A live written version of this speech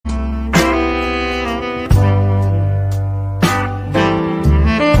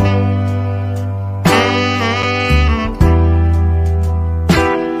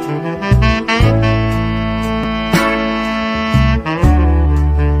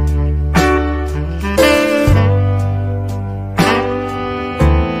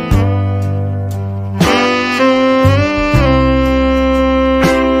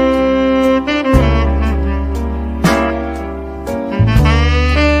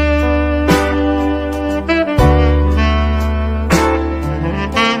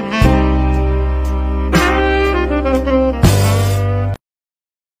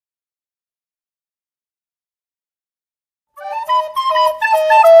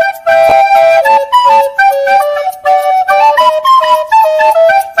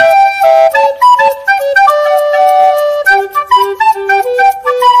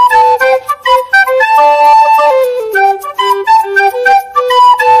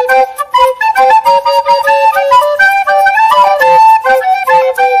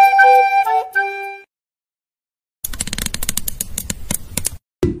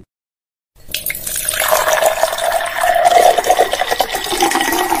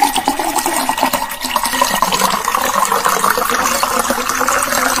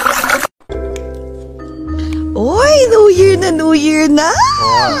New Year na!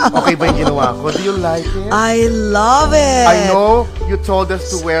 Okay ba yung ginawa ko? Do you like it? I love it! I know you told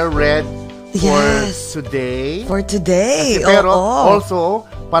us to wear red for today. For today. Pero also,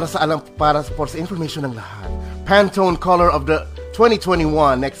 para sa information ng lahat, Pantone color of the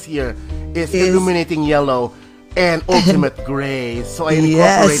 2021 next year is illuminating yellow and ultimate gray. So I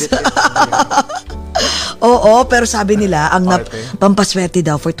incorporated it. Oo, pero sabi nila, ang pampaswerte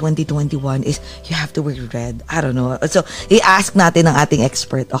daw for 2021 is you have to wear red. I don't know. So, i-ask natin ng ating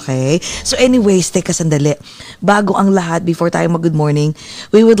expert, okay? So anyways, teka sandali. Bago ang lahat, before tayo mag-good morning,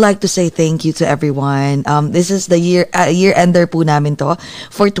 we would like to say thank you to everyone. This is the year-ender po namin to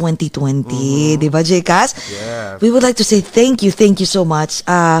for 2020. Diba, Jcas? Yes. We would like to say thank you so much.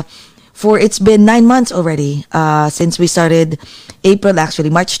 For it's been 9 months already since we started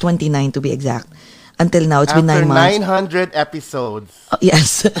March 29 to be exact. Until now, it's been 9 months. After 900 episodes.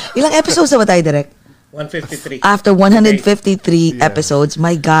 Yes. Ilang episodes na ba tayo, Direk? 153. After 153 episodes,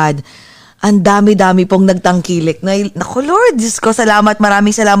 my God, ang dami-dami pong nagtangkilik. Naku, Lord, Diyos ko, salamat,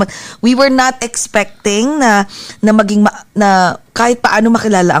 maraming salamat. We were not expecting na maging, na kahit paano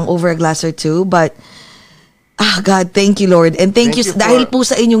makilala ang Over a Glass or Two, but God, thank you, Lord. And thank you dahil po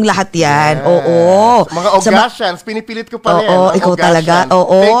sa inyong lahat yan. Yes. Oo. Mga Ogashans, pinipilit ko pa rin. Oo, ikaw talaga.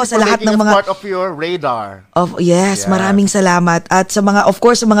 Oo, sa lahat ng mga part of your radar. Yes, maraming salamat. At sa mga, of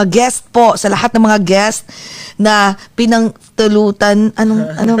course, sa mga guest po, sa lahat ng mga guest na pinangtulutan,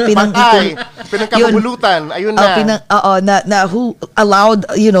 pinangkabulutan, ayun na. Na who allowed,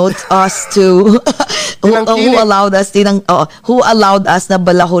 us to, who allowed us na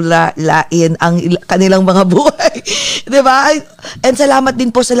balahulain ang kanilang mga buhay. Diba? And salamat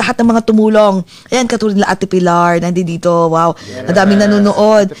din po sa lahat ng mga tumulong. Ayan, katulad nila Ate Pilar, nandito. Wow. Yes. Ang daming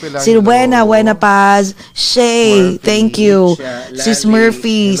nanonood. Si Buena Paz, Shay, Murphy, thank you. Sis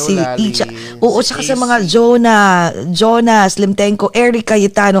Murphy, si Icha. Oo, saka sa mga Jonas, Limtenko, Eric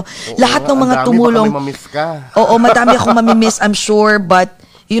Cayetano. Lahat ng mga tumulong. Oo, madami akong mamimiss, I'm sure. But,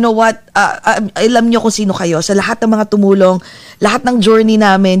 you know what? Alam nyo kung sino kayo. Sa lahat ng mga tumulong, lahat ng journey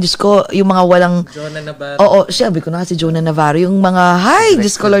namin, Diyos ko, yung mga walang... Jonah Navarro. Oo, sabi ko na si Jonah Navarro. Yung mga,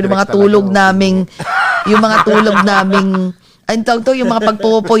 Diyos ko, Lord, yung mga tulog naming, yung mga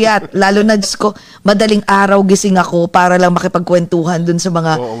pagpupuyat, lalo na, Diyos ko, madaling araw gising ako para lang makipagkwentuhan dun sa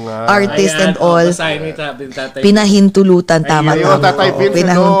mga artist and all. Pinahintulutan, tama.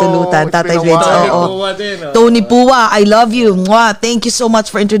 Pinahintulutan, Tatay Vince. Tony Pua, I love you. Mwah. Thank you so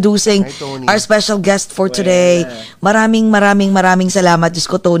much for introducing our special guest for today. Maraming salamat, Diyos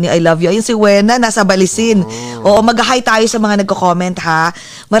ko, Tony, I love you. Ayun si Wena, nasa Balisin. Oo, mag-hi tayo sa mga nagko-comment, ha.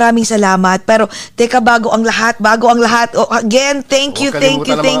 Maraming salamat. Pero, teka, bago ang lahat, again, thank you.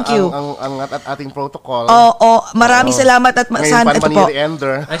 Ang ating protocol. Maraming salamat at sana ito po.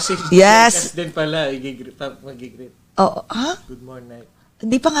 Yes. Din pala, mag-greet. Good morning.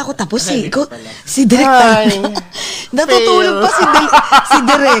 Hindi pa nga ako tapos eh. Si Direk natutulog pa si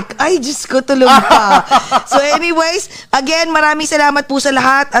Direk. Ay, Diyos ko, tulog pa. So anyways, again, maraming salamat po sa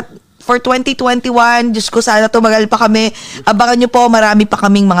lahat at for 2021, Diyos ko, sana tumagal pa kami. Abangan nyo po, marami pa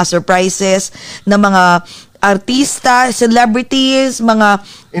kaming mga surprises na mga artista, celebrities, mga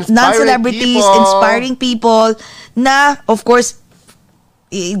non-celebrities, inspiring people na, of course,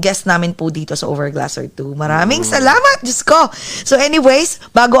 i-guest namin po dito sa Over a Glass or Two. Maraming salamat, Diyos ko. So anyways,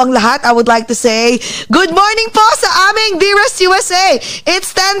 bago ang lahat, I would like to say, good morning po sa aming Dearest USA.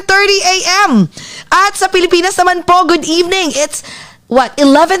 It's 10:30 a.m. At sa Pilipinas naman po, good evening. It's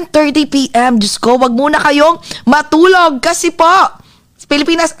 11:30 p.m. Diyos ko, wag muna kayong matulog kasi po,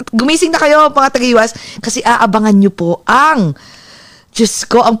 Pilipinas, gumising na kayo mga taga-US kasi aabangan nyo po ang, Diyos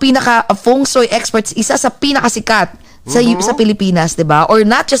ko, ang pinaka-feng shui experts, isa sa pinakasikat sa Pilipinas, diba? Or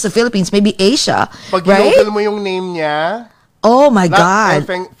not just the Philippines, maybe Asia. Pag ginugol mo yung name niya, oh my God.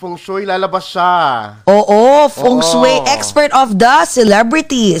 Feng Shui, lalabas siya. Oo, Feng Shui expert of the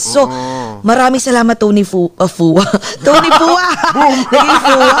celebrities. So, maraming salamat, Tony Pua. Tony Pua. Naging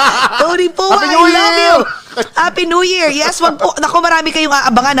Pua. Tony Pua, I love you. Happy New Year. Yes, wag po. Naku, marami kayong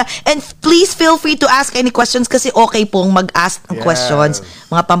aabangan na. And please feel free to ask any questions kasi okay pong mag-ask ng questions.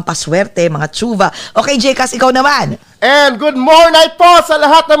 Mga pampaswerte, mga tsuva. Okay, Jcas, ikaw naman. And good morning po sa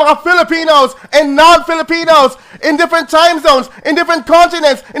lahat ng mga Filipinos and non-Filipinos in different time zones, in different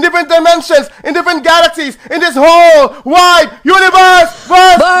continents, in different dimensions, in different galaxies, in this whole wide universe.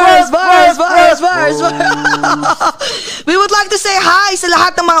 Verse. We would like to say hi sa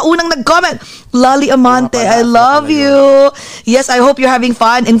lahat ng mga unang nag-comment. Lali Amante, I love you. Yes, I hope you're having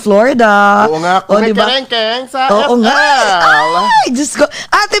fun in Florida. Oo nga, kumikerengkeng sa FL. Ay, Diyos ko.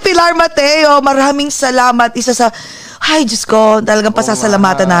 Ate Pilar Mateo, maraming salamat. Isa sa Ay, Diyos ko, talagang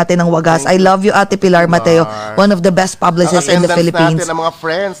pasasalamatan natin ng wagas. I love you, Ate Pilar Mateo. One of the best publicists in the Philippines. Natin, ang mga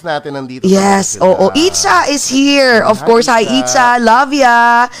friends natin nandito. Yes, oo. Itcha is here. Of course, hi Itcha. Love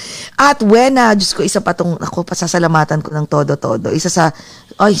ya. At Wena, Diyos ko, isa pa tong, ako, pasasalamatan ko ng todo-todo. Isa sa,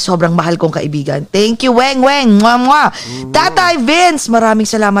 ay, sobrang mahal kong kaibigan. Thank you, Weng Weng. Mwah, mwah. Tatay Vince, maraming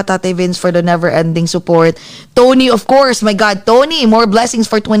salamat, Tatay Vince, for the never-ending support. Tony, of course, my God, Tony, more blessings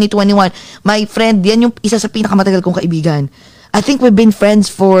for 2021. My friend, yan yung isa sa pinakamatagal kong kaibigan. I think we've been friends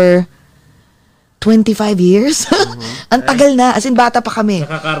for 25 years. Ang tagal na. As in, bata pa kami.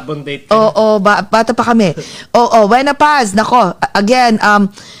 Naka-carbon date ka. Oo, bata pa kami. Oo, Buena Paz. Nako, again,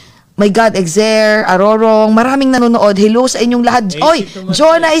 my God, Exer, Arorong, maraming nanonood. Hello sa inyong lahat. Oy,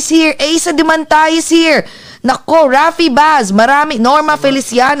 Jonah is here. Asa Dimantay is here. Nako, Rafi Baz, marami. Norma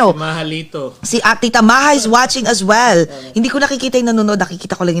Feliciano. Si Mahalito. Si Tita Maha is watching as well. Hindi ko nakikita yung nanonood.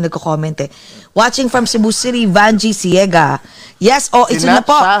 Nakikita ko lang yung nagko-comment eh. Watching from Cebu City, Vanji Siega. Yes, ito na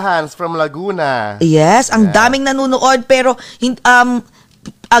po. Shahans from Laguna. Yes, ang daming nanonood. Pero,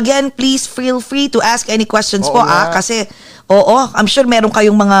 again, please feel free to ask any questions po. Kasi, I'm sure meron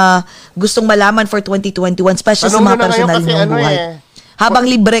kayong mga gustong malaman for 2021, especially sa mga personal ng buhay. Habang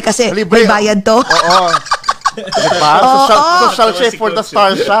libre kasi, may bayad to. Oo. Diba? Social chef for the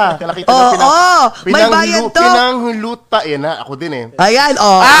stars siya. Nakita mo, may bayad to. Pinanghuluta. Ako din eh. Ayan,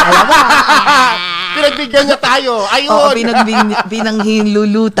 Pinagbigyan niya tayo. Ayun.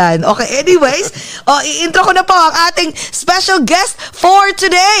 Pinanghilulutan. Okay, anyways, i-intro ko na po ang ating special guest for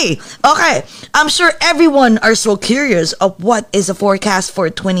today. Okay, I'm sure everyone are so curious of what is the forecast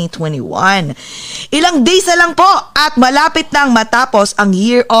for 2021. Ilang days na lang po at malapit nang matapos ang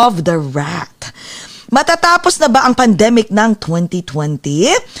Year of the Rat. Matatapos na ba ang pandemic ng 2020?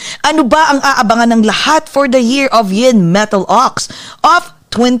 Ano ba ang aabangan ng lahat for the Year of Yin Metal Ox of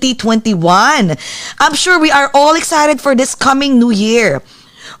 2021? I'm sure we are all excited for this coming new year.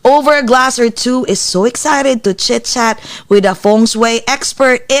 Over a Glass or Two is so excited to chit-chat with a feng shui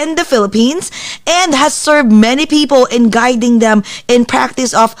expert in the Philippines and has served many people in guiding them in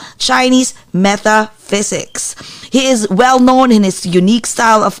practice of Chinese metaphysics. He is well known in his unique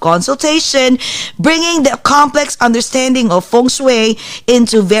style of consultation, bringing the complex understanding of feng shui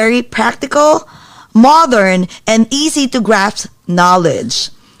into very practical, modern, and easy to grasp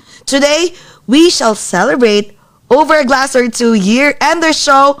knowledge. Today, we shall celebrate Over a Glass or Two year-ender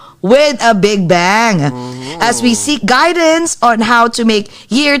show with a big bang. As we seek guidance on how to make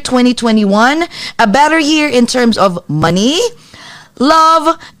year 2021 a better year in terms of money,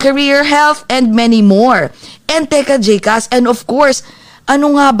 love, career, health, and many more. And teka, Jcas, and of course,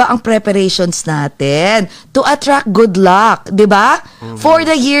 ano nga ba ang preparations natin to attract good luck, 'di ba? For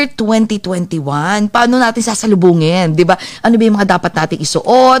the year 2021. Paano natin sasalubungin, 'di ba? Ano ba yung mga dapat nating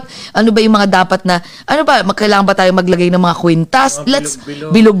isuot? Ano ba yung mga dapat na kailangan ba tayo maglagay ng mga kwintas? Let's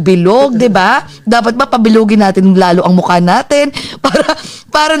bilog-bilog, 'di ba? Dapat ba pabilogin natin lalo ang mukha natin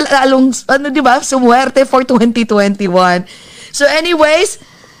para lalong 'di ba? Sumuwerte for 2021. So anyways,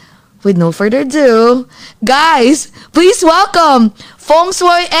 with no further ado, guys, please welcome Feng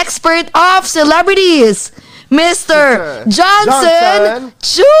Shui expert of celebrities, Mr. Johnson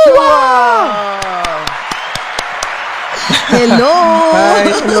Chua! Hello!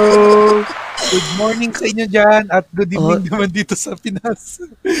 Hi, hello! Good morning sa inyo dyan at good evening naman dito sa Pinas.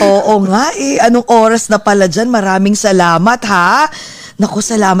 Oo nga eh. Anong oras na pala dyan? Maraming salamat ha. Naku,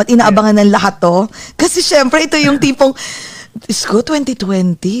 salamat. Inaabangan ng lahat to. Kasi syempre ito yung tipong Diyos ko,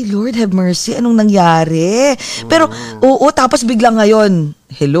 2020, Lord have mercy, anong nangyari? Pero, tapos biglang ngayon,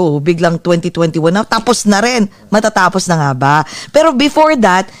 biglang 2021 na, tapos na rin, matatapos na nga ba? Pero before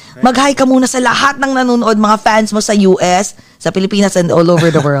that, mag-hi ka muna sa lahat ng nanonood, mga fans mo sa US, sa Pilipinas, and all over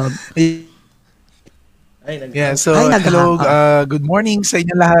the world. Hello, good morning sa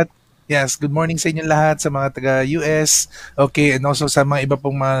inyo lahat. Yes, good morning sa inyo lahat sa mga taga-US. Okay, and also sa mga iba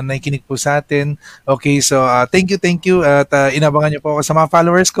pong mga nakikinig po sa atin. Okay, so thank you. At inabangan niyo po ako sa mga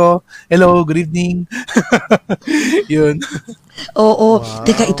followers ko. Hello, good evening. Yun. Oo. Wow.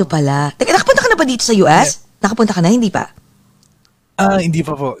 Teka, ito pala. Teka, nakapunta ka na ba dito sa US? Yeah. Nakapunta ka na, hindi pa? Hindi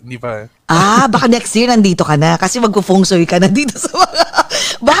pa po. Hindi pa. Baka next year nandito ka na kasi magpo-feng shui ka na dito sa mga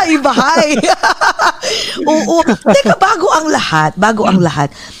bahay-bahay. Oo. Teka, bago ang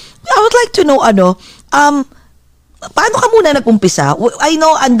lahat, I would like to know, paano ka muna nag-umpisa? I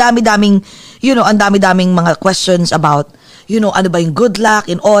know, ang dami-daming mga questions about, ano ba yung good luck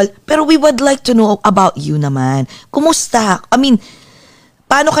and all. Pero we would like to know about you naman. Kumusta? I mean,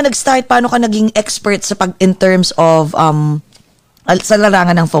 paano ka nag-start? Paano ka naging expert in terms of, sa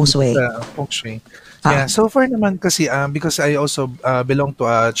larangan ng feng shui? Feng shui. Yeah, so far naman kasi because I also belong to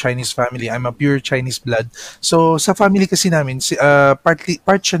a Chinese family. I'm a pure Chinese blood. So sa family kasi namin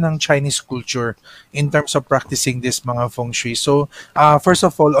part siya ng Chinese culture in terms of practicing this mga feng shui. So first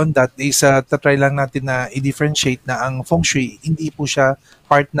of all on that is tatry lang natin na i-differentiate na ang feng shui hindi po siya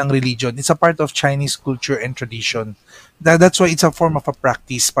part ng religion. It's a part of Chinese culture and tradition. That's why it's a form of a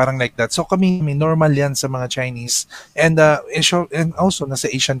practice, parang like that. So kami normal yan sa mga Chinese and also nasa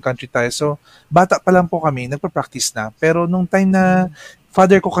Asian country tayo. So bata pa lang po kami, nagpa-practice na. Pero nung time na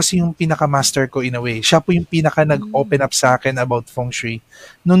father ko kasi yung pinaka-master ko in a way. Siya po yung pinaka nag-open up sa akin about feng shui.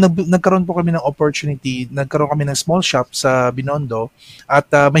 Nung nagkaroon po kami ng opportunity, nagkaroon kami ng small shop sa Binondo at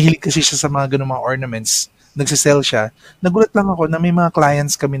mahilig kasi siya sa mga ganung mga ornaments. Nagsisell siya. Nagulat lang ako na may mga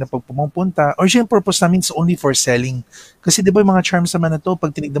clients kami na pag pumupunta, original purpose namin is only for selling. Kasi di ba yung mga charms naman na to,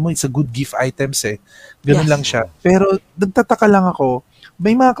 pag tinignan mo, it's a good gift items eh. Ganun lang siya. Pero nagtataka lang ako,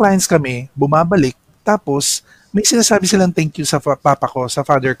 may mga clients kami, bumabalik, tapos may sinasabi silang thank you sa papa ko, sa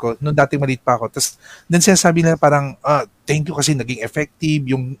father ko, nung dating maliit pa ako. Tapos then sinasabi nila parang, thank you kasi naging effective,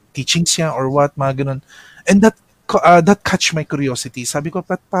 yung teachings niya or what, mga ganun. And that catch my curiosity. Sabi ko,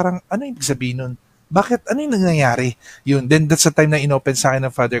 parang, ano yung sabihin nun? Bakit? Ano yung nangyayari? Yun. Then that's the time na inopen sa akin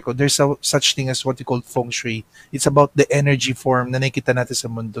ng father ko. There's such thing as what you call feng shui. It's about the energy form na nakikita natin sa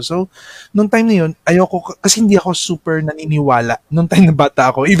mundo. So, nung time na yun, kasi hindi ako super naniniwala nung time na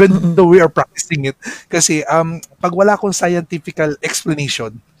bata ako, even though we are practicing it. Kasi, pag wala akong scientific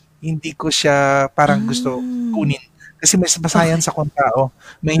explanation, hindi ko siya parang gusto kunin. Kasi may science akong tao.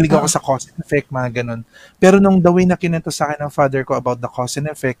 Mahilig ako sa cause and effect, mga ganun. Pero nung the way na kinento sa akin ng father ko about the cause and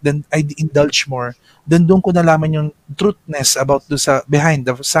effect, then I indulge more. Then doon ko nalaman yung truthness about behind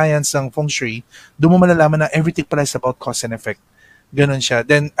the science ng feng shui. Doon mo malalaman na everything pala is about cause and effect. Ganun siya.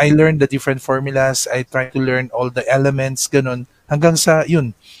 Then I learned the different formulas. I tried to learn all the elements, ganun. Hanggang sa,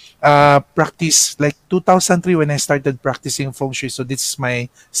 yun, practice, like 2003 when I started practicing feng shui. So this is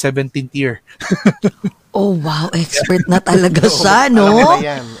my 17th year. Oh, wow. Expert na talaga siya, no? Alam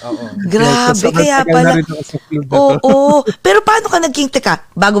yan. Oo. Grabe, kaya pala. Oo. Pero paano ka teka,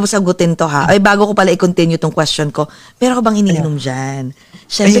 bago mo sagutin to ha, ay bago ko pala i-continue tong question ko, meron ka bang iniinom dyan?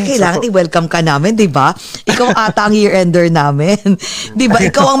 Siyempre, kailangan i-welcome ka namin, di ba? Ikaw ata ang year-ender namin. Di ba?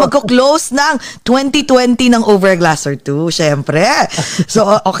 Ikaw ang magko-close ng 2020 ng Overglasser 2, siyempre. So,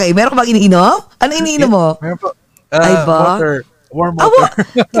 okay, meron ka bang iniinom? Ano iniinom mo? Meron po. Ay ba? Water. Warm water.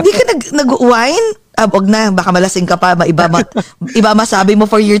 Hindi ka nag-wine? Wag na, baka malasing ka pa, iba masabi mo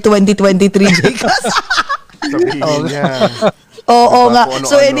for year 2023, Jcas. Sabihin niya. Oo nga.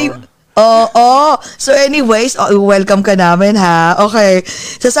 So anyways, welcome ka namin ha. Okay.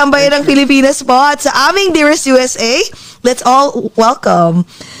 Sa sambayan ng Pilipinas po at sa aming dearest USA, let's all welcome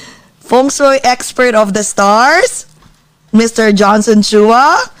Feng Shui expert of the stars, Mr. Johnson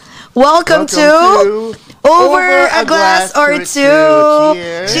Chua. Welcome to Over a Glass or Two.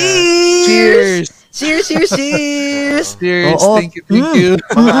 Cheers! Cheers! Cheers! Thank you.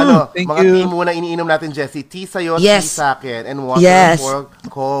 Mga tea muna iniinom natin, Jessie. Tea sa'yo, tea sa'kin, and water for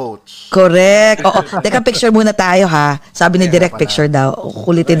Coach. Correct. Oo. Teka, picture muna tayo ha. Sabi ni Direct picture daw.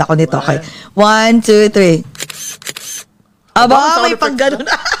 Kulitin ako nito. Okay. 1, 2, 3. Aba, may pang ganun.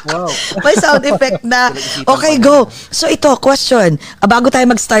 Wow. May sound effect na. Okay, go. So ito, question. Bago tayo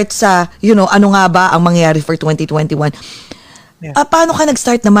mag-start sa, ano nga ba ang mangyayari for 2021? Paano ka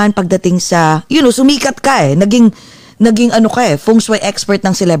nag-start naman pagdating sa, sumikat ka eh. Naging feng shui expert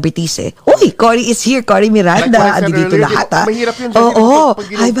ng celebrities eh. Uy, Cory is here. Cory Miranda. Andi dito lahat ha. Mahirap yun. Oo.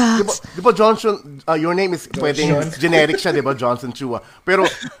 Hi, Bax. Di ba Johnson, your name is pwedeng generic siya, di ba? Johnson Chua. Pero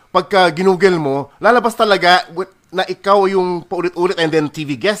pagka ginugel mo, lalabas talaga na ikaw yung paulit-ulit and then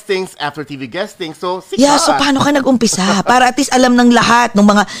TV guestings, after TV guestings. So, sikat. So paano ka nag-umpisa? Para at least alam ng lahat, ng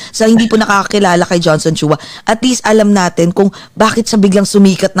mga sa hindi po nakakakilala kay Johnson Chua, at least alam natin kung bakit sa biglang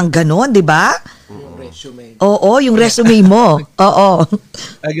sumikat ng gano'n, di ba? Yung resume. Oo, yung resume mo. Oo.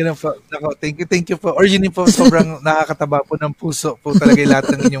 Ganun po. Thank you po. Originally po, sobrang nakakataba po ng puso po talaga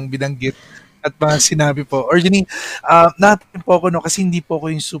lahat ng inyong binanggit at mga sinabi po. Originally, natin po ako kasi hindi po ako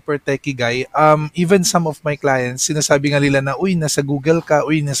yung super techie guy. Even some of my clients, sinasabi nga nila na, uy, nasa Google ka,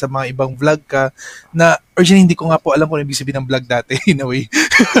 uy, nasa mga ibang vlog ka, na originally hindi ko nga po alam kung ano ibig sabihin ng vlog dati, in a way.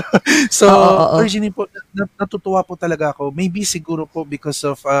 So, originally po, natutuwa po talaga ako. Maybe siguro po because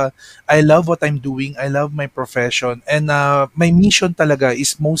of, I love what I'm doing, I love my profession, and my mission talaga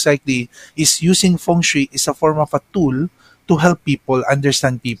is most likely, is using feng shui is a form of a tool to help people,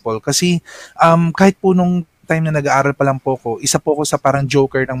 understand people. Kasi kahit po nung time na nag-aaral pa lang po ko, isa po ko sa parang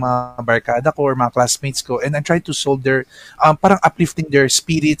joker ng mga barkada ko or mga classmates ko, and I try to solve their, parang uplifting their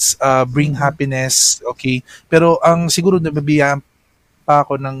spirits, bring happiness, okay? Pero ang siguro nabibigyan pa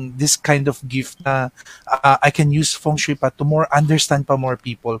ako ng this kind of gift na I can use feng shui pa to more understand pa more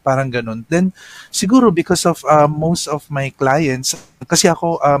people, parang ganun. Then siguro because of most of my clients, kasi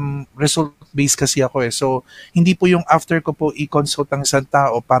ako result based kasi ako so hindi po yung after ko po i-consult ang isang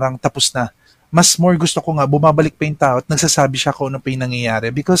tao parang tapos na. Mas more gusto ko nga bumabalik pa yung tao at nagsasabi siya kung ano pa yung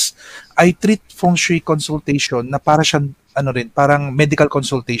nangyayari, because I treat feng shui consultation na para siyang parang medical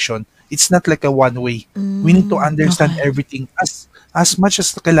consultation. It's not like a one way. We need to understand everything as much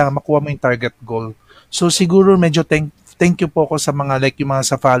as kailangan makuha mo yung target goal. So siguro medyo thank you po ko sa mga like yung mga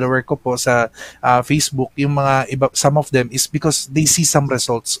sa follower ko po sa Facebook, yung mga iba, some of them is because they see some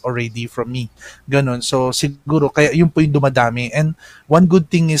results already from me. Ganon. So siguro kaya yun po yung dumadami. And one good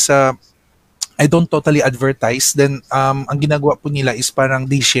thing is I don't totally advertise. Then ang ginagawa po nila is parang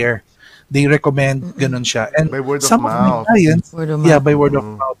they share. They recommend, ganun siya. And by word of some mouth. Of my clients, by word of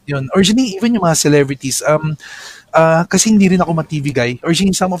mouth yun. Originally, even yung mga celebrities, kasi hindi rin ako ma-TV guy.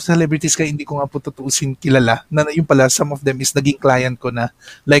 Originally, some of celebrities kaya hindi ko nga po tutuusin kilala. Na yung pala, some of them is naging client ko na.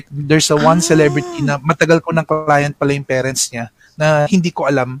 Like, there's a one celebrity na matagal ko ng client pala yung parents niya na hindi ko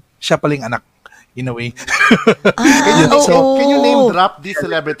alam, siya pala yung anak. In a way. Can you name drop these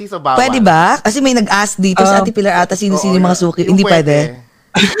celebrities o bawal? Pwede ba? Kasi may nag-ask dito sa Ate Pilar ata sino-sino yung mga suki. Hindi pwede.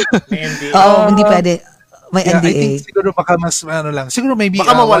 Oo, hindi pwede. May NDA. I think siguro baka mas lang. Siguro maybe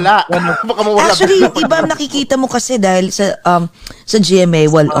baka mawala. Baka mawala. Actually, yung iba nakikita mo kasi dahil sa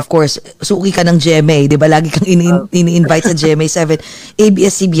GMA, well, of course, suki ka ng GMA, 'di ba? Lagi kang ini-invite sa GMA 7,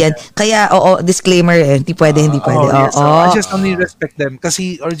 ABS-CBN. Kaya disclaimer hindi pwede. Yes, I just only respect them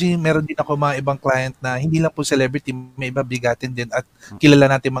kasi originally meron din ako mga ibang client na hindi lang po celebrity, may iba bigatin din at kilala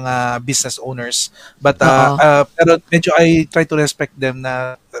natin mga business owners. But pero medyo I try to respect them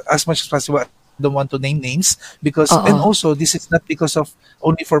na as much as possible. Don't want to name names because and also this is not because of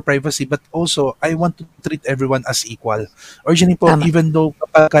only for privacy but also I want to treat everyone as equal. Originally po, even though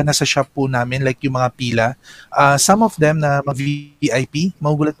kapag nasa shop po namin like yung mga pila, some of them na VIP,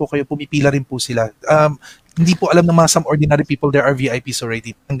 magugulat po kayo, pumipila rin po sila. Hindi po alam ng mga some ordinary people there are VIPs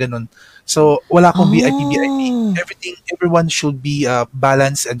already. Ganun. So wala akong VIP. Everyone should be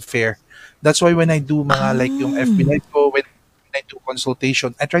balanced and fair. That's why when I do mga like yung FB Live ko, when I do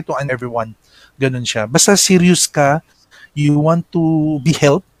consultation, I try to understand everyone. Ganun siya. Basta serious ka, you want to be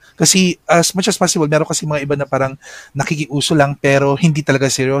helped. Kasi as much as possible, meron kasi mga iba na parang nakikiuso lang pero hindi talaga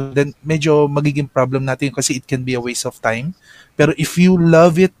serious. Then medyo magiging problem natin kasi it can be a waste of time. Pero if you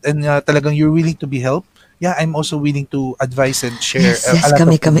love it and talagang you're willing to be helped, yeah, I'm also willing to advise and share. Yes,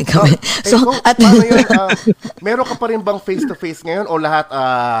 kami. So, at paano yun? Meron ka pa rin bang face-to-face ngayon o lahat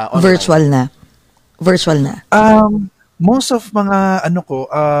online? Virtual na. Most of mga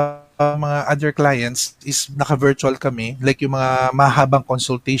mga other clients is naka-virtual kami, like yung mga mahabang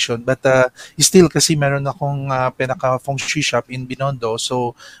consultation, but still kasi meron akong pinaka-feng shui shop in Binondo,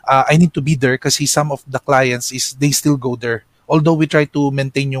 so I need to be there kasi some of the clients is they still go there. Although we try to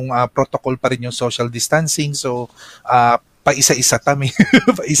maintain yung protocol pa rin yung social distancing, so pa-isa-isa kami,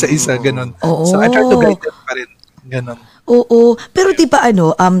 pa-isa-isa, ganun. So I try to guide them pa rin, ganun. Oo, pero di ba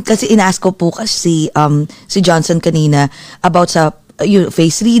kasi inask ko po kasi si Johnson kanina about sa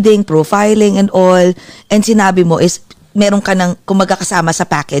face reading, profiling and all, and sinabi mo is meron ka ng kumaga kasama sa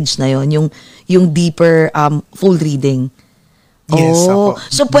package na yon yung deeper full reading. Yes,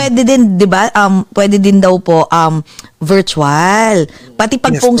 so pwede din, 'di ba? Pwede din daw po virtual. Pati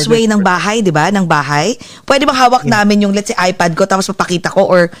pag feng shui ng bahay, 'di ba? Ng bahay. Pwede bang hawak namin yung let's say iPad ko tapos papakita ko,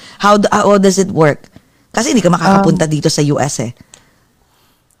 or how does it work? Kasi hindi ka makakapunta dito sa US eh.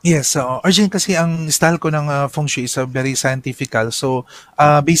 Yes, Arjun, kasi ang style ko ng feng shui is very scientifical. So,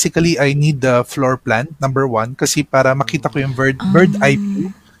 basically, I need the floor plan, number one, kasi para makita ko yung bird eye view.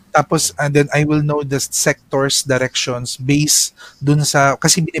 Tapos, and then I will know the sectors, directions, based dun sa,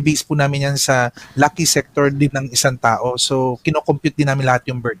 kasi binibase po namin yan sa lucky sector din ng isang tao. So, kinocompute din namin lahat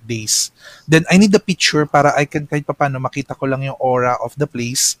yung birthdays. Then, I need the picture para I can kahit paano makita ko lang yung aura of the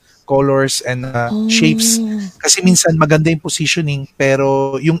place, colors and shapes. Kasi minsan maganda yung positioning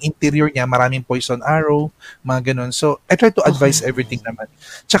pero yung interior niya maraming poison arrow, mga ganun. So I try to advise everything naman.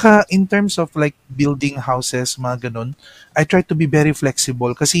 Tsaka in terms of like building houses, mga ganun, I try to be very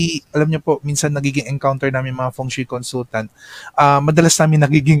flexible kasi alam niyo po minsan nagiging encounter namin mga feng shui consultant. Madalas namin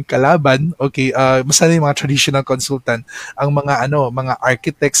nagiging kalaban, masali yung mga traditional consultant, ang mga mga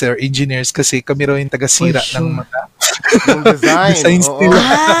architects or engineers kasi kami raw yung taga-sira ng mga designs nila.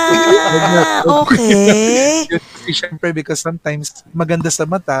 Okay. Siyempre because sometimes maganda sa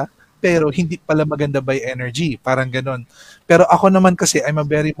mata pero hindi pala maganda by energy. Parang ganon. Pero ako naman kasi, I'm a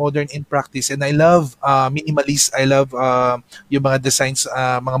very modern in practice and I love minimalist. I love yung mga designs,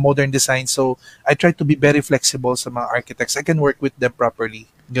 mga modern designs. So, I try to be very flexible sa mga architects. I can work with them properly.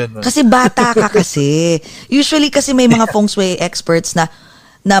 Ganon. Kasi bata ka kasi. Usually kasi may mga feng shui experts na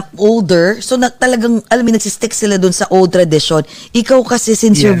older, so talagang, alam mo, nagsistick sila dun sa old tradition. Ikaw kasi,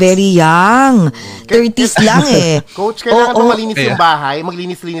 since you're very young, 30s lang eh. Coach, kailangan ba malinis yung bahay?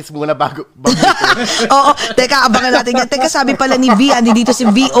 Maglinis-linis muna bago Oo, teka, abangan natin yan. Teka, sabi pala ni V, andi dito si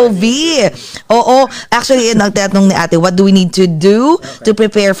VOV. Oo, actually, nagtatanong ni ate, what do we need to do to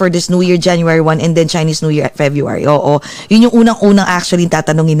prepare for this New Year, January 1, and then Chinese New Year, February? Oo, yun yung unang-unang actually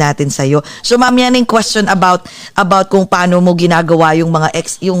tatanungin natin sa'yo. So, ma'am, yan yung question about kung paano mo ginagawa yung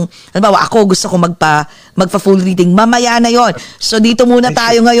mga yung, halimbawa, ako gusto ko magpa full reading. Mamaya na yon. So, dito muna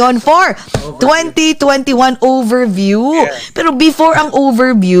tayo ngayon for 2021 overview. Pero before ang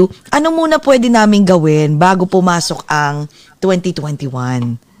overview, ano muna pwede namin gawin bago pumasok ang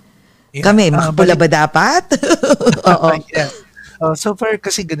 2021? Kami, makapula ba dapat? Oo. So far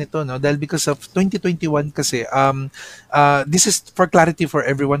kasi ganito, no, dahil because of 2021 kasi this is for clarity for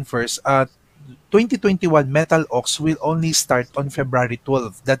everyone first. 2021 Metal Ox will only start on February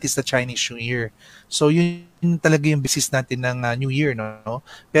 12. That is the Chinese New Year. So yun talaga yung basis natin ng New Year, no?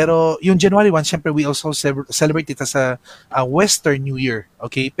 Pero yung January 1, syempre we also celebrate it as a Western New Year,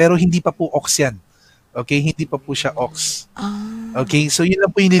 okay? Pero hindi pa po Ox yan. Okay, hindi pa po siya Ox. Okay, so yun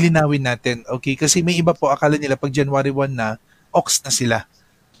lang po yung lilinawin natin. Okay, kasi may iba po akala nila pag January 1 na Ox na sila.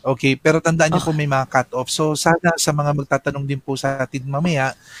 Okay, pero tandaan niyo po may mga cut-off. So sana sa mga magtatanong din po sa atin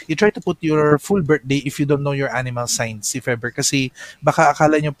mamaya, you try to put your full birthday if you don't know your animal signs, if ever. Kasi baka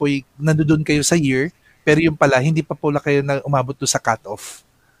akala niyo po nandoon kayo sa year, pero yung pala, hindi pa pala kayo na umabot to sa cut-off.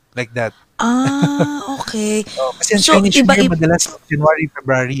 Like that. Okay. Kasi ang Chinese New Year madalas January,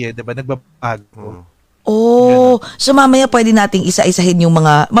 February, diba? Nagbabago. Oh, so mamaya pwede nating isa-isahin yung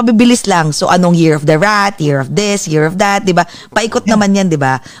mga mabibilis lang. So anong year of the rat, year of this, year of that, 'di ba? Paikot naman 'yan, 'di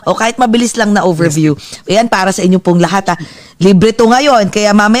ba? O kahit mabilis lang na overview. Ayan para sa inyo pong lahat. Libre to ngayon.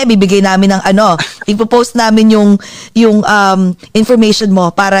 Kaya mamaya bibigay namin ng ipo-post namin yung information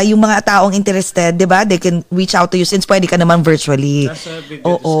mo para yung mga taong interested, 'di ba? They can reach out to you since pwede ka naman virtually.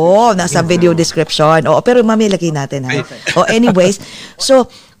 Nasa video description. Oo, pero mamaya lagay natin ha. Anyways, so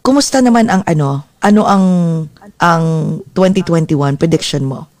kumusta naman ang ano ang 2021 prediction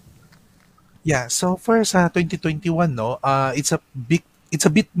mo? Yeah, so for sa 2021 no, it's a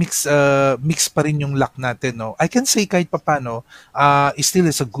bit mix pa rin yung luck natin, no. I can say kahit papaano, it still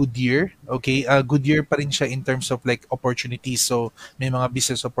is a good year, okay? Good year pa rin siya in terms of like opportunities. So may mga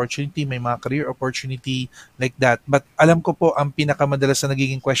business opportunity, may mga career opportunity like that. But alam ko po ang pinakamadalas na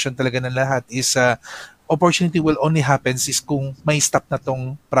nagiging question talaga ng lahat is opportunity will only happens is kung may stop na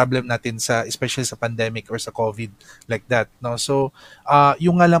tong problem natin especially sa pandemic or sa COVID like that, no. So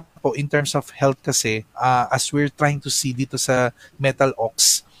yung nga lang po in terms of health kasi as we're trying to see dito sa Metal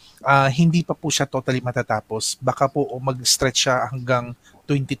Ox, hindi pa po siya totally matatapos. Baka po mag-stretch siya hanggang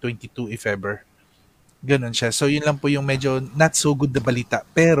 2022 if ever. Ganun siya. So yun lang po yung medyo not so good na balita.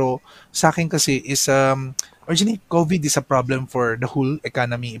 Pero sa akin kasi is originally COVID is a problem for the whole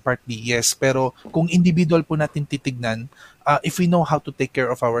economy partly, yes. Pero kung individual po natin titignan, if we know how to take care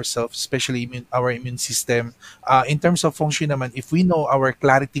of ourselves, especially our immune system, in terms of function naman, if we know our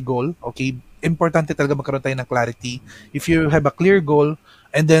clarity goal, okay, importante talaga magkaroon tayo ng clarity. If you have a clear goal,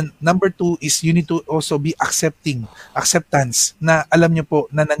 and then number 2 is you need to also be acceptance na alam nyo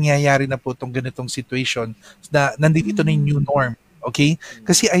po na nangyayari na po itong ganitong situation, na nandito na yung new norm. Okay?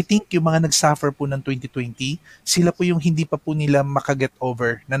 Kasi I think yung mga nag-suffer po ng 2020, sila po yung hindi pa po nila makaget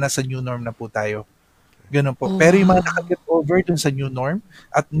over na nasa new norm na po tayo. Ganun po. Pero yung mga nakaget over dun sa new norm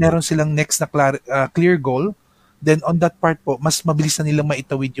at meron silang next na clear goal, then on that part po, mas mabilis na nilang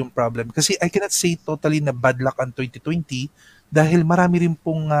maitawid yung problem. Kasi I cannot say totally na bad luck ang 2020 dahil marami rin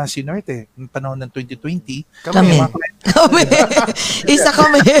pong sinerte ng panahon ng 2020. Kami. Isa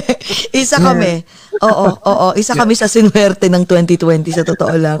kami. Oo. Isa kami sa sinwerte ng 2020 sa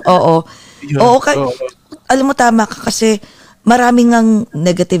totoo lang. Oo. Alam mo, tama ka kasi maraming ang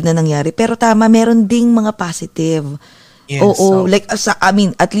negative na nangyari. Pero tama, meron ding mga positive. Yes, like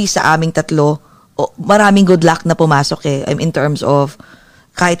at least sa aming tatlo, maraming good luck na pumasok in terms of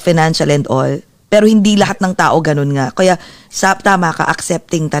kahit financial and all. Pero hindi lahat ng tao ganun nga. Kaya tama ka,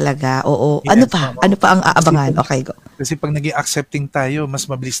 accepting talaga. Oo. Yes, ano pa ang aabangan? Okay, go. Kasi pag naging accepting tayo, mas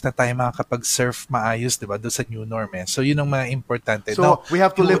mabilis na tayo makakapag-surf maayos, di ba? Doon sa new norm. So yun ang mga importante. So now, we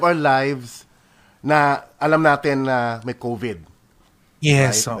have to live our lives na alam natin na may COVID.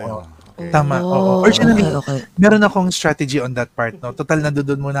 Yes. Right? Tama, oo. Originally, meron akong strategy on that part, no? Total,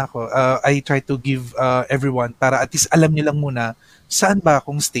 nandoon muna ako. I try to give everyone para at least alam niyo lang muna saan ba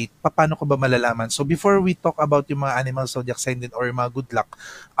akong state, paano ko ba malalaman. So before we talk about yung mga animal zodiac sign din or yung mga good luck,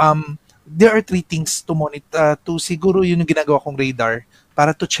 there are 3 things to monitor, to siguro yun yung ginagawa kong radar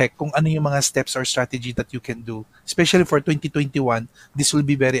para to check kung ano yung mga steps or strategy that you can do. Especially for 2021, this will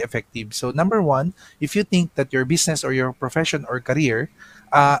be very effective. So number 1, if you think that your business or your profession or career,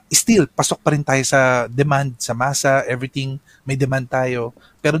 still, pasok pa rin tayo sa demand, sa masa, everything, may demand tayo.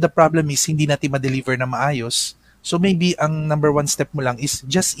 Pero the problem is, hindi natin ma-deliver na maayos. So maybe ang number 1 step mo lang is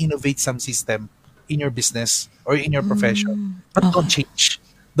just innovate some system in your business or in your profession. But don't change.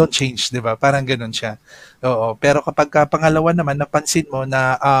 Don't change, di ba? Parang ganun siya. Oo. Pero kapag pangalawa naman, napansin mo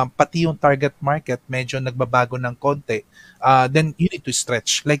na pati yung target market medyo nagbabago ng konti, then you need to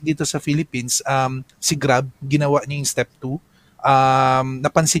stretch. Like dito sa Philippines, si Grab, ginawa niya yung step 2.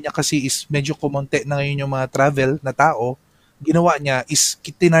 Napansin niya kasi is medyo kumonte na ngayon yung mga travel na tao. Ginawa niya is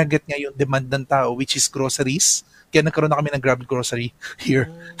tinarget niya yung demand ng tao, which is groceries. Kaya nagkaroon na kami ng Grab grocery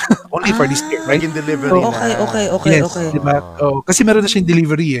here. Only for this year, right? In delivery Okay. Diba? Kasi meron na siya yung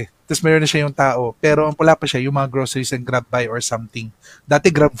delivery Tapos meron na siya yung tao. Pero wala pa siya yung mga groceries and Grab buy or something.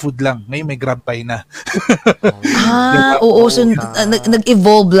 Dati Grab food lang. Ngayon may Grab buy na. Diba? Oo. So,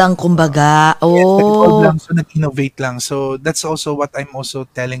 nag-evolve lang, kumbaga. Nag-evolve lang. So, nag-innovate lang. So, that's also what I'm also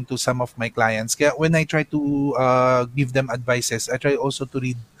telling to some of my clients. Kaya when I try to give them advices, I try also to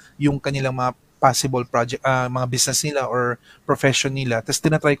read yung kanilang mga possible project, mga business nila or profession nila. Tapos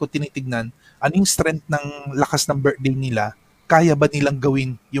tinatry ko tinitignan ano yung strength ng lakas ng birthday nila. Kaya ba nilang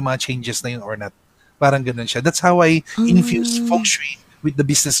gawin yung mga changes na yun or not? Parang ganun siya. That's how I infuse feng shui with the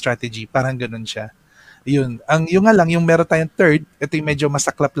business strategy. Parang ganun siya. Yun. Yung nga lang, yung meron tayong third, ito yung medyo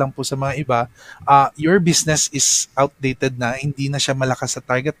masaklap lang po sa mga iba, your business is outdated na, hindi na siya malakas sa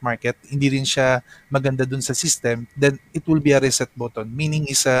target market, hindi rin siya maganda dun sa system, then it will be a reset button. Meaning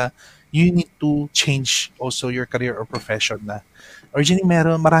is, you need to change also your career or profession na. Originally,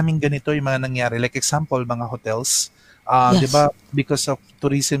 maraming ganito yung mga nangyari. Like example, mga hotels. Yes. Diba? Because of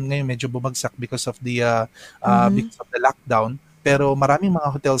tourism ngayon, medyo bumagsak because of the lockdown. Pero maraming mga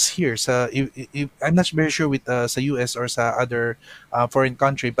hotels here sa I'm not very sure with sa US or sa other foreign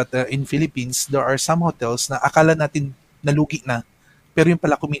country, but in Philippines there are some hotels na akala natin nalugi na, pero yung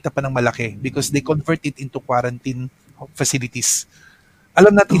pala kumita pa ng malaki because they convert it into quarantine facilities.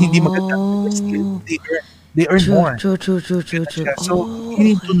 Alam natin hindi maganda, they earn more. True. So you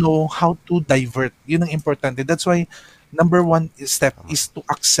need to know how to divert. Yun ang importante. That's why number 1 step is to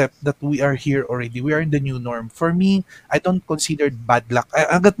accept that we are here already. We are in the new norm. For me, I don't consider bad luck.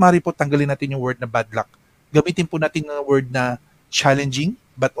 Hanggat mari po, tanggalin natin yung word na bad luck. Gamitin po natin yung word na challenging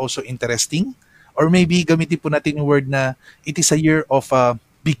but also interesting. Or maybe gamitin po natin yung word na it is a year of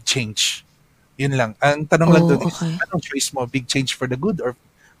big change. Yun lang. Ang tanong lang doon is, anong choice mo? Big change for the good or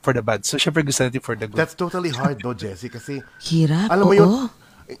for the bad? So, syempre gusto natin for the good. That's totally hard, no, Jessie? Kasi, hirap, alam mo yun,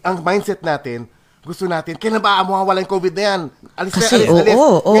 ang mindset natin, gusto natin, kailan ba mawawala yung COVID na yan? Alis.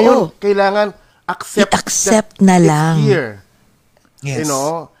 Ngayon, kailangan accept na lang. It's here. Yes. You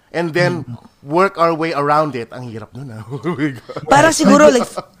know? And then, work our way around it. Ang hirap nun, Oh my God. Parang siguro, like,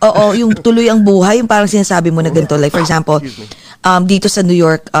 yung tuloy ang buhay, yung parang sinasabi mo na ganito. Like, for example, dito sa New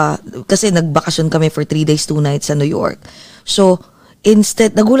York, kasi nagbakasyon kami for 3 days, 2 nights sa New York. So,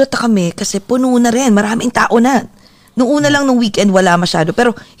 instead, nagulat na kami kasi puno na rin. Maraming tao na. Noong una lang nung weekend, wala masyado.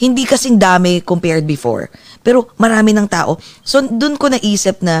 Pero hindi kasing dami compared before. Pero marami ng tao. So, dun ko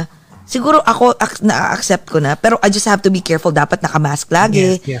naisip na, siguro ako na-accept ko na, pero I just have to be careful. Dapat nakamask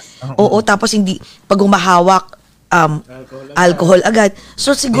lagi. Yes. Oo, tapos hindi, pag humahawak, alcohol agad.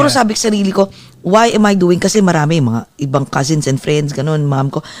 So siguro sabi ko sa sarili ko, why am I doing? Kasi marami, mga ibang cousins and friends, ganun, mom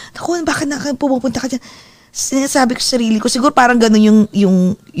ko. Naku, bakit pupunta ka dyan? Sinasabi ko sa sarili ko, siguro parang ganun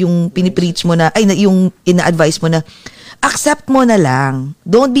yung pinipreach mo na, yung ina-advise mo na, accept mo na lang.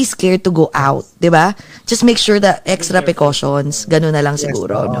 Don't be scared to go out, 'di ba? Just make sure that extra precautions, gano'n na lang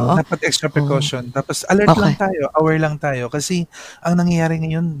siguro, no? Dapat extra precaution. Tapos alert lang tayo, aware lang tayo kasi ang nangyayari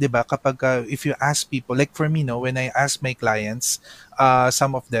ngayon, 'di ba, kapag if you ask people, like for me, no, when I ask my clients,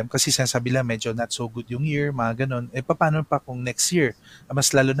 some of them kasi sinasabi lang medyo not so good yung year, mga ganun. Paano pa kung next year?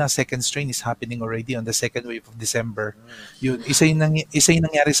 Mas lalo na second strain is happening already on the second wave of December. Yun, isa yung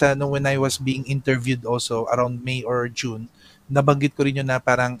nangyari sa when I was being interviewed also around May or June. Nabanggit ko rin yun na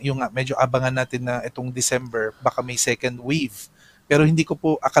parang yung medyo abangan natin na itong December baka may second wave. Pero hindi ko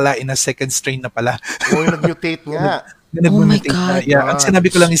po akalain na second strain na pala. Nag-mutate nga. Oh my God. Yeah, ang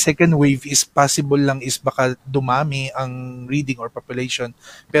sinabi ko lang is second wave is possible lang is baka dumami ang reading or population.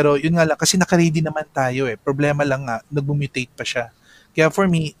 Pero yun nga lang, kasi naka-ready naman tayo Problema lang nga, nag-mutate pa siya. Kaya for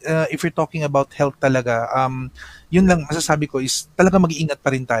me, if you're talking about health talaga, yun lang masasabi ko is talaga mag-iingat pa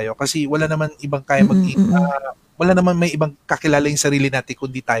rin tayo kasi wala naman ibang kaya wala naman may ibang kakilala yung sarili natin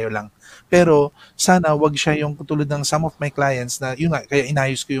kundi tayo lang. Pero sana wag siya yung tulad ng some of my clients na yun nga, kaya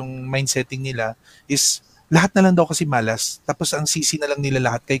inayos ko yung mindsetting nila is lahat na lang daw kasi malas. Tapos ang sisi na lang nila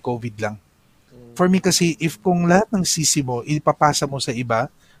lahat kay COVID lang. For me kasi, if kung lahat ng sisi mo, ipapasa mo sa iba,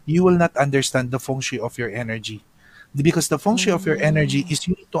 you will not understand the feng shui of your energy. Because the feng shui of your energy is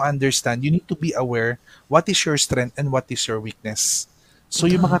you need to understand, you need to be aware what is your strength and what is your weakness. So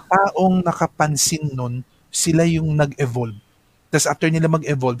yung mga taong nakapansin nun, sila yung nag-evolve. Tapos after nila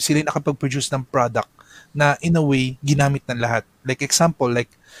mag-evolve, sila yung nakapag-produce ng product na in a way, ginamit ng lahat. Like example,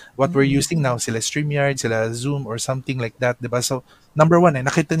 like what we're using now, sila StreamYard, sila Zoom or something like that, diba? So, number one,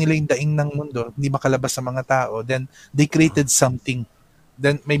 nakita nila yung daing ng mundo, hindi makalabas sa mga tao, then they created something.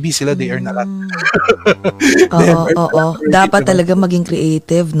 Then maybe sila they earn a lot. Oo. Dapat talaga maging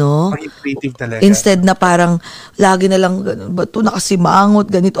creative, no? Maging creative talaga. Instead na parang lagi na lang ba't ito nakasimangot,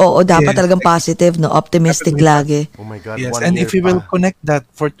 ganito. Oo, dapat talagang positive, no? Optimistic lagi. Oh my God. Yes, and if you will connect that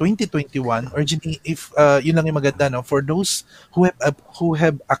for 2021, or if yun lang yung maganda, no? For those who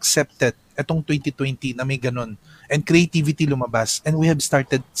have accepted etong 2020 na may ganun, and creativity lumabas, and we have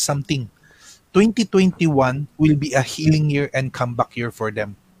started something, 2021 will be a healing year and comeback year for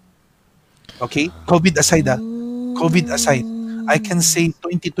them. Okay? COVID aside, I can say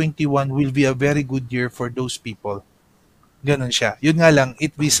 2021 will be a very good year for those people. Ganon siya. Yun nga lang,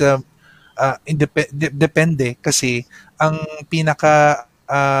 it was depende kasi ang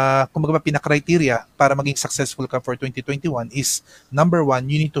pinaka-criteria para maging successful ka for 2021 is number one,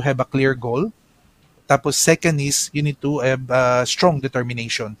 you need to have a clear goal. Tapos second is, you need to have strong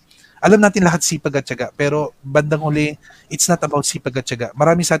determination. Alam natin lahat sipag at tiyaga, pero bandang huli, it's not about sipag at tiyaga.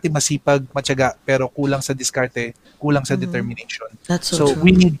 Marami sa atin masipag, matyaga, pero kulang sa diskarte, kulang sa determination. That's so true. we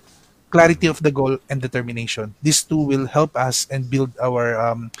need clarity of the goal and determination. These two will help us and build our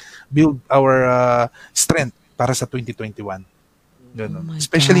strength para sa 2021. Ganun.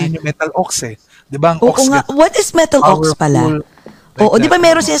 Especially in yung Metal Ox eh. Di ba ang Ox? nga. What is Metal Ox pala? Like di ba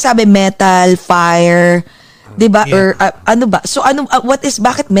meron sinasabi metal, fire, di ba? Yeah. Or ano ba? So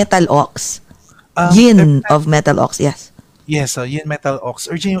bakit Metal Ox? Yin of Metal Ox, yes. Yes, so yin Metal Ox.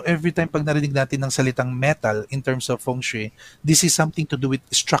 Or every time pag narinig natin ng salitang metal in terms of feng shui, this is something to do with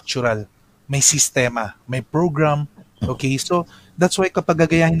structural. May sistema, may program. Okay, so that's why kapag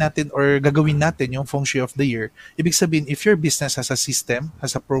gagayahin natin or gagawin natin yung feng shui of the year, ibig sabihin, if your business has a system,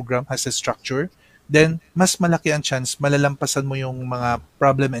 has a program, has a structure, then mas malaki ang chance malalampasan mo yung mga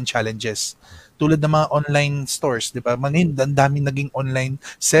problem and challenges. Tulad ng mga online stores, di ba? Ang dami naging online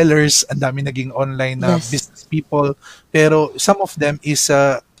sellers, ang dami naging online business people, pero some of them is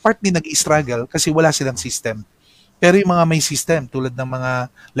partly nag-struggle kasi wala silang system. Pero yung mga may system, tulad ng mga,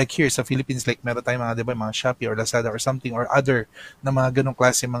 like here sa Philippines, like meron tayong mga, di ba, mga Shopee or Lazada or something or other na mga ganong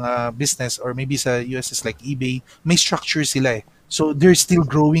klase mga business, or maybe sa US is like eBay, may structure sila eh. So they're still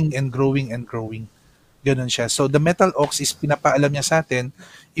growing and growing and growing. Ganon siya. So the Metal Ox is pinapaalam niya sa atin,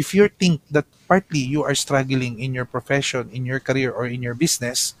 if you think that partly you are struggling in your profession, in your career, or in your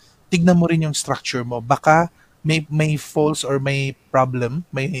business, tignan mo rin yung structure mo. Baka may faults or may problem,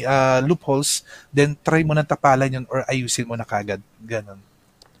 may loopholes, then try mo na tapalan yun or ayusin mo na kagad. Ganon.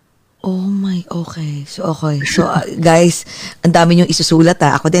 Okay. So, guys, ang dami niyong isusulat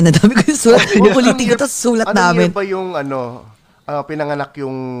ha. Ako din, ang dami ko isusulat. Ulitin ko ito sa sulat namin. Ano ba yung pinanganak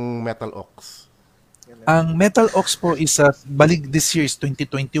yung Metal Ox? Ang Metal Ox po is balik this year is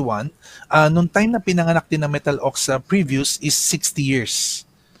 2021. Nung time na pinanganak din ng Metal Ox previous is 60 years.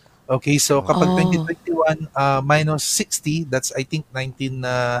 Okay, so kapag 2021 minus 60, that's I think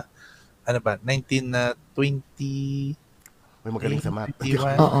 1920. May magaling sa math.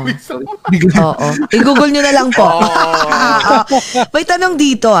 Oo. I-google nyo na lang po. May tanong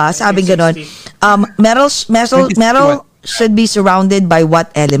dito sabi ganon. Metal should be surrounded by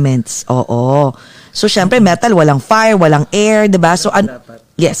what elements? Oo. So, syempre, metal, walang fire, walang air, diba? So,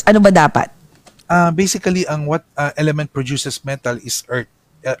 yes, ano ba dapat? Basically, ang what element produces metal is earth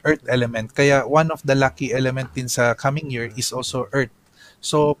element. Kaya, one of the lucky element din sa coming year is also earth.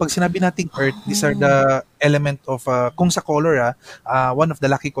 So, pag sinabi nating earth, these are the element of, kung sa color, one of the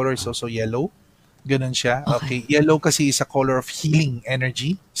lucky colors is also yellow. Ganun siya. Okay. Yellow kasi is a color of healing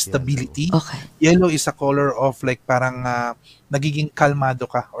energy, stability. Okay. Yellow is a color of like parang nagiging kalmado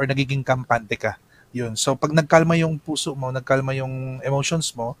ka or nagiging kampante ka. Yun. So, pag nagkalma yung puso mo, nagkalma yung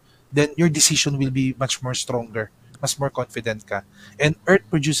emotions mo, then your decision will be much more stronger. Mas more confident ka. And earth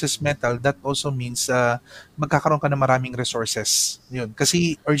produces metal. That also means magkakaroon ka ng maraming resources. Yun.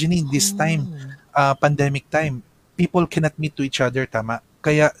 Kasi originally, this time, pandemic time, people cannot meet to each other, tama?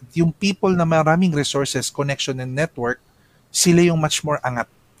 Kaya yung people na maraming resources, connection, and network, sila yung much more angat.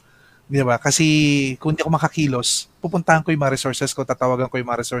 Di ba? Kasi kung hindi ako makakilos, pupuntahan ko yung mga resources ko, tatawagan ko yung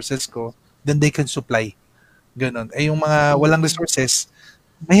mga resources ko, then they can supply. Ganon. Eh yung mga walang resources,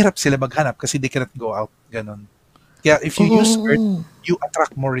 mahirap sila maghanap kasi they cannot go out. Ganon. Kaya if you use Earth, you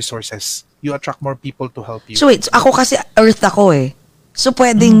attract more resources. You attract more people to help you. So wait, ako kasi Earth ako eh. So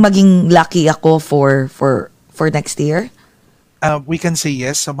pwedeng maging lucky ako for next year? We can say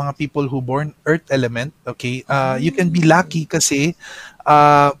yes sa mga people who born Earth element, okay? You can be lucky kasi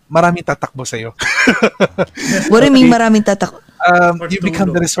maraming tatakbo sa'yo. What do you mean maraming tatakbo? You become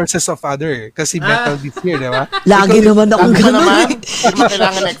the resources of other kasi metal this year, di ba? Lagi naman akong Ano ganun. naman? Hindi mo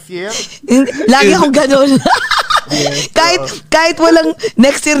kailangan next year? Lagi akong ganun. kahit walang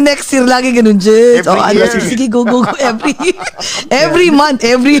next year, lagi ganun, Jess. Every year. Sige, go. Every year. Every month.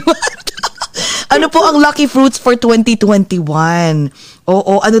 Ano po ang lucky fruits for 2021?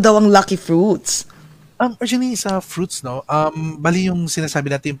 Oo, ano daw ang lucky fruits? Originally sa fruits, no, bali yung sinasabi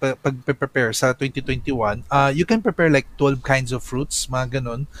natin pag-prepare sa 2021, you can prepare like 12 kinds of fruits, mga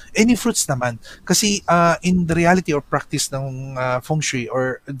ganun. Any fruits naman. Kasi in the reality or practice ng feng shui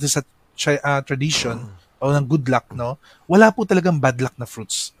or sa tradition o ng good luck, no, wala po talagang bad luck na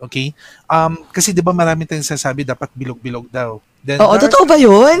fruits. Okay? Kasi di ba marami tayong sinasabi dapat bilog-bilog daw. Then, Oo, totoo ba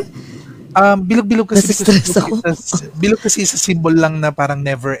yun? Bilog-bilog kasi Nasistress ako. bilog kasi sa symbol lang na parang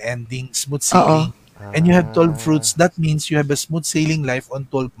never ending, smooth sailing. And you have 12 fruits, that means you have a smooth sailing life on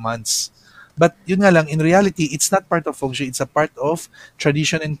 12 months. But yun nga lang, in reality, it's not part of feng shui, it's a part of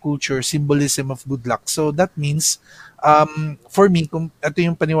tradition and culture, symbolism of good luck. So that means, for me, kung ito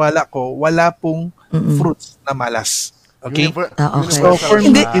yung paniwala ko, wala pong fruits na malas. Okay? Okay. So for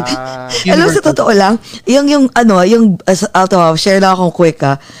me, Hindi. Alam sa totoo lang, yung share lang akong quick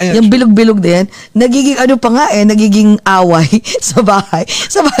Ayan, yung bilog-bilog din, nagiging nagiging away sa bahay.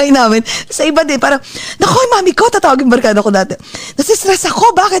 Sa bahay namin. Sa iba din, parang, naku, mami ko, tatawagin barkada ko dati. Nasistress ako,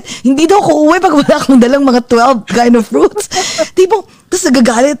 bakit? Hindi daw ako uwi pag wala akong dalang mga 12 kind of fruits. Tipong, tapos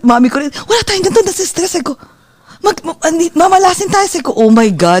nagagalit, mami ko rin, wala tayong ganito, nasistress ako. Mamalasin tayo. Sabi ko, oh my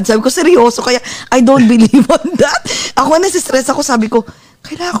God. Sabi ko, seryoso. Kaya, I don't believe on that. Ako, nasistress ako. Sabi ko,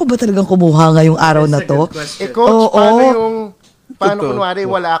 kailangan ko ba talagang kumuha ngayong araw na to? Coach, paano kunwari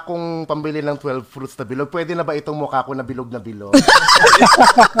wala akong pambili ng 12 fruits na bilog? Pwede na ba itong mukha ko na bilog?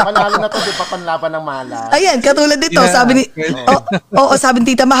 Manalo na to, di pa panlaban ng malas. Ayan, katulad dito, sabi ni sabi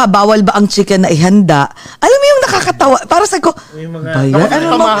ni Tita Maha, bawal ba ang chicken na ihanda? Alam mo yung nakakatawa, para sa ko,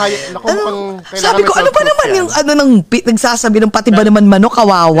 sabi ko, ano ba naman yung nagsasabi ng pati ba naman manok,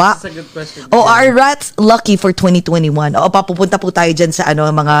 kawawa? That's a good question. Are rats lucky for 2021? Papupunta po tayo dyan sa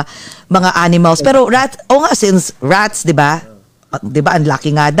mga animals. Pero since rats, di ba,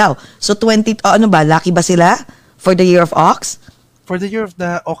 unlucky nga daw. So lucky ba sila for the year of ox? For the year of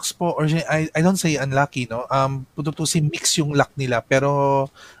the ox po, or I don't say unlucky, no. Tutusin mix yung luck nila,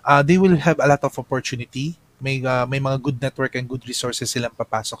 pero they will have a lot of opportunity. May mga good network and good resources silang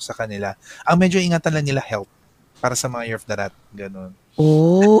papasok sa kanila. Ang medyo ingatan lang nila health para sa mga year of the rat, ganun.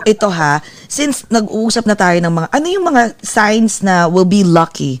 Oh, ito since nag-uusap na tayo ng ano yung mga signs na will be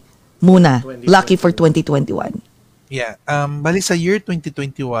lucky muna, lucky for 2021? Yeah. Bali sa year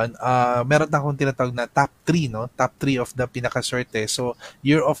 2021, meron na akong tinatawag na top 3, no? Top 3 of the pinakaswerte. So,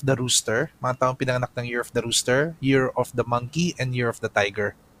 Year of the Rooster, mga taong pinanganak ng Year of the Rooster, Year of the Monkey, and Year of the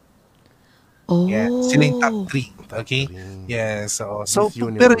Tiger. Oh. Yeah, sila yung top 3. Okay? Yeah, so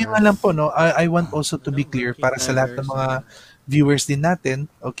pero yung alam po, no, I want also to be clear para sa lahat ng mga viewers din natin,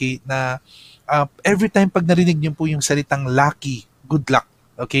 okay, na every time pag narinig niyo po yung salitang lucky, good luck,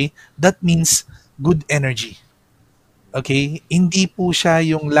 okay, that means good energy. Okay? Hindi po siya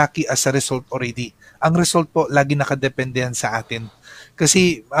yung lucky as a result already. Ang result po, lagi nakadepende yan sa atin.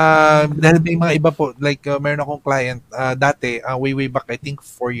 Kasi, dahil may mga iba po, like, meron akong client, dati, way back, I think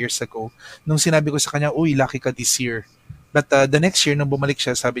 4 years ago, nung sinabi ko sa kanya, uy, lucky ka this year. But the next year, nung bumalik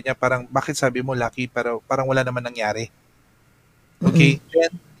siya, sabi niya, bakit sabi mo lucky, pero parang wala naman nangyari. Okay?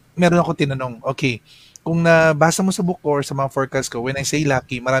 Then, meron ako tinanong, okay, kung nabasa mo sa book ko or sa mga forecast ko, when I say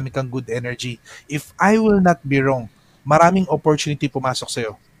lucky, marami kang good energy. If I will not be wrong, maraming opportunity pumasok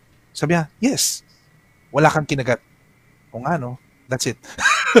sa'yo. Sabi niya, yes. Wala kang kinagat. O nga, no? That's it.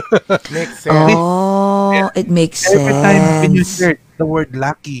 Makes sense. It makes sense. Every time when you hear the word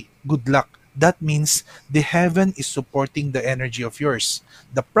lucky, good luck, that means the heaven is supporting the energy of yours.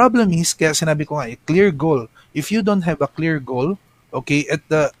 The problem is, kaya sinabi ko nga, a clear goal. If you don't have a clear goal, okay,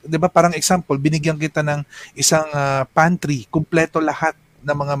 di ba parang example, binigyan kita ng isang pantry, kumpleto lahat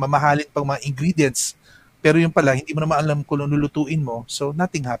ng mga mamahalin pang mga ingredients. pero yung pala, hindi mo naman alam kung lulutuin mo, so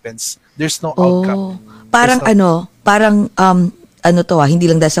nothing happens. There's no outcome. Parang ano to hindi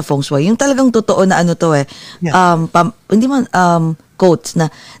lang dahil sa feng shui. Yung talagang totoo na ano to Yeah. hindi man quotes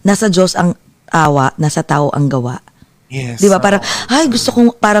na nasa Diyos ang awa, nasa tao ang gawa. Yes. 'Di ba?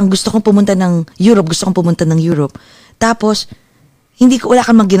 Parang gusto kong pumunta ng Europe. Tapos wala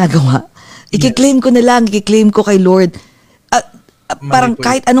kang ginagawa. I-claim ko na lang, i-claim ko kay Lord. Parang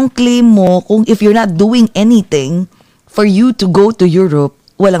kahit anong claim mo, kung if you're not doing anything for you to go to Europe,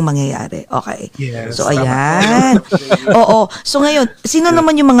 walang mangyayari. Okay. Yes, So, ayan. Oo. So, ngayon, sino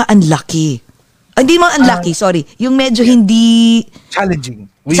naman yung mga unlucky? Hindi mga unlucky, sorry. Yung medyo hindi...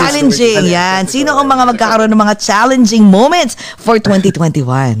 Challenging. Challenging, yan. Sino ang mga magkakaroon ng mga challenging moments for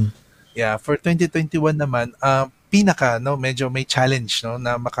 2021? Yeah, for 2021 naman, medyo may challenge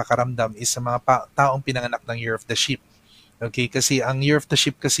na makakaramdam is sa mga taong pinanganak ng Year of the Sheep. Okay, kasi ang Year of the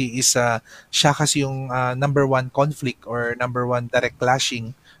Sheep kasi is siya kasi yung number one conflict or number one direct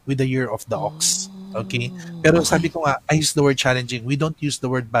clashing with the Year of the Ox. Okay? Pero sabi ko nga, I use the word challenging. We don't use the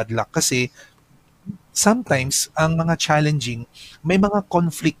word bad luck kasi sometimes ang mga challenging, may mga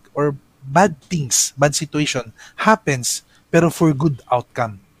conflict or bad things, bad situation happens pero for good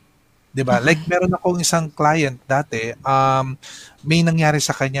outcome. 'Di ba? Like meron akong isang client dati, may nangyari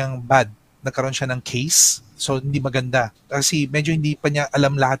sa kanyang bad. Nagkaroon siya ng case. So, hindi maganda. Kasi medyo hindi pa niya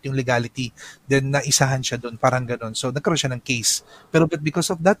alam lahat yung legality. Then, naisahan siya doon. Parang ganun. So, nagkaroon siya ng case. But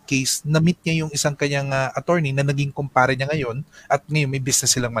because of that case, na-meet niya yung isang kanyang attorney na naging kumpare niya ngayon at ngayon may business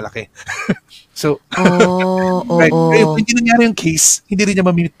silang malaki. So, right. Kung hindi nangyari yung case, hindi rin niya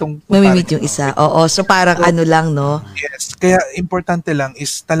mamimit tong kumpare. Mamimit yung isa. Oo. So, parang ano lang, no? Yes. Kaya, importante lang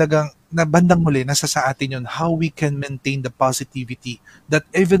is talagang na bandang muli, nasa sa atin yun, how we can maintain the positivity that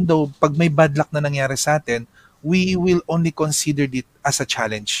even though pag may bad luck na nangyari sa atin, we will only consider it as a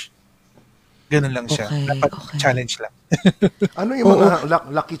challenge. Ganun lang siya. Dapat challenge lang. Ano yung mga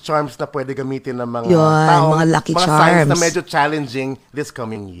lucky charms na pwede gamitin ng mga mga lucky mga charms signs na medyo challenging this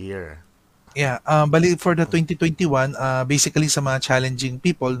coming year? Yeah, bali for the 2021, basically sa mga challenging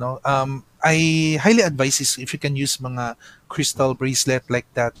people, I highly advise is if you can use mga crystal bracelet like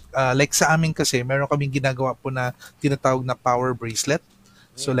that. Like sa amin kasi, meron kaming ginagawa po na tinatawag na power bracelet.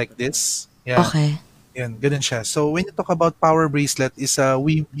 So like this. Yeah. Okay. Yan, ganun siya. So when you talk about power bracelet is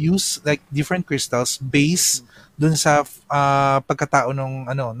we use like different crystals based dun sa pagkatao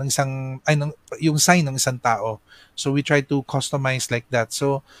yung sign ng isang tao. So we try to customize like that.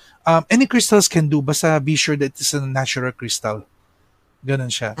 So any crystals can do, basta be sure that it's a natural crystal.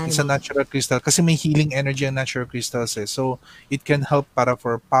 Ganun siya. It's a natural crystal kasi may healing energy ang natural crystals eh. So it can help para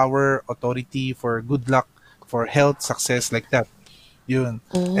for power, authority, for good luck, for health, success, like that. Yun.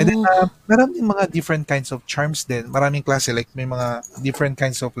 And then meron din mga different kinds of charms din. Maraming klase, like may mga different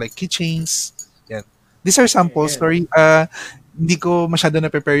kinds of like keychains. Yan. These are samples. Sorry, hindi ko masyado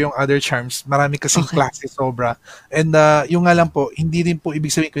na-prepare yung other charms. Marami kasing klase sobra. And yung nga lang po, hindi rin po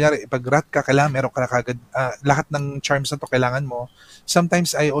ibig sabihin, kunyari, pag rat ka, kailangan meron ka na kagad, lahat ng charms na to kailangan mo.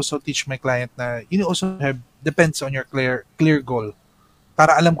 Sometimes I also teach my client na you also have, depends on your clear goal.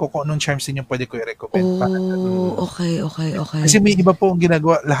 Para alam ko kung anong charms din yung pwede ko i-recommend. Okay. Kasi may iba po ang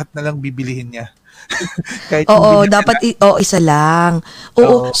ginagawa, lahat na lang bibilihin niya. Dapat isa lang.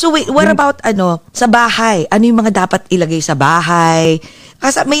 So wait, what about sa bahay? Ano yung mga dapat ilagay sa bahay?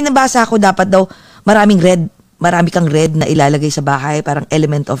 Kasi may nabasa ako dapat daw marami kang red na ilalagay sa bahay, parang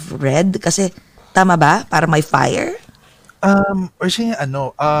element of red kasi tama ba? Para may fire? Or siya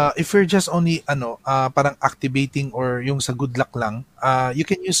if you're just only parang activating or yung sa good luck lang, you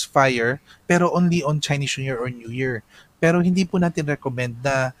can use fire pero only on Chinese New Year or New Year. Pero hindi po natin recommend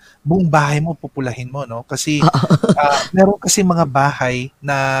na buong bahay mo pupulahin mo, no? Kasi meron kasi mga bahay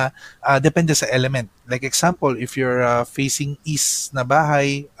na depende sa element. Like example, if you're facing east na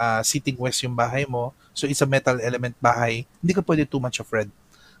bahay, sitting west yung bahay mo, so it's a metal element bahay, hindi ka pwede too much of red.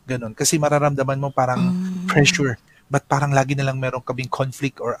 Ganon. Kasi mararamdaman mo parang pressure. But parang lagi na lang meron kaming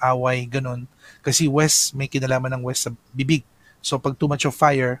conflict or away, ganon. Kasi west, may kinalaman ng west sa bibig. So, pag too much of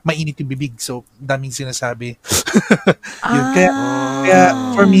fire, mainit yung bibig. So, daming sinasabi. Yun. Kaya,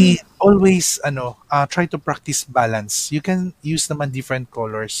 for me, always, try to practice balance. You can use naman different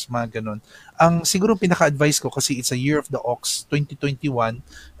colors, mga ganun. Ang siguro pinaka-advice ko, kasi it's a Year of the Ox, 2021,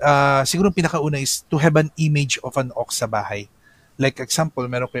 siguro pinaka-una is to have an image of an ox sa bahay. Like example,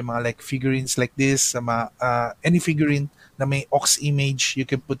 meron ko yung mga like figurines like this, any figurine na may ox image, you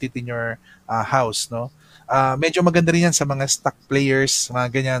can put it in your house, no? Medyo maganda rin yan sa mga stock players, mga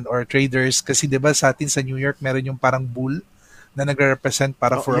ganyan, or traders. Kasi diba sa atin sa New York, meron yung parang bull na nagre-represent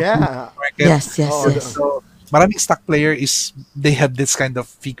para for a bull market. Yes. So, maraming stock player is they have this kind of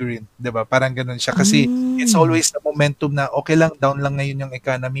figurine, 'di ba? Parang ganun siya kasi it's always the momentum na okay lang, down lang ngayon yung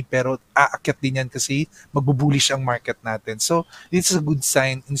economy pero aakyat din yan kasi magbubullish ang market natin. So, it's a good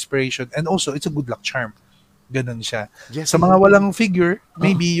sign, inspiration, and also it's a good luck charm. Ganun siya. Sa mga walang figure,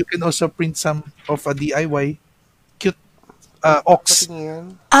 maybe you can also print some of a DIY cute ox.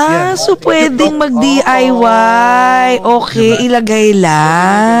 So pwedeng mag-DIY. Okay, ilagay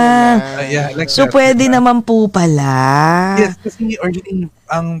lang. Like so that, pwede naman po pala. Yes, kasi originally,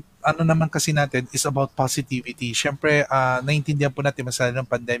 ang ano naman kasi natin is about positivity. Siyempre, naintindihan po natin masala ng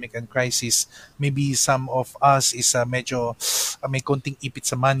pandemic and crisis. Maybe some of us is medyo may konting ipit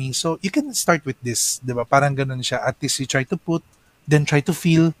sa money. So, you can start with this. Diba? Parang ganun siya. At least you try to put, then try to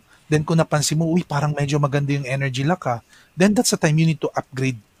feel, then kung napansin mo, uy, parang medyo maganda yung energy lock then that's the time you need to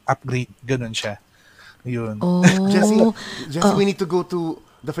upgrade. Ganun siya. Yun. Jessie, we need to go to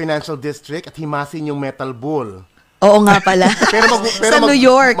the financial district at himasin yung metal ball. Oo nga pala. Sa New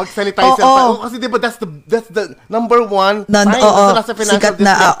York. Mag-sanitizer pa. Kasi diba that's the number one sign sa financial sikat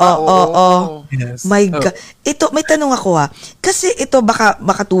district. Yes. My God. Ito, may tanong ako Kasi ito baka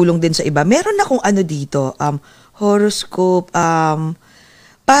makatulong din sa iba. Meron akong dito, horoscope,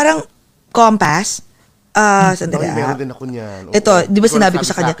 parang compass. Sandali meron din ako niyan. Ito, di ba sinabi ko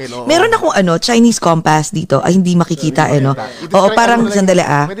sa kanya? Meron akong Chinese compass dito. Ay, hindi makikita no? Oo, parang sandali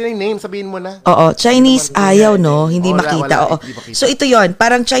Pwede na yung name, sabihin mo na. Oo, Chinese ayaw, no? Hindi makita. Oo. So, ito yon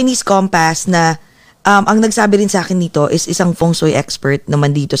parang Chinese compass na ang nagsabi rin sa akin dito is isang feng shui expert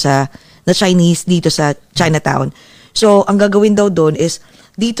naman dito na Chinese dito sa Chinatown. So, ang gagawin daw doon is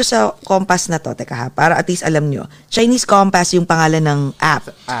dito sa compass na to, teka para at least alam nyo, Chinese compass yung pangalan ng app.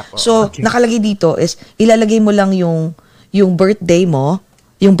 So, nakalagay dito is, ilalagay mo lang yung birthday mo,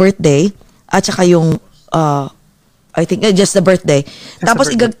 yung birthday, at saka yung, I think, just the birthday.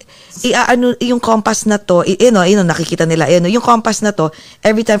 Tapos, yung compass na to, nakikita nila, yung compass na to,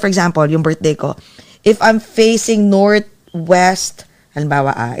 every time, for example, yung birthday ko, if I'm facing northwest,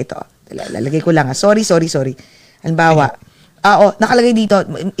 halimbawa, ito, lalagay ko lang, sorry. Halimbawa, nakalagay dito,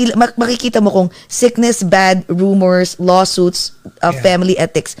 makikita mo kung sickness, bad rumors, lawsuits, family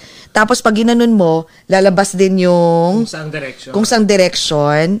ethics. Tapos pag ginanon mo, lalabas din yung kung saang direction. Kung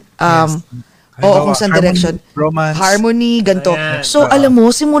saang direction. Romance. Harmony, ganito. Ayan. So, alam mo,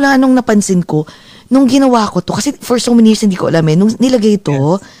 simula nung napansin ko, nung ginawa ko to, kasi for so many years hindi ko alam nung nilagay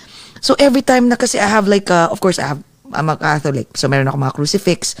to, so every time na kasi I have of course I'm a Catholic. So, meron akong mga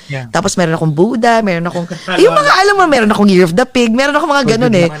crucifix. Yeah. Tapos, meron akong Buddha. Meron akong, yung mga, alam mo, meron akong Year of the Pig. Meron akong mga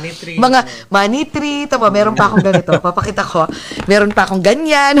ganun Mga money tree. Tama, meron pa akong ganito. Papakita ko. Meron pa akong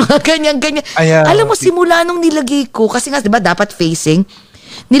ganyan. Mga ganyan. Alam mo, simula nung nilagay ko, kasi nga, di ba, dapat facing.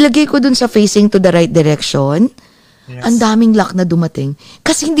 Nilagay ko dun sa facing to the right direction. Yes. Ang daming luck na dumating.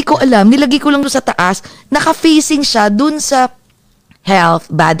 Kasi hindi ko alam. Nilagay ko lang dun sa taas. Naka-facing siya dun sa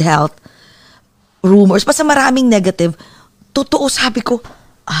health, bad health, rumors, basta maraming negative. Totoo, sabi ko,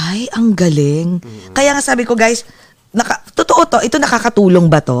 ay, ang galing. Kaya nga sabi ko, guys, totoo to, ito nakakatulong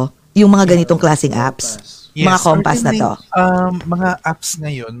ba to? Yung mga ganitong klaseng apps? Yes, mga compass na to? Mga apps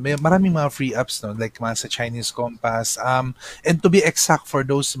ngayon, maraming mga free apps, no? Like mga sa Chinese compass. And to be exact for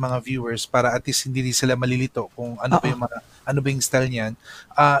those mga viewers, para at least hindi sila malilito kung ano ba yung style niyan.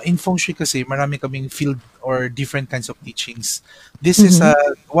 In feng shui kasi, marami kaming field or different kinds of teachings. This is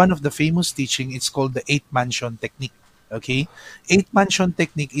one of the famous teaching. It's called the 8 mansion technique. Okay? 8 mansion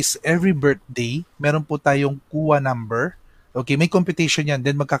technique is every birthday, meron po tayong kuwa number. Okay, may computation yan.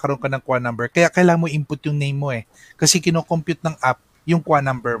 Then magkakaroon ka ng kuwa number. Kaya kailangan mo input yung name mo Kasi kino-compute ng app yung kuwa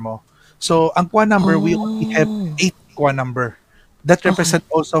number mo. So, ang kuwa number, we only have 8 kuwa number. That represent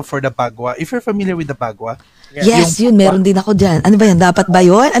also for the bagwa. If you're familiar with the bagwa, yes, yun, meron din ako dyan. Ano ba yan? Dapat ba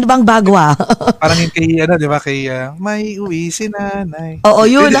yun? Ano bang bagwa? Parang yung kay, di ba, kay may uwi si nanay. Oo,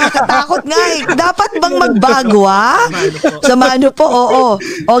 yun, nakakatakot nga Dapat bang magbagwa? Sa mano po, oo.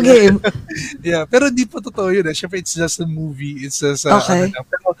 Okay. Yeah, pero di po totoo yun. Siyempre, it's just a movie. It's just, okay.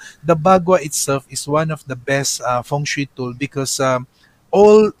 Pero the bagwa itself is one of the best feng shui tool because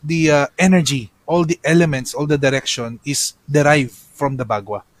all the energy, all the elements, all the direction is derived from the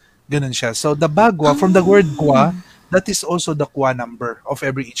bagwa. Ganun siya. So, the bagwa, from the word gwa, that is also the kwa number of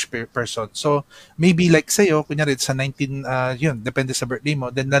each person. So, maybe like sa'yo, kunyari, sa 19, yun, depende sa birthday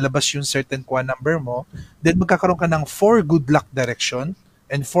mo, then lalabas yung certain kwa number mo, then magkakaroon ka ng 4 good luck direction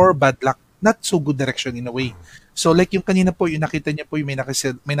and 4 bad luck, not so good direction in a way. So, like yung kanina po, yung nakita niya po, yung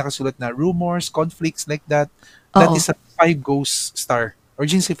may nakasulat na rumors, conflicts, like that. That is a 5 ghost star.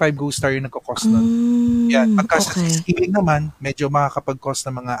 Urgency 5 ghost star yung nagkakos nun. Yan. Pagka sa healing naman, medyo makakapag-cause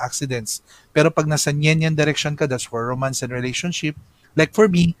ng mga accidents. Pero pag nasa Nyen direction ka, that's for romance and relationship. Like for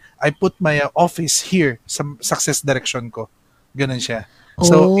me, I put my office here sa success direction ko. Ganun siya.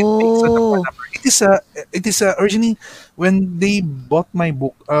 So it takes on the phone Oh. number. It is originally when they bought my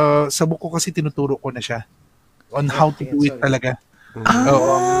book, sa book ko kasi tinuturo ko na siya on how to do it talaga.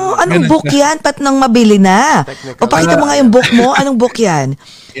 Oo. Anong Ganun book siya. yan? Pat nang mabili na. Technical. O pakita mo nga yung book mo. Anong book yan?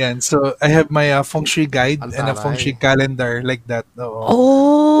 Yan. So I have my feng shui guide and a feng shui calendar like that. Oo.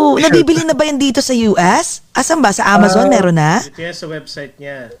 Oh, nabibili na ba yan dito sa US? Asan ba? Sa Amazon meron na? Ito yan sa website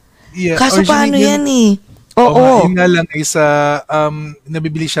niya. Yeah, Kaso paano originally, yan eh? Oo, nga, Oo. yun nga lang is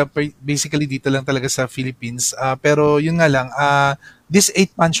nabibili siya basically dito lang talaga sa Philippines. Pero yun nga lang, this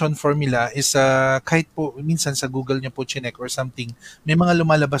 8 mansion formula is kahit po minsan sa Google niyo po chinek or something, may mga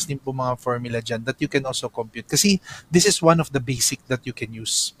lumalabas din po mga formula dyan that you can also compute. Kasi this is one of the basic that you can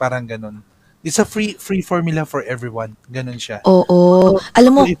use. Parang ganun. It's a free formula for everyone. Ganun siya. Oo.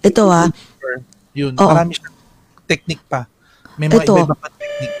 Alam mo, So, if ito yun, Oo. marami siyang technique pa. May mga Ito. iba-iba pa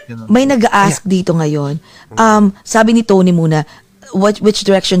technique. Ganun. may nag-ask dito ngayon. Sabi ni Tony muna, which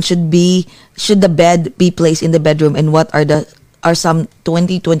direction should the bed be placed in the bedroom and what are some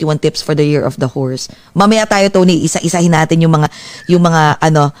 2021 tips for the year of the horse. Mamaya tayo, Tony, isa-isahin natin yung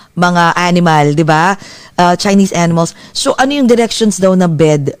mga animal, 'di ba? Chinese animals. So ano yung directions daw na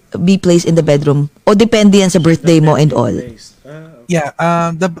bed be placed in the bedroom? O depende yan sa birthday mo and all. Yeah,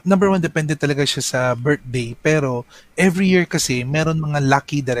 the number one, depende talaga siya sa birthday. Pero every year kasi, meron mga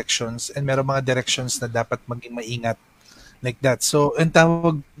lucky directions and meron mga directions na dapat maging maingat. Like that. So, ang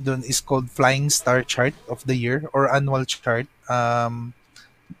tawag doon is called Flying Star Chart of the Year or Annual Chart.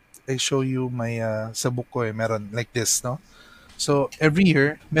 I show you my, sa book ko meron like this, no? So, every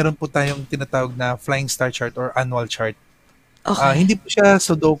year, meron po tayong tinatawag na Flying Star Chart or Annual Chart. Okay. Hindi po siya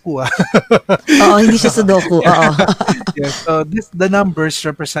Sudoku, Oo, hindi siya Sudoku. Oo. Yeah, so the numbers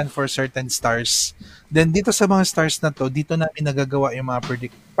represent for certain stars. Then dito sa mga stars na to, dito namin nagagawa yung mga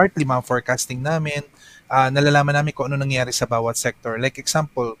partly mga forecasting namin. Nalalaman namin kung ano nangyayari sa bawat sector. Like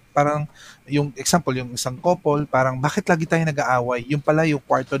example, yung isang couple, parang bakit lagi tayo nag-aaway? Yung pala yung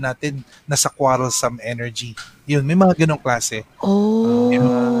kwarto natin nasa quarrelsome energy. Yun, may mga ganong klase. Oh.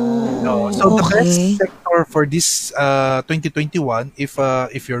 No. So the Okay. best sector for this 2021,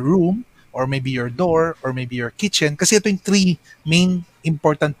 if your room or maybe your door or maybe your kitchen, kasi ito yung 3 main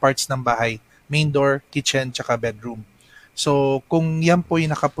important parts ng bahay: main door, kitchen, tsaka bedroom. So kung yan po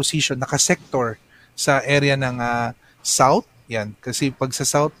yung naka-position, naka-sector sa area ng south, yan. Kasi pag sa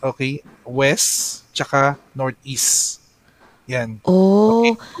south, okay, west, tsaka northeast. Yan. Oh.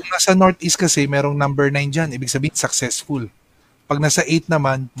 Okay. Kung nasa northeast kasi, merong number 9 dyan. Ibig sabihin, successful. Pag nasa 8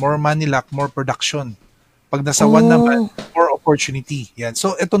 naman, more money luck, more production. Pag nasa 1 naman, more opportunity. Yan.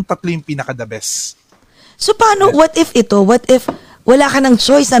 So, itong tatlo yung pinaka-the best. So paano, what if wala ka ng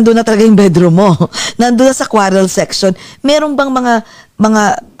choice, nandun na talaga yung bedroom mo, nandun na sa quarrel section, meron bang mga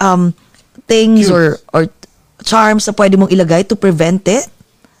things or charms na pwede mong ilagay to prevent it?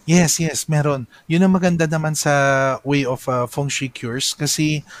 Yes, meron. Yun ang maganda naman sa way of feng shui cures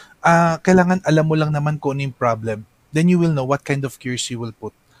kasi kailangan alam mo lang naman kung ano yung problem. Then you will know what kind of cures you will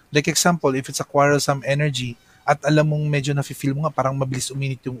put. Like example, if it's a quarrelsome energy at alam mong medyo nafe-feel mo nga parang mabilis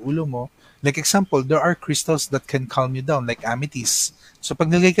uminit yung ulo mo, like example, there are crystals that can calm you down like amethyst. So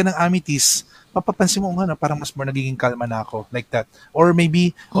pag nilagay ka ng amethyst, mapapansin mo nga na parang mas more nagiging kalma na ako, like that. Or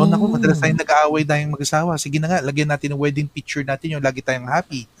maybe, naku, madalas tayong nag-aaway tayong mag-asawa. Sige na nga, lagyan natin ng wedding picture natin yung lagi tayong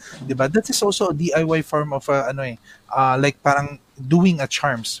happy. 'Di ba? That is also a DIY form of like parang doing a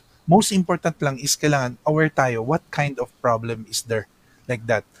charms. Most important lang is kailangan aware tayo what kind of problem is there, like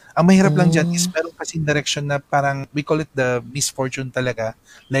that. Ang mahirap lang dyan is meron kasing direction na parang we call it the misfortune talaga.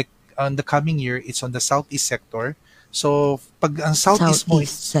 Like on the coming year, it's on the southeast sector. So pag ang southeast mo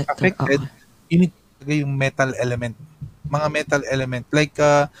is Southeast sector, affected, you need talaga yung metal element. Mga metal element. Like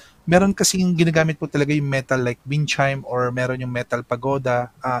meron kasing ginagamit po talaga yung metal like wind chime or meron yung metal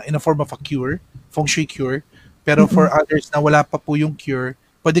pagoda in a form of a cure, feng shui cure. Pero for others na wala pa po yung cure,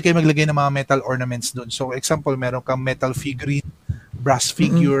 pwede kayo maglagay ng mga metal ornaments doon. So example, meron kang metal figurine, brass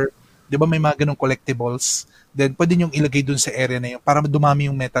figure, 'di ba may mga ganung collectibles? Then pwede niyo ilagay doon sa area na 'yon para dumami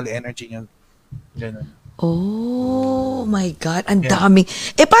yung metal energy niyo. Ganun. Oh my God, ang dami.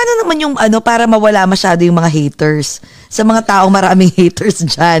 Paano naman yung para mawala masyado yung mga haters? Sa mga taong maraming haters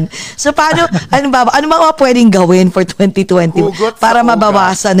dyan. So paano, ano mga pwedeng gawin for 2020 Hugot sa para ugat.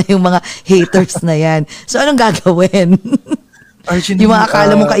 mabawasan na yung mga haters na yan? So anong gagawin? Originally, Yung mga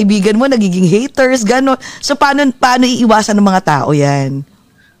akala mong kaibigan mo, nagiging haters, gano'n. So, paano iiwasan ng mga tao yan?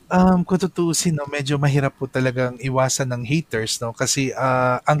 Kung tutuusin, no, medyo mahirap po talagang iwasan ng haters, no? Kasi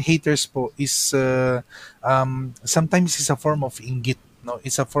ang haters po is sometimes is a form of inggit, no?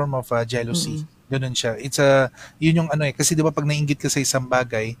 It's a form of jealousy. Ganun siya. Yun yung ano kasi di ba pag nainggit ka sa isang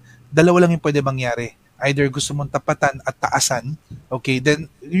bagay, dalawa lang yung pwede mangyari. Either gusto mong tapatan at taasan, okay,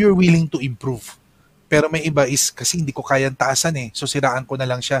 then you're willing to improve. Pero may iba is kasi hindi ko kayang taasan so siraan ko na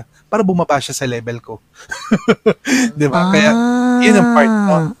lang siya para bumaba siya sa level ko. Di ba? Kaya yun ang part.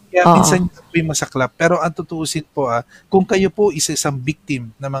 No? Kaya minsan yung masaklap. Pero ang tutuusin po, kung kayo po is isang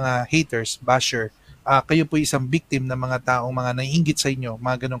victim ng mga haters, basher, kayo po isang victim ng mga taong mga naiinggit sa inyo,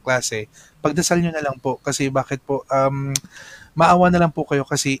 mga ganong klase, pagdasal nyo na lang po. Kasi bakit po, maawa na lang po kayo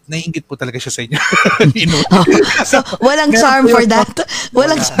kasi naiinggit po talaga siya sa inyo. So, walang charm for that?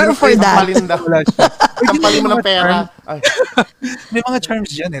 Walang charm for that? Sampalin mo ng pera. May mga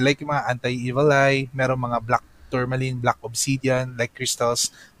charms dyan like mga anti-evil eye, meron mga black tourmaline, black obsidian, like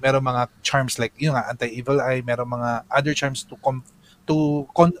crystals, meron mga charms like yun nga, anti-evil eye, meron mga other charms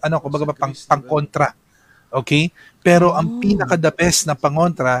kumbaga pang-kontra. Okay? Pero ang pinaka-the best na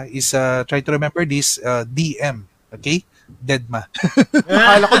pang-kontra is, try to remember this, DM. Okay? Deadma.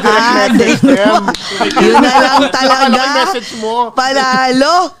 Akala ko direct message them. Yun na lang talaga. Akala ko message mo.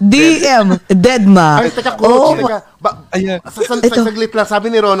 Panalo, DM, Deadma. Ay, teka, coach. Saglit lang, sabi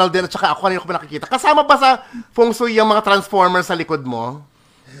ni Ronald din, at saka ako kanina ko pa nakikita. Kasama ba sa feng shui yung mga transformers sa likod mo?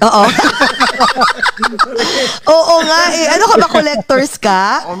 Oo. Oo nga Ano ka ba, collectors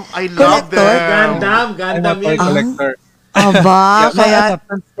ka? I love them. Gundam yun. Collector. Aba, kaya...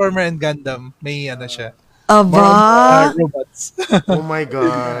 Transformer and Gundam, may siya. Aba. Robots. Oh my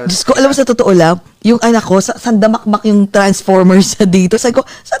God. Diyos ko, alam mo sa totoo lang, yung anak ko, sandamakmak yung Transformers sa dito. Sabi ko,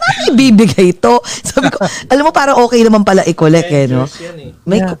 saan natin ibibigay ito? Sabi ko, alam mo, parang okay naman pala i-collect no?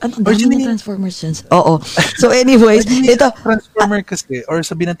 May, dami ng Transformers yan. Oo. So anyways, ito. Transformer kasi, or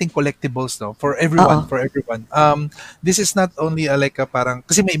sabihin natin collectibles, no? For everyone. This is not only parang,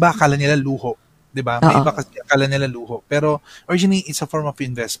 kasi may iba akala nila luho. Diba? May iba kasi akala nila luho. Pero originally, it's a form of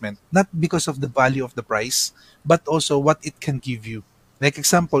investment. Not because of the value of the price, but also what it can give you. Like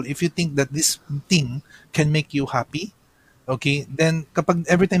example, if you think that this thing can make you happy, okay, then kapag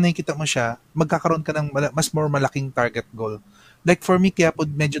every time nakikita mo siya, magkakaroon ka ng mas more malaking target goal. Like for me, kaya po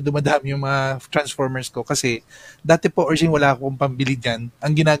medyo dumadami yung mga Transformers ko kasi dati po originally wala akong pambili dyan.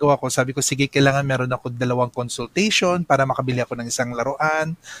 Ang ginagawa ko, sabi ko, sige, kailangan meron ako 2 consultation para makabili ako ng isang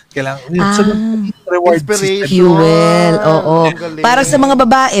laruan. Kailangan, so, reward inspiration. Fuel, oo. Parang sa mga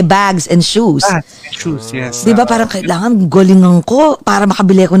babae, bags and shoes. Shoes, yes. Diba parang kailangan galingan ko para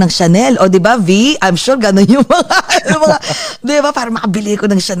makabili ako ng Chanel. O diba, V? I'm sure ganun yung mga diba, para makabili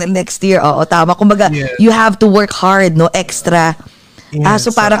ako ng Chanel next year. Oo, tama. Kumbaga, you have to work hard, no? Extra. Yes,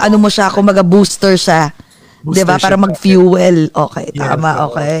 so parang ano mo siya, kumbaga booster siya. Diba? Para mag-fuel. Okay, tama,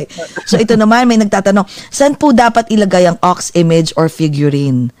 okay. So ito naman, may nagtatanong, saan po dapat ilagay ang Ox image or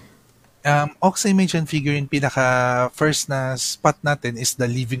figurine? Ox image and figurine, pinaka first na spot natin is the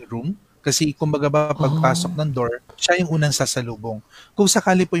living room. Kasi kumbaga ba pagpasok ng door, siya yung unang sasalubong. Kung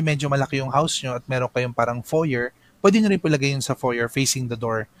sakali po medyo malaki yung house nyo at meron kayong parang foyer, pwede nyo rin po lagay yun sa foyer facing the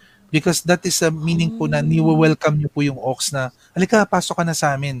door. Because that is a meaning po na niwe-welcome nyo po yung ox na, halika, pasok ka na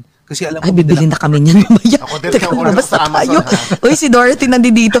sa amin. Kasi alam ko, bibili na kami niyan mamaya. Ako din, sa Amazon. Uy, si Dorothy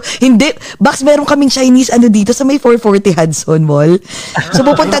nandito. Hindi, Bax, meron kaming Chinese dito sa may 440 Hudson Mall. So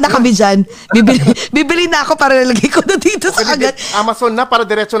pupunta na kami dyan. Bibili na ako para nalagay ko na dito sa agad. Amazon na, para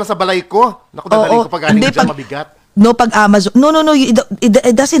diretso na sa balay ko. Naku, dadalhin ko pag galing dyan mabigat. No, pag Amazon. No,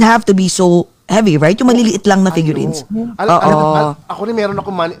 it doesn't have to be so heavy, right? Yung maliliit lang na figurines. Ako rin meron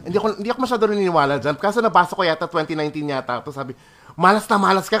ako hindi ako masyado naniniwala dyan. Kasi nabasa ko yata 2019 yata. Ito sabi, malas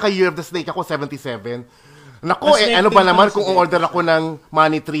ka kay Year of the Snake ako 77. Naku, ano ba naman kung order ako ng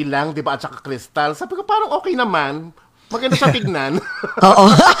money tree lang, di ba, at saka crystal. Sabi ko, parang okay naman. Maganda siya tignan. Oo.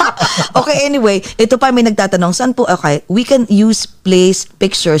 Okay, anyway, ito pa may nagtatanong, saan po, okay, we can use place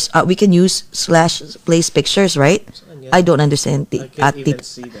pictures, we can use /place pictures, right? I don't understand. I can't even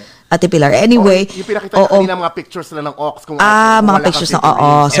see that. Ate Pilar. Anyway. Yung pinakita kanina mga pictures na ng ox. Kung mga pictures na,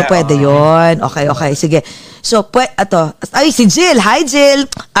 So, pwede yun. Okay. Sige. So, si Jill. Hi, Jill.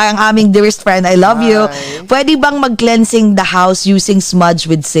 Ang aming dearest friend. I love you. Pwede bang mag-cleansing the house using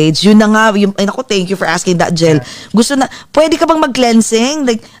smudge with sage? Yun na nga. Thank you for asking that, Jill. Pwede ka bang mag-cleansing?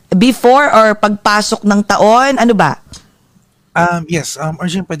 Like, before or pagpasok ng taon? Ano ba? Yes,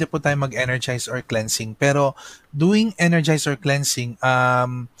 urgent pwede po tayo mag-energize or cleansing. Pero, doing energize or cleansing,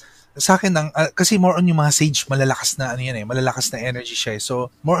 sa akin kasi more on yung mga sage, malalakas na energy siya.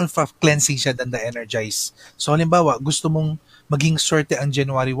 So more on cleansing siya than the energize. So halimbawa, gusto mong maging swerte ang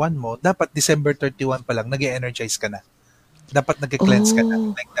January 1 mo, dapat December 31 pa lang nag-energize ka na. Dapat nag-cleanse ka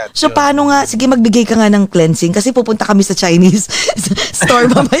na. Like that. So paano nga, sige magbigay ka nga ng cleansing kasi pupunta kami sa Chinese store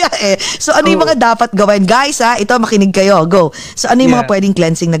mamaya So ano yung mga dapat gawin? Guys ito makinig kayo, go. So ano yung mga pwedeng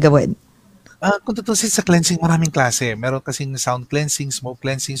cleansing na gawin? Kung tutusin sa cleansing, maraming klase. Meron kasing sound cleansing, smoke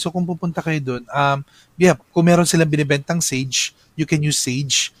cleansing. So kung pupunta kayo doon, yeah, kung meron silang binibentang sage, you can use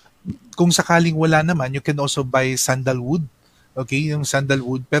sage. Kung sakaling wala naman, you can also buy sandalwood. Okay, yung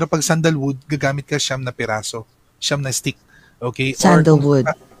sandalwood. Pero pag sandalwood, gagamit ka siyam na piraso. Siyam na stick. Okay? Sandalwood.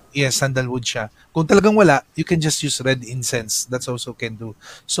 Yes, sandalwood siya. Kung talagang wala, you can just use red incense. That's also can do.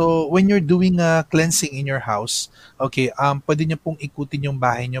 So, when you're doing a cleansing in your house, okay, pwede niyo pong ikutin yung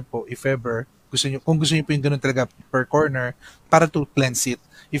bahay niyo po if ever gusto niyo, kung gusto niyo po yung ganun talaga per corner para to cleanse it.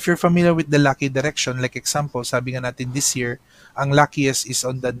 If you're familiar with the lucky direction, like example, sabi nga natin this year, ang luckiest is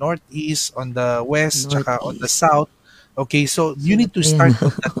on the northeast, on the west, tsaka on the south. Okay, so you need to start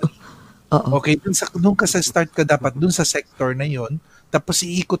on that. Oo. Okay, dun ka sa start ka dapat dun sa sector na yon. Tapos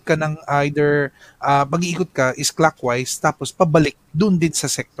iikot ka ng either pag-iikot ka is clockwise tapos pabalik dun din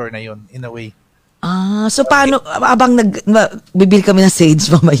sa sector na yon in a way. So paano, habang bibili kami ng sage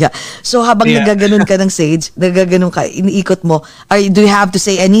mamaya. So habang Yeah. nagaganon ka ng sage, nagaganon ka, iniikot mo, do you have to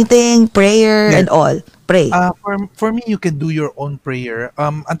say anything, prayer, Yeah. and all? Pray. For me, you can do your own prayer.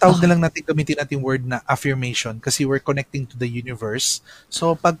 Ang tawag na lang natin, gamitin natin word na affirmation kasi we're connecting to the universe.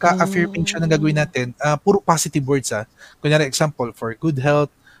 So, pagka-affirmation na gagawin natin, puro positive words. Kunyari, example, for good health,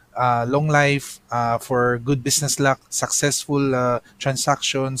 long life, for good business luck, successful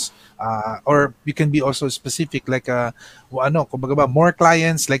transactions, or you can be also specific like, kumbaga ba, more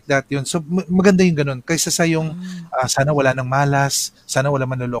clients like that yun. So, maganda yung ganun. Kaysa sa yung, sana wala nang malas, sana wala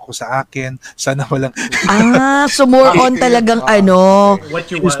manloloko sa akin, sana walang... So more on talagang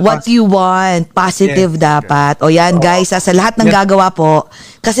What you want. what you want. Positive dapat. O yan guys, sa lahat ng Yeah. gagawa po,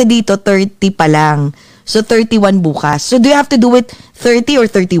 kasi dito 30 pa lang. So 31 bukas. So do you have to do it 30 or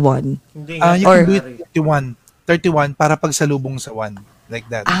 31? Hindi You Or- can do it 31 para pagsalubong sa 1. Like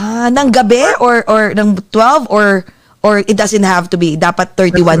that. Ng gabi or ng 12 or it doesn't have to be dapat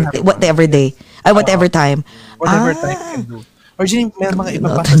 31 whatever day. Whatever time. Whatever time you can do. Originally, meron mga iba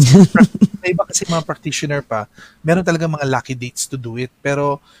pa. May iba kasi mga practitioner pa. Meron talaga mga lucky dates to do it.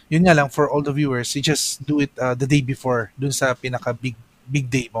 Pero, yun nga lang, for all the viewers, you just do it the day before, dun sa pinaka-big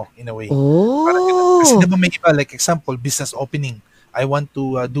day mo, in a way. Parang ganun. Kasi diba may iba, like example, business opening. I want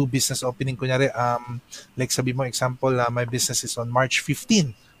to do business opening. Kunyari, like sabi mo, example, my business is on March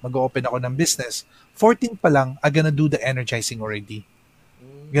 15. Mag-open ako ng business. 14 pa lang, I'm gonna do the energizing already.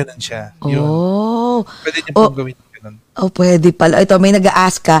 Ganun siya. Yun. Pwede niyo pong gawin ganun. Pwede pala. Ito, may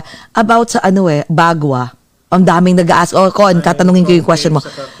nag-a-ask ka about sa bagwa. Ang daming nag-a-ask. Con, tatanungin ko yung question mo.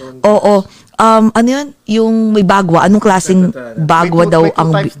 Oo. Ano yun? Yung may bagwa. Anong klaseng bagwa daw may two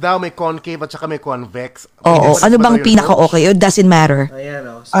ang... types daw, may concave at saka may convex. Oo. May Ano difference ba bang daw yun, pinaka-okay? It doesn't matter.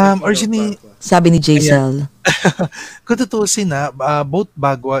 Ayan, Originally, Sabi ni Jaisel. kung tutuusin both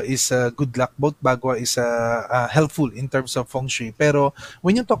bagwa is good luck, both bagwa is helpful in terms of feng shui. Pero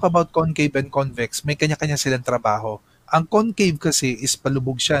when you talk about concave and convex, may kanya-kanya silang trabaho. Ang concave kasi is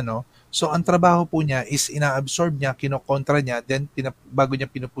palubog siya, no? So ang trabaho po niya is ina-absorb niya, kinokontra niya, then bago niya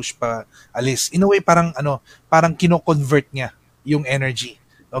pinupush pa alis. In a way, parang kino-convert niya yung energy.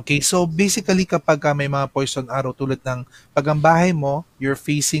 Okay, so basically kapag may mga poison arrow tulad ng pag ang bahay mo, you're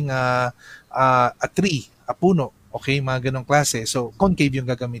facing a tree, a puno, okay, mga ganong klase. So concave yung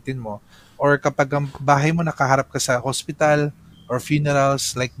gagamitin mo. Or kapag ang bahay mo nakaharap ka sa hospital or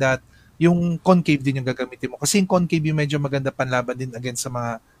funerals like that, yung concave din yung gagamitin mo. Kasi yung concave yung medyo maganda panlaban din against sa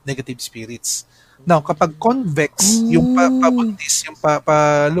mga negative spirits. Now, kapag convex, yung pabuntis, yung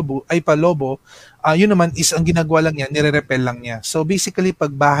palobo, yun naman is ang ginagawa lang niya, nire-repel lang niya. So basically, pag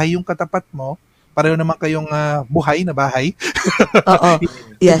bahay yung katapat mo, pareho naman kayong buhay na bahay. Oo.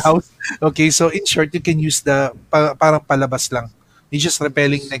 Yes. House. Okay, so in short, you can use parang palabas lang. You're just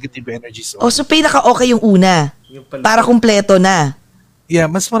repelling negative energies. So pinaka-okay yung una. Para kumpleto na. Yeah,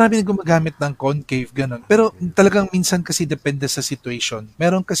 mas marami na gumagamit ng concave, ganun. Pero talagang minsan kasi depende sa situation.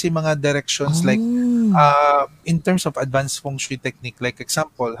 Meron kasi mga directions like in terms of advanced feng shui technique, like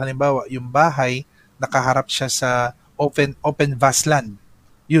example, halimbawa, yung bahay, nakaharap siya sa open vast land.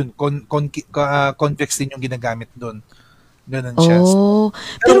 Yun, convex din yung ginagamit doon. Ganun siya.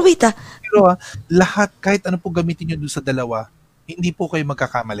 Pero wait Pero lahat, kahit ano po gamitin nyo doon sa dalawa, hindi po kayo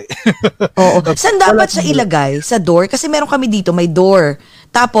magkakamali. Oo. Saan dapat siya ilagay? Sa door? Kasi meron kami dito, may door.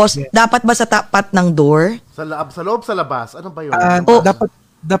 Tapos, dapat ba sa tapat ng door? Sa loob, sa labas. Ano ba yun?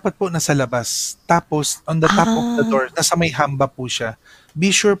 Dapat po nasa labas. Tapos, on the top of the door, nasa may hamba po siya.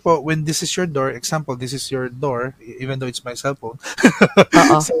 Be sure po, when this is your door, example, this is your door, even though it's my cellphone.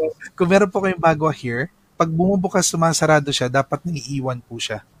 So, kung meron po kayong bago here, pag bumubukas, sumasarado siya, dapat nang iiwan po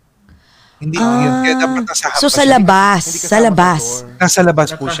siya. Hindi po yun. Kaya dapat nasa So sa labas, Hindi sa kasama labas. door. Nasa labas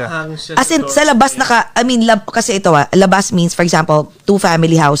po siya. Nakahang siya As in, door. sa labas kasi ito labas means, for example,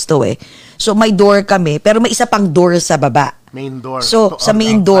 2-family house to eh. So may door kami, pero may isa pang door sa baba. Main door. So, sa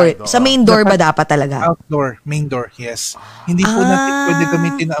main door ba dapat talaga? Outdoor, main door, yes. Hindi po natin pwede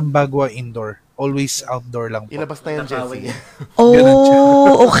gamitin ang bagwa indoor. Always outdoor lang po. Ilabas na yan, Nakaway. Jessie.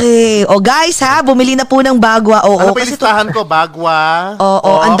 Oh, okay. O guys ha, bumili na po ng bagwa. Oo, Ano pa yung kasi listahan ko? Bagwa.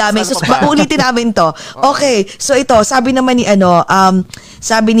 Oo, ang dami. Ano So, pa ba? ulitin namin to. Okay, so ito, sabi naman ni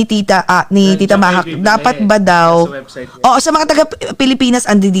sabi ni Tita Diyan Mahak, kayo bibili. dapat ba daw? Sa website niya. Oo, sa mga taga Pilipinas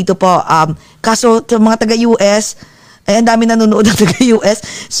andi dito po. Kaso sa mga taga US, ang dami nanonood ng taga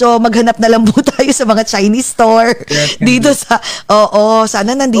US. So maghanap na lang po tayo sa mga Chinese store dito sa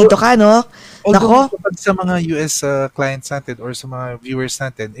sana nandito ka, no? Although, Nako. kapag sa mga US clients natin or sa mga viewers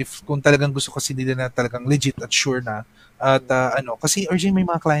natin, if kung talagang gusto kasi nila na talagang legit at sure na, at kasi urgent may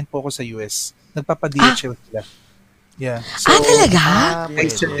mga client po ako sa US, nagpapa-DHL sila. Yeah. So, Talaga?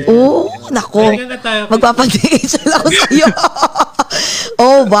 Pwede. Oh, nako. Talaga nga tayo. Magpapag-DHL ako sa'yo.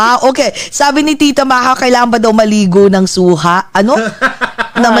 Oh, wow. Okay. Sabi ni Tita Maha, kailangan ba daw maligo ng suha? Ano?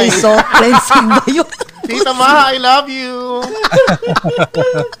 Na may soft cleansing ba yun? Tita Maha, I love you.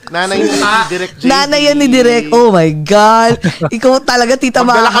 Nanay ni Direk JD. Nanay yan ni Direk. Oh my God. Ikaw talaga, Tita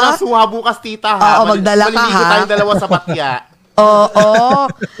Magdala ka Maha? ng suha bukas, tita, ha? Oo, magdala ka, Maliligo ha? tayong dalawa sa batya. Oo.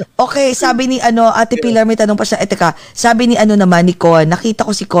 Okay, sabi ni Ate Pilar, may tanong pa siya. Teka, sabi ni naman, ni Con, nakita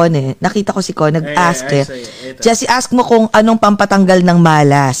ko si Con, nag-ask eh. Jessie, ask mo kung anong pampatanggal ng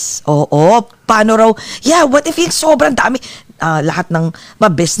malas. Oo, paano raw? Yeah, what if yung sobrang dami, lahat ng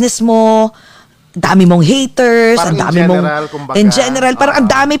business mo, dami mong haters, Parang ang in dami general, mong, kumbaga. in general, parang ang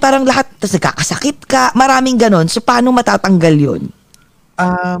dami, parang lahat, tapos nagkakasakit ka, maraming ganon. So, paano matatanggal yun?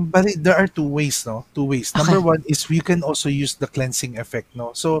 But there are two ways, no? Two ways. Okay. Number one is you can also use the cleansing effect,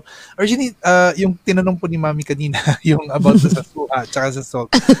 no? So, originally, yung tinanong po ni Mami kanina, yung about sa suha, tsaka sa salt,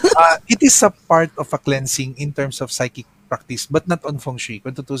 it is a part of a cleansing in terms of psychic practice, but not on feng shui.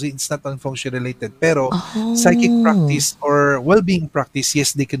 Kung tutusin, it's not on feng shui related. Pero, psychic practice or well-being practice,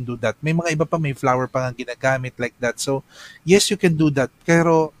 yes, they can do that. May mga iba pa, may flower pa nga ginagamit like that. So, yes, you can do that.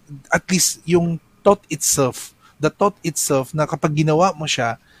 Pero, at least, yung thought itself, the thought itself na kapag ginawa mo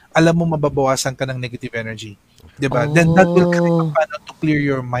siya, alam mo mababawasan ka ng negative energy. 'Di ba? Then that will kind paano to clear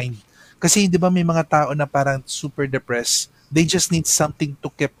your mind. Kasi 'di ba may mga tao na parang super depressed, they just need something to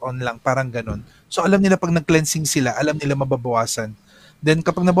keep on lang, parang ganun. So alam nila pag nag-cleansing sila, alam nila mababawasan. Then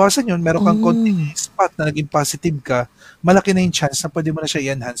kapag nabawasan yun, meron kang konting spot na naging positive ka, malaki na yung chance na pwede mo na siya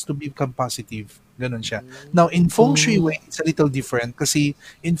i-enhance to become positive. Ganun siya. Now, in feng shui way, it's a little different kasi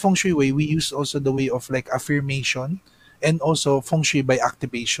in feng shui way, we use also the way of like affirmation and also feng shui by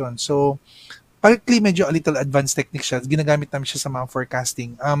activation. So, partly medyo a little advanced technique siya. Ginagamit namin siya sa mga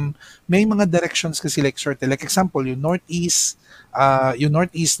forecasting. May mga directions kasi like short. Like example, yung northeast,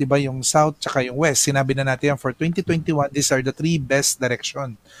 di ba, yung south, tsaka yung west. Sinabi na natin yan for 2021, these are the 3 best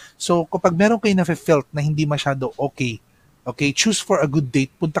direction. So, kapag meron kayo na-felt na hindi masyado okay, choose for a good date.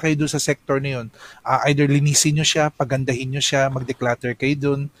 Punta kayo doon sa sector na yun. Either linisin nyo siya, pagandahin nyo siya, mag-declutter kayo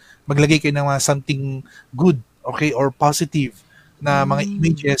doon, maglagay kayo ng mga something good, okay, or positive na mga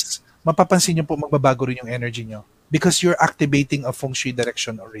images, mapapansin nyo po magbabago rin yung energy nyo because you're activating a feng shui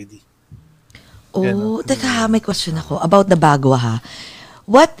direction already. Teka, may question ako about the bagwa ha.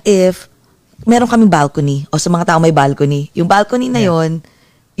 What if meron kaming balcony o sa mga tao may balcony, yung balcony na yun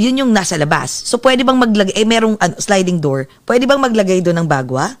yung nasa labas. So pwede bang maglagay, merong sliding door, pwede bang maglagay doon ng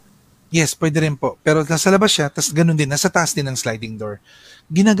bagwa? Yes, pwede rin po. Pero nasa labas siya, tas ganun din, nasa taas din ng sliding door.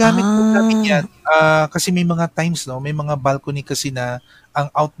 Ginagamit po namin yan kasi may mga times, no, may mga balcony kasi na ang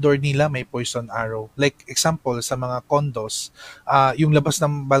outdoor nila may poison arrow. Like example, sa mga condos, yung labas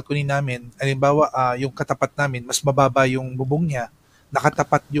ng balcony namin, halimbawa, yung katapat namin, mas mababa yung bubong niya,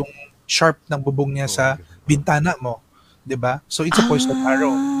 nakatapat yung sharp ng bubong niya sa bintana mo. 'Di ba? So it's a poison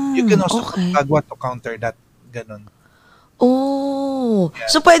arrow. You can also bagwa to counter that. Ganon.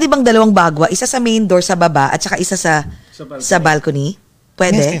 So pwede bang dalawang bagwa? Isa sa main door sa baba at saka isa sa balcony?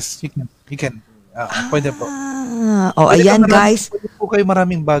 Pwede? Yes, you can. Pwede po. Pwede ayan guys. Pwede po kayo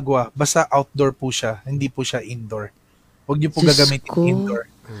maraming bagwa. Basta outdoor po siya. Hindi po siya indoor. Huwag niyo po gagamitin indoor.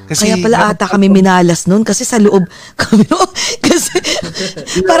 Kasi kaya pala ata kami minalas nun kasi sa loob kami kasi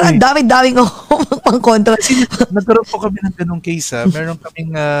parang dami-daming pang-kontra. Nagkaroon po kami ng ganung case. Meron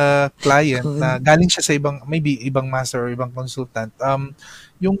kaming client na galing siya sa maybe ibang master or ibang consultant.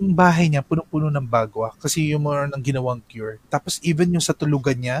 Yung bahay niya puno-puno ng bagwa kasi yung mga nang ginawang cure. Tapos even yung sa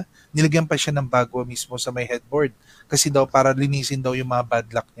tulugan niya, nilagyan pa siya ng bagwa mismo sa may headboard kasi daw para linisin daw yung mga bad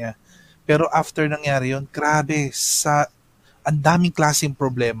luck niya. Pero after nangyari yun, grabe, ang daming klaseng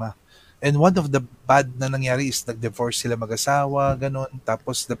problema. And one of the bad na nangyari is nag-divorce sila mag-asawa, ganun.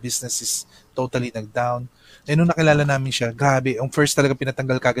 Tapos the business is totally nag-down. Eh, nung nakilala namin siya, grabe, ang first talaga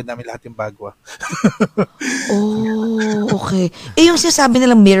pinatanggal kagad namin lahat yung bagwa. Oh, okay. Yung sinasabi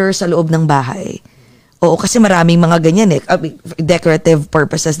nilang mirror sa loob ng bahay. Oo, kasi maraming mga ganyan eh. Decorative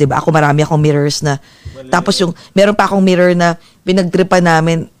purposes, di ba? Marami akong mirrors na. Tapos meron pa akong mirror na pinagtripan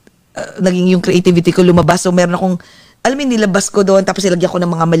namin, naging yung creativity ko lumabas. So meron akong, alam mo, nilabas ko doon, tapos ilagyan ko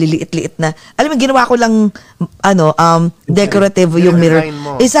ng mga maliliit-liit na, alam mo, ginawa ko lang, decorative yung mirror.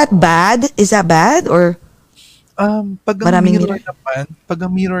 Is that bad? Or? Pag ang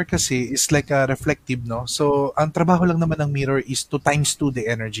mirror kasi is like a reflective, no? So, ang trabaho lang naman ng mirror is to times 2 the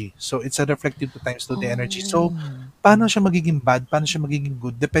energy. So, it's a reflective to times 2 the energy. So, paano siya magiging bad? Paano siya magiging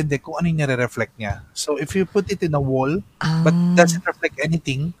good? Depende kung ano yung nire-reflect niya. So, if you put it in a wall, but doesn't reflect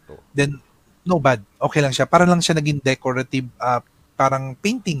anything, then no bad. Okay lang siya. Para lang siya naging decorative, parang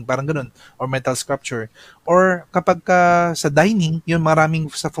painting, parang ganun, or metal sculpture. Or kapag sa dining, yun maraming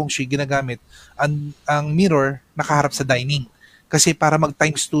sa feng shui ginagamit, ang mirror nakaharap sa dining. Kasi para mag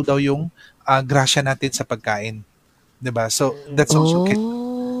times 2 daw yung grasya natin sa pagkain. 'Di ba? So, that's also okay.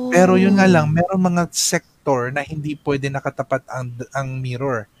 Pero yun nga lang, meron mga sector na hindi pwede nakatapat ang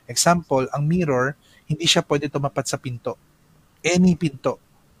mirror. Example, ang mirror, hindi siya pwede tumapat sa pinto. Any pinto.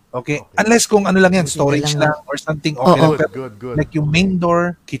 Okay? Unless kung ano lang yan, storage lang or something, okay lang. Good. Like yung main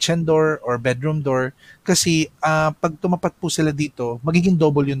door, kitchen door, or bedroom door. Kasi pag tumapat po sila dito, magiging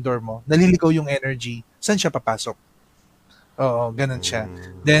double yung door mo. Naliligaw yung energy. Saan siya papasok? Oo, ganun siya.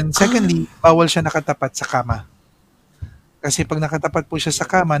 Then secondly, bawal siya nakatapat sa kama. Kasi pag nakatapat po siya sa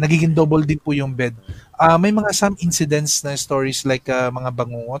kama, nagiging double din po yung bed. May mga some incidents na stories like mga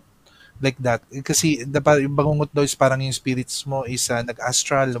bangungot, like that. Kasi yung bangungot daw is parang yung spirits mo is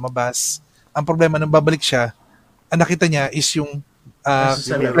nag-astral, lumabas. Ang problema, nang babalik siya, ang nakita niya is yung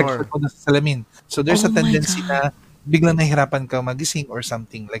reflection mo sa salamin. So there's a tendency na biglang nahihirapan ka magising or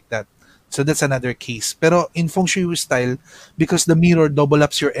something like that. So that's another case. Pero in feng shui style, because the mirror double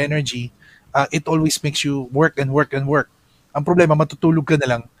ups your energy, it always makes you work and work and work. Ang problema, matutulog ka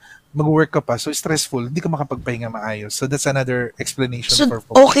na lang, mag-work ka pa, so stressful, hindi ka makapagpahinga maayos. So that's another explanation for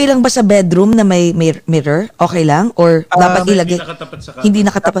feng shui. Okay lang ba sa bedroom na may mirror? Okay lang? Or dapat ilagay? Hindi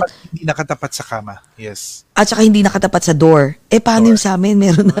nakatapat. Hindi nakatapat sa kama. Yes. At saka hindi nakatapat sa door. Paano yung sa amin?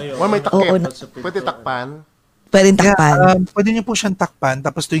 Meron na. Or may takip. Pwede takpan. Pwede takpan. Pwede nyo po siyang takpan,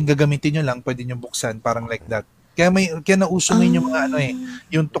 tapos tuwing gagamitin nyo lang, pwede nyo buksan, parang like that. Kaya nauso ngayon yung mga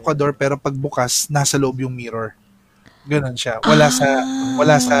yung tukador, pero pagbukas, nasa loob yung mirror. Ganon siya. Wala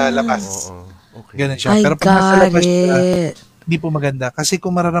sa labas. Okay. Ganon siya. Pero pag nasa labas siya, hindi po maganda. Kasi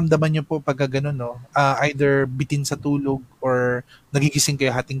kung mararamdaman nyo po pag ganon, either bitin sa tulog or nagigising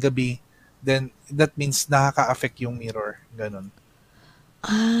kayo hating gabi, then that means nakaka-affect yung mirror. Ganon.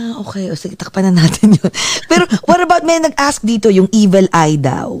 Okay. O sige, takpan na natin yun. Pero what about, may nag-ask dito, yung evil eye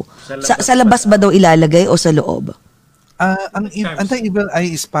daw. Sa labas ba daw ilalagay o sa loob? Ang anti-evil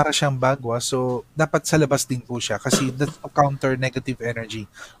eye is para siyang bagwa, so dapat sa labas din po siya kasi that's to counter negative energy.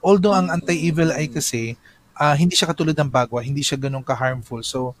 Although ang anti-evil eye kasi, hindi siya katulad ng bagwa, hindi siya ganun ka-harmful.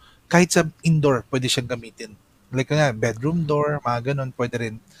 So kahit sa indoor, pwede siyang gamitin. Like bedroom door, mga ganun, pwede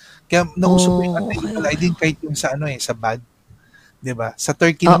rin. Kaya nauso po yung anti-evil eye din kahit yung sa sa bag. Diba? Sa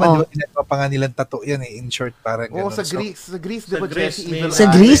Turkey naman, ginagawa pa nga nilang tattoo yan in short, parang gano'n. Sa Greece, diba, Evil Sa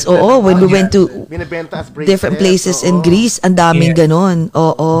Greece, when we went to binibenta as bracelet, different places in Greece, ang daming ganon.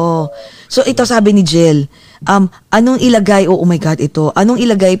 Oo. So ito sabi ni Jill, anong ilagay, oh my God, anong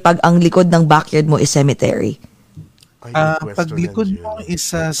ilagay pag ang likod ng backyard mo is cemetery? Pag likod mo is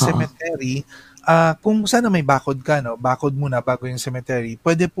cemetery, kung sana may bakod ka, bakod muna bago yung cemetery,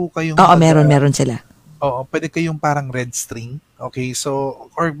 pwede po kayong... meron sila. Oo, pwede kayong parang red string. Okay, so,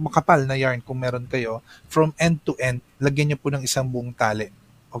 or makapal na yarn kung meron kayo. From end to end, lagyan nyo po ng isang buong tali.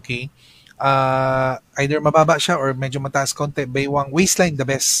 Okay? Either mababa siya or medyo mataas konti. Baywang, waistline the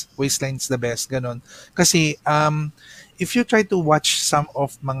best. Waistline's the best, ganon. Kasi, if you try to watch some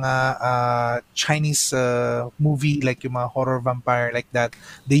of mga Chinese movie, like yung mga horror vampire like that,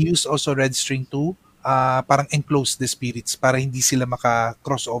 they use also red string to parang enclose the spirits para hindi sila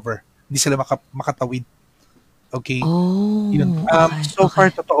maka-crossover. Hindi sila makatawid. Okay? Yun. So far,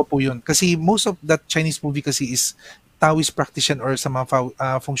 totoo po yun. Kasi most of that Chinese movie kasi is Taoist practice yan or sa mga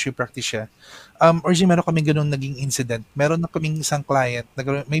feng shui practice siya. Originally, meron kaming ganun naging incident. Meron na kaming isang client,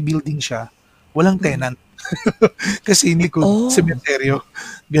 may building siya, walang tenant. Kasi hindi ko sementeryo.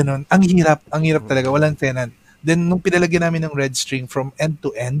 Ganun. Ang hirap talaga, walang tenant. Then, nung pinalagyan namin ng red string from end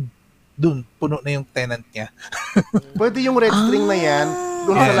to end, dun, puno na yung tenant niya. Pwede yung red string na yan,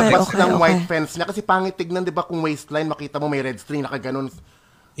 doon sa labas ng white fence niya. Kasi pangit tignan, di ba, kung waistline, makita mo may red string, nakaganon.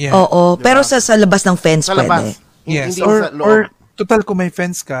 Yeah. Oo, Diba? pero sa labas ng fence Sa labas. pwede. Yes. Hindi sa loob. Or total kung may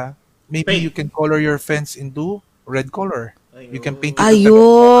fence ka, maybe Paint. you can color your fence into red color. You can paint it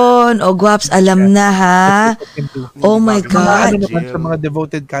Ayun. O, Guaps, alam na ha. into. Oh my Hindi Mga God. ano naman sa mga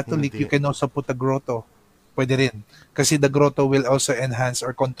devoted Catholic, Hindi. you can also put a grotto. Pwede rin. Kasi the grotto will also enhance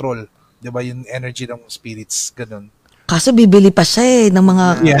or control, 'di ba, yung energy ng spirits, ganun. Kaso bibili pa siya ng mga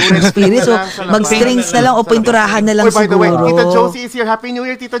spirits. So, Sa labas. mag-strings na lang o Sa labas. pinturahan na lang Oy, by the way, siguro. Tita Josie is here. Happy New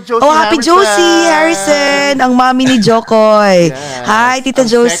Year, Tita Josie Oh, Happy Josie Harrison, ang mami ni Jokoy. Yes, Hi, Tita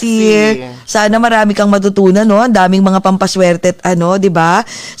ang Josie. sexy. Sana marami kang matutunan, no? Ang daming mga pampaswerte at ano, 'di ba?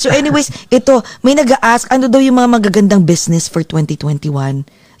 So anyways, ito, may nag-a-ask ano daw yung mga magagandang business for 2021.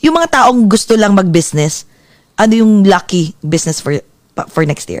 Yung mga taong gusto lang mag-business, ano yung lucky business for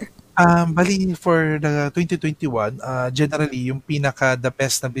next year? Bali for the 2021, generally yung pinaka the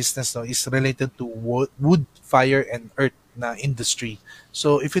best na business no is related to wood, fire and earth na industry.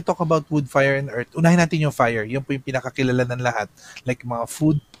 So if we talk about wood, fire and earth, unahin natin yung fire. Yun po yung pinakakilala ng lahat. Like mga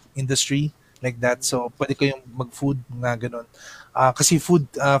food industry like that. So pwede kayong mag-food na ganun. Kasi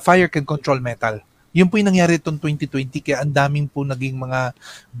fire can control metal. Yun po yung nangyari itong 2020 kaya ang daming po naging mga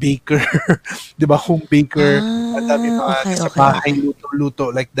baker, 'di ba? Home baker, ang daming mga sa bahay luto-luto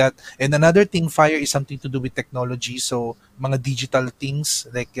like that. And another thing, fire is something to do with technology. So mga digital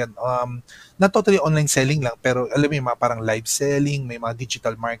things like yan, not totally online selling lang pero alam mo yung mga parang live selling, may mga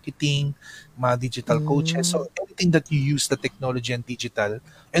digital marketing, mga digital coaches. So anything that you use the technology and digital.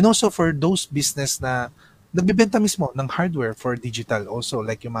 And also for those business na nagbebenta mismo ng hardware for digital also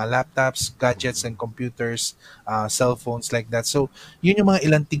like yung mga laptops, gadgets and computers, cell phones like that. So yun yung mga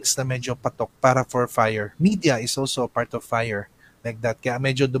ilang things na medyo patok para for fire. Media is also a part of fire like that. Kaya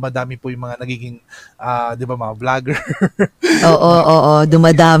medyo dumadami po yung mga nagiging 'di ba mga vlogger. Oo,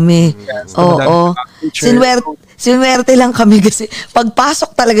 dumadami. Oo. Sinwerte lang kami kasi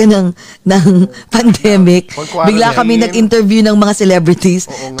pagpasok talaga ng pandemic, bigla kami nag-interview ng mga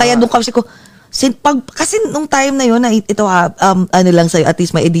celebrities. Kaya doon kami ko kasi nung time na yun, ito ano lang sa'yo, at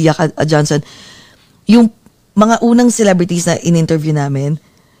least may idea ka, Johnson, yung mga unang celebrities na in-interview namin,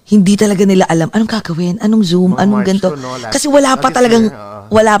 hindi talaga nila alam anong gagawin, anong Zoom, anong ganito. Kasi wala pa talagang,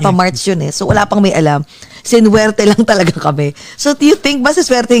 wala pa March yun eh. So wala pang may alam. Sinwerte lang talaga kami. So do you think, basta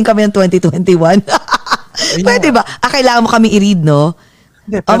swertehin kami ng 2021? Pwede ba? Kailangan mo kami i-read, no?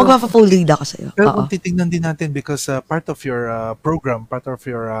 Magpa-full read ako sa'yo. Pero kung titignan din natin because part of your program, part of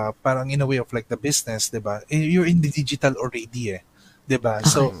your parang in a way of like the business, 'di ba? You're in the digital already eh. 'Di ba?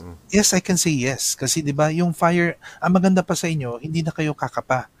 So, yes, I can say yes kasi 'di ba, yung fire, ang maganda pa sa inyo, hindi na kayo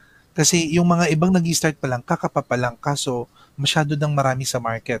kakapa. Kasi yung mga ibang nag-start pa lang, kakapa pa lang kaso masyado nang marami sa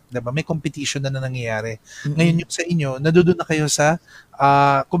market, 'di ba? May competition na nangyayari. Ngayon yung sa inyo, nandoon na kayo sa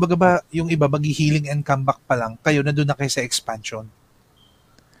kumbaga ba, yung iba maghi-healing and comeback pa lang, kayo nandoon na kayo sa expansion.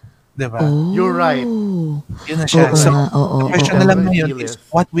 Diba? You're right. Yun na siya. So, the question na lang ngayon is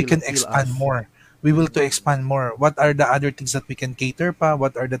what we can expand more. We will to expand more. What are the other things that we can cater pa?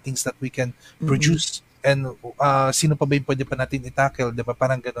 What are the things that we can produce? And sino pa ba yung pwede pa natin i-tackle? Diba?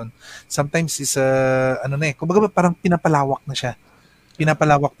 Parang ganun. Sometimes is, kumbaga ba parang pinapalawak na siya.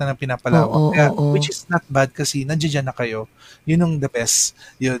 Pinapalawak na ng pinapalawak. Which is not bad kasi nandiyan na kayo. Yun ang the best.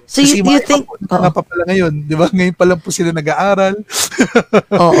 Yun. So kasi you think... Nga pa pala ngayon. Di ba? Ngayon pa lang po sila nag-aaral.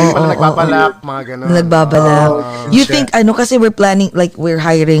 Nagbabalak, mga ganun. Nagbabalak. You think, kasi we're planning, like, we're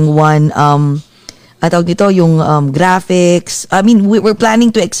hiring one, atawag nito, yung graphics. I mean, we're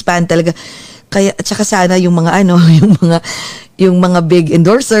planning to expand talaga. Kaya, at saka sana yung mga, yung mga big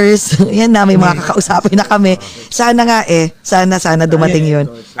endorsers, yan na, may mga kakausapin na kami. Sana nga sana dumating yun.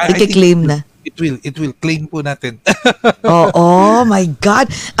 I-claim na. It will claim po natin. Oh my God.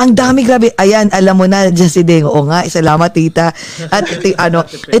 Ang dami, grabe. Ayan, alam mo na, Jessie Ding. Oo nga, salamat, tita. At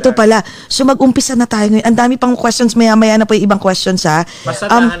ito pala. So mag-umpisa na tayo ngayon. Ang dami pang questions. Maya-maya na po yung ibang questions, ha.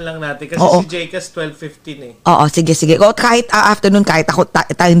 Pasadahan lang natin. Kasi si Jcas 12:15 eh. Oo, sige. Kahit afternoon, kahit ako,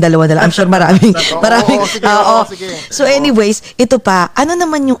 tayong dalawa na lang. I'm sure maraming. Sige. So anyways, ito pa. Ano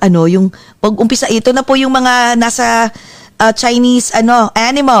naman yung yung mag-umpisa. Ito na po yung mga nasa Chinese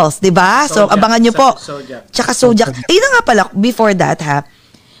animals, 'di ba? So abangan niyo po. Tsaka zodiac. Ayun na nga pala before that, ha.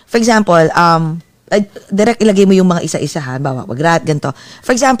 For example, direct ilagay mo yung mga isa-isa, ha. Bawa, wag ganito.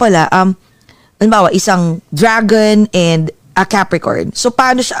 For example, halimbawa, isang dragon and a Capricorn. So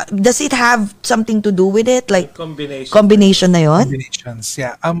paano siya, does it have something to do with it? Like combination na 'yon? Combinations,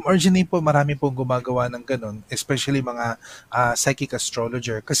 yeah. Originally po marami pong gumagawa ng ganun, especially mga psychic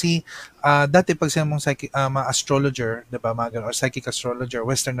astrologer. Kasi dati pag sinabi mong mga astrologer, 'di ba, mga ganun, or psychic astrologer,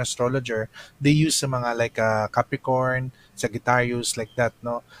 western astrologer, they use sa mga like Capricorn, Sagittarius, like that,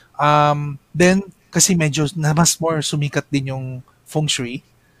 no. Then kasi medyo na mas more sumikat din yung feng shui.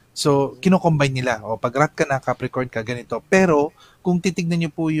 So, kino-combine nila. O, pag rat ka na, Capricorn ka, ganito. Pero, kung titignan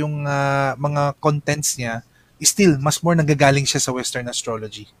niyo po yung mga contents niya, still, mas more nanggagaling siya sa Western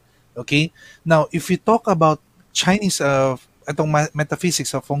astrology. Okay? Now, if you talk about Chinese, itong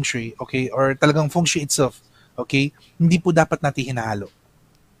metaphysics of feng shui, okay, or talagang feng shui itself, okay, hindi po dapat natin hinahalo.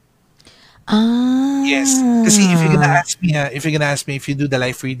 Yes. Kasi if you're gonna ask me if you do the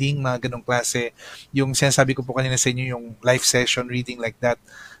life reading, mga ganong klase, yung sinasabi ko po kanina sa inyo, yung life session reading like that,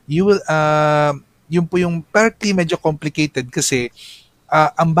 you will, yun po yung partly medyo complicated kasi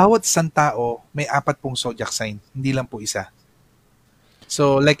ang bawat isang tao may 4 pong zodiac sign, hindi lang po isa.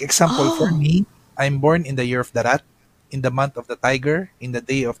 So, like example, for me, I'm born in the year of the rat, in the month of the tiger, in the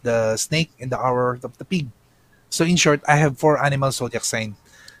day of the snake, in the hour of the pig. So, in short, I have 4 animal zodiac sign.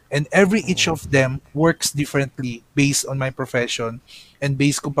 And each of them works differently based on my profession and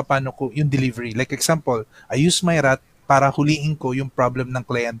based kung paano ko yung delivery. Like example, I use my rat para huliin ko yung problem ng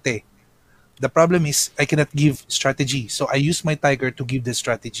kliyente. The problem is, I cannot give strategy. So I use my tiger to give the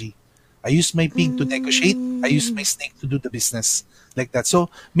strategy. I use my pig to negotiate. I use my snake to do the business. Like that.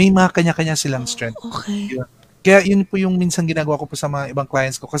 So may mga kanya-kanya silang strength. Okay. Kaya yun po yung minsan ginagawa ko po sa mga ibang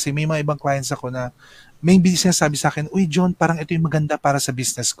clients ko kasi may mga ibang clients ako na may business sabi sa akin, uy John, parang ito yung maganda para sa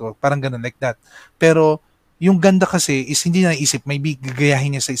business ko. Parang ganun, like that. Pero yung ganda kasi is hindi na naisip, maybe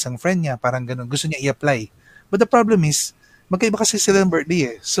gagayahin niya sa isang friend niya, parang ganun. Gusto niya i-apply. But the problem is, magkaiba kasi sila ng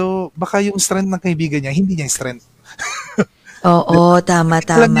birthday eh. So baka yung strength ng kaibigan niya, hindi niya yung strength. Oo, tama.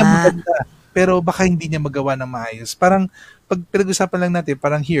 Maganda, pero baka hindi niya magawa ng maayos. Parang, pag pinag-usapan lang natin,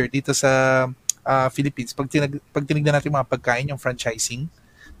 parang here, dito sa Philippines, pag tinignan natin mga pagkain, yung franchising,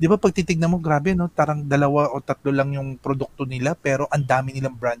 di ba pag titignan mo, grabe, no? Tarang 2 o 3 lang yung produkto nila, pero ang dami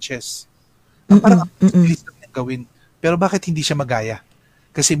nilang branches. Parang bilis lang yung gawin. Pero bakit hindi siya magaya?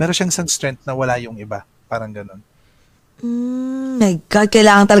 Kasi meron siyang isang strength na wala yung iba. Parang ganun. My God,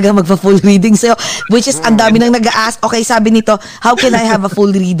 kailangan talaga magpa-full reading sa'yo. Which is, ang dami nang nag-a-ask. Okay, sabi nito, how can I have a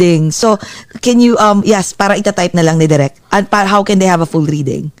full reading? So, can you, yes, para ita-type na lang ni Direk. And how can they have a full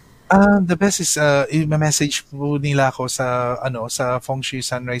reading? The best is i-message po nila ako sa sa Feng Shui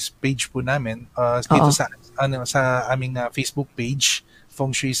Sunrise page po namin dito sa aming Facebook page,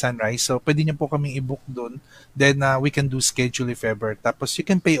 Feng Shui Sunrise. So pwede niyo po kaming i-book doon. Then we can do schedule if ever. Tapos you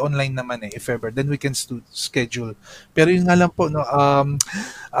can pay online naman if ever. Then we can schedule. Pero yun nga lang po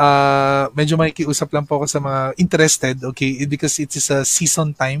medyo makikiusap lang po ako sa mga interested, okay? Because it is a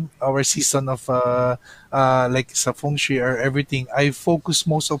season time, our season of like sa feng shui or everything. I focus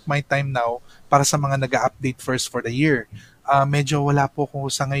most of my time now para sa mga nag-update first for the year. Medyo wala po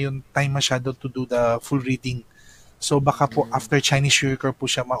ko sa ngayon time masyado to do the full reading. So baka po after Chinese New Year po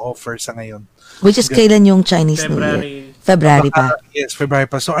siya ma-offer sa ngayon. Which is kailan yung Chinese New Year? February pa. Yes, February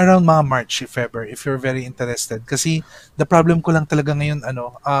pa. So around mga March, February, if you're very interested. Kasi the problem ko lang talaga ngayon,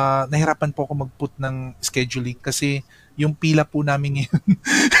 nahirapan po ako mag-put ng scheduling kasi yung pila po namin ngayon.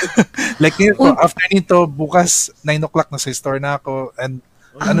 Like after nito, bukas 9 o'clock na sa store na ako and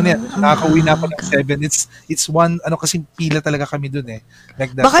nakakauwi na ako ng 7. It's one, kasi pila talaga kami dun eh.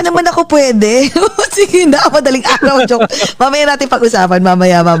 Like that. Baka naman ako pwede. Sige na, madaling araw, joke. Mamaya natin pag-usapan,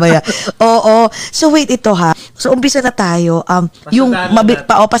 mamaya. Oo. So wait, ito ha. So umpisa na tayo. Yung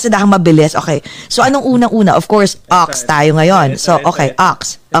pasadahang mabilis. Okay. So anong unang-una? Of course, ox tayo ngayon. So okay,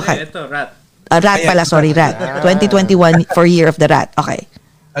 ox. Okay. Ito, rat. Rat pala, sorry, rat. 2021 for Year of the Rat. Okay.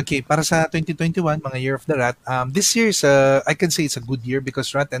 Okay, para sa 2021, mga Year of the Rat, this year is, I can say it's a good year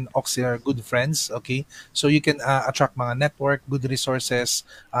because rat and ox are good friends, okay? So you can attract mga network, good resources,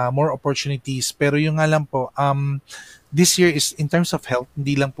 more opportunities. Pero yung nga lang po, this year is, in terms of health,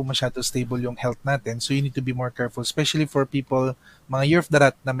 hindi lang po masyado stable yung health natin. So you need to be more careful, especially for people, mga Year of the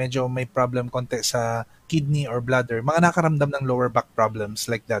Rat na medyo may problem konti sa kidney or bladder, mga nakaramdam ng lower back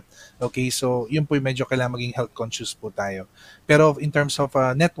problems like that. Okay, so yun po yung medyo kailangan maging health conscious po tayo. Pero in terms of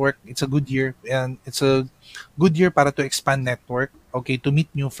network, it's a good year and it's a good year para to expand network, okay, to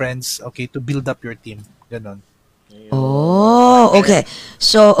meet new friends, okay, to build up your team. Ganon. Oh, okay.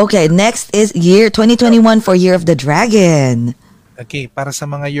 So, okay, next is year 2021 for Year of the Dragon. Okay, para sa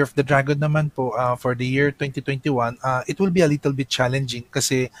mga Year of the Dragon naman po, for the year 2021, it will be a little bit challenging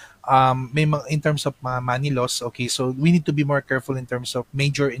kasi may in terms of money loss, okay, so we need to be more careful in terms of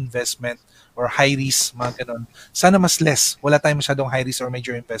major investment or high risk, mga ganun. Sana mas less. Wala tayong masyadong high risk or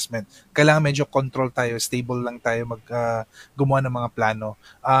major investment. Kailangan medyo control tayo, stable lang tayo gumawa ng mga plano.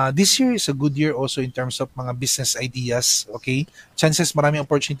 This year is a good year also in terms of mga business ideas, okay? Chances maraming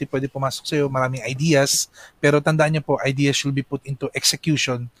opportunity pwede pumasok sa'yo, maraming ideas, pero tandaan niyo po, ideas should be put into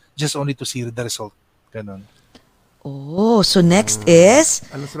execution just only to see the result. Ganun. Oh, so next is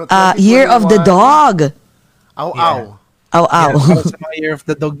Year of the Dog. Ow. Aw-aw. Para sa mga Year of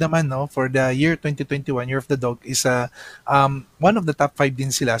the Dog naman, no, for the year 2021, Year of the Dog is one of the top 5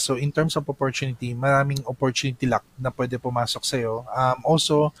 din sila. So in terms of opportunity, maraming opportunity luck na pwede pumasok sa'yo.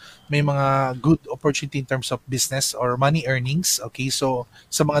 Also, may mga good opportunity in terms of business or money earnings. Okay, so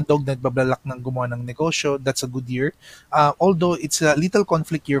sa mga dog na nagbabalak ng gumawa ng negosyo, that's a good year. Although it's a little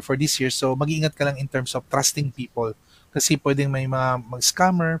conflict year for this year, so mag-iingat ka lang in terms of trusting people. Kasi pwedeng may mga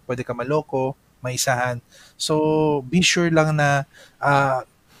mag-scammer, pwede ka maloko, maisahan. So, be sure lang na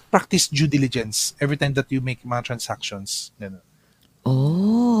practice due diligence every time that you make mga transactions. Ganun.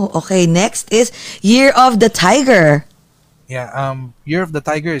 Oh, okay. Next is Year of the Tiger. Yeah, Year of the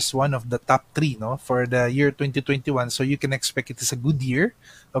Tiger is one of the top 3, no, for the year 2021. So you can expect it is a good year.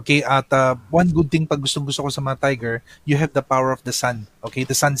 Okay, at one good thing pag gusto ko sa mga Tiger, you have the power of the sun. Okay,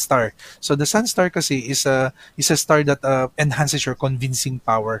 the sun star. So the sun star kasi is a star that enhances your convincing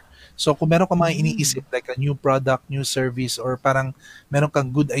power. So kung meron kang mga iniisip like a new product, new service, or parang meron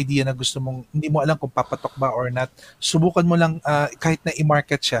kang good idea na gusto mong hindi mo alam kung papatok ba or not, subukan mo lang kahit na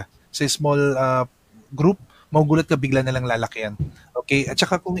i-market siya sa small group, magugulat ka bigla na lang lalaki yan. Okay? At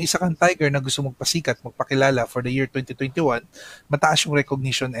saka kung isa kang tiger na gusto mong pasikat, magpakilala for the year 2021, mataas yung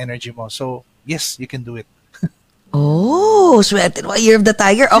recognition energy mo. So, yes, you can do it. Oh, swerte. Year of the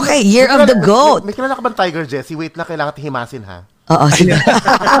Tiger. Okay, Year of the Goat. May kilala ka bang tiger, Jessie? Wait lang, kailangan tihimasin, ha? Oo, sige.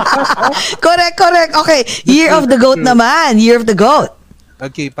 Correct. Okay, Year of the Goat naman. Year of the Goat.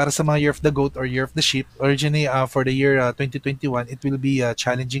 Okay, para sa mga Year of the Goat or Year of the Sheep, originally for the year 2021, it will be a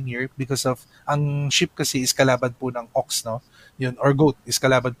challenging year because of ang sheep kasi is kalaban po ng ox, no? Yun, or goat is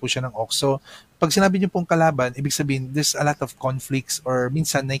kalaban po siya ng ox. So, pag sinabi niyo pong kalaban, ibig sabihin there's a lot of conflicts or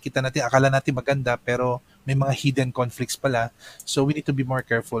minsan nakikita natin, akala natin maganda pero may mga hidden conflicts pala. So, we need to be more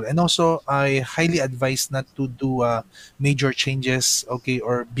careful. And also, I highly advise not to do major changes, okay,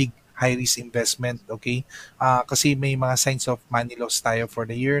 or big high-risk investment, okay? Kasi may mga signs of money loss tayo for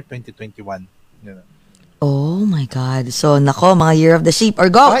the year 2021. Yun. Oh my God. So, nako, mga Year of the Sheep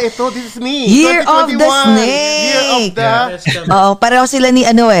or Goat. Ito, this is me. Year of the 2021. Snake. Year of the... Oo, pareho sila ni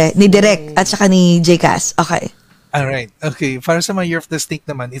ni Direk at saka ni Jcas. Okay. Alright. Okay. Para sa mga Year of the Snake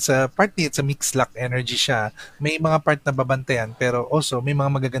naman, it's a mixed luck energy siya. May mga part na babantayan, pero also may mga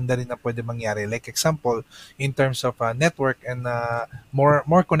magaganda rin na pwede mangyari. Like example, in terms of network and more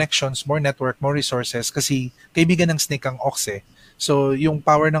connections, more network, more resources. Kasi kaibigan ng snake ang ox eh. So, yung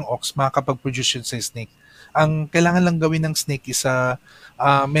power ng ox, makakapag-produce yun sa snake. Ang kailangan lang gawin ng snake is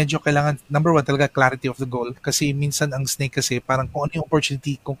medyo kailangan, number one, talaga clarity of the goal. Kasi minsan ang snake kasi parang kung ano yung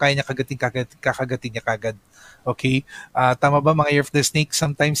opportunity, kung kaya niya kakagatin niya kagad. Okay? Tama ba mga Year of the Snake?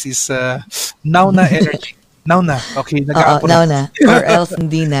 Sometimes is now na energy. Now na. Okay, Oo, now na. Or else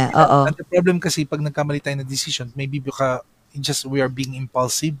hindi na. Oo. And the problem kasi pag nagkamali tayo na decision, maybe we are being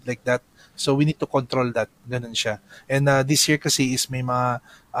impulsive like that. So we need to control that. Ganun siya. And this year kasi is may mga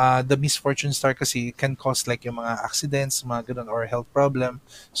the misfortune star kasi can cause like yung mga accidents, mga ganun, or health problem.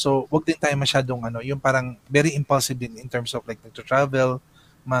 So wag din tayo masyadong yung parang very impulsive din in terms of like to travel,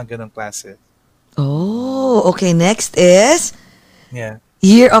 mga ganun klase. Oh, okay. Next is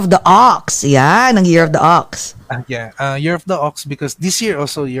Year of the Ox. Yan, ang Year of the Ox. Year of the Ox because this year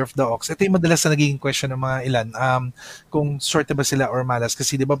also Year of the Ox. Ito yung madalas na naging question ng mga ilan. Kung swerte ba sila or malas.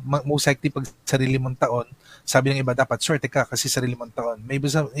 Kasi di ba most likely pag sarili mong taon, sabi ng iba dapat swerte ka kasi sarili mong taon. May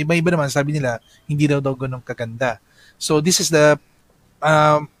iba naman sabi nila hindi daw ganun kaganda. So this is the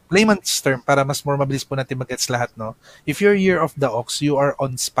layman's term para mas more mabilis po natin mag-gets lahat, no? If you're Year of the Ox, you are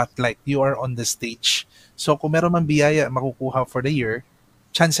on spotlight. You are on the stage. So kung meron man biyaya makukuha for the year,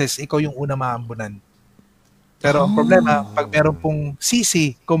 chances ikaw yung una maambunan. Pero ang problema, pag meron pong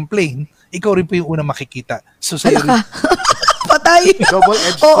complain, ikaw rin po yung una makikita. So sa'yo rin. Patay.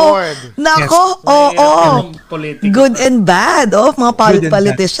 Double-edged sword. Nako, good and bad. Mga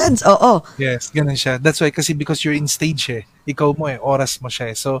politicians. Oo. Yes, ganun siya. That's why because you're in stage ikaw mo oras mo siya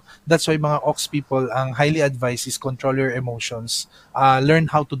So that's why mga ox people, ang highly advised is control your emotions. Learn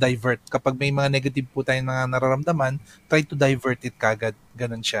how to divert. Kapag may mga negative po tayong mga nararamdaman, try to divert it kagad.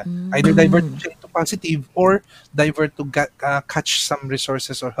 Ganun siya. Either divert siya into positive or divert to catch some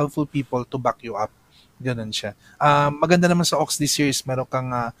resources or helpful people to back you up. Ganun siya. Maganda naman sa Ox this year is meron kang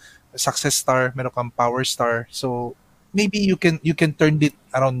success star, meron kang power star. So maybe you can turn it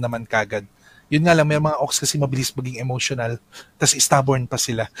around naman kagad. Yun nga lang, may mga Ox kasi mabilis maging emotional, tas stubborn pa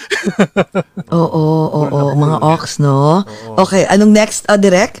sila. Oo, mga Ox, no? Okay, anong next,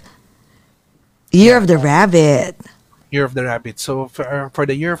 Direk? Year of the Rabbit. Year of the Rabbit. So for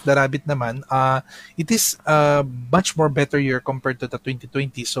the Year of the Rabbit naman, it is a much more better year compared to the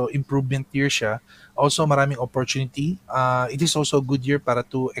 2020. So improvement year siya. Also maraming opportunity. It is also a good year para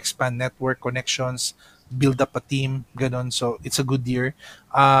to expand network connections, build up a team, ganon. So it's a good year.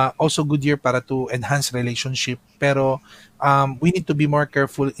 Also good year para to enhance relationship. Pero we need to be more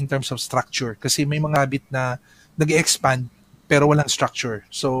careful in terms of structure kasi may mga habit na nag-expand pero walang structure.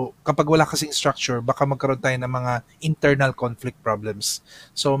 So, kapag wala kasing structure, baka magkaroon tayo ng mga internal conflict problems.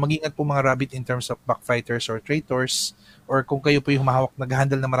 So, mag-ingat po mga rabbit in terms of backfighters or traitors, or kung kayo po yung humahawak,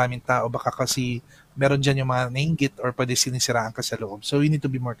 nag-handle ng maraming tao, baka kasi meron dyan yung mga nainggit or pwede sinisiraan ka sa loob. So, you need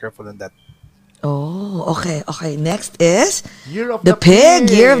to be more careful on that. Oh, okay. Next is Year of the pig.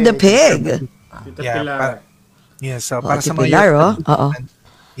 Year of the pig. Tita Pilar. So, Oh, para sa mga Pilar, year of Oo.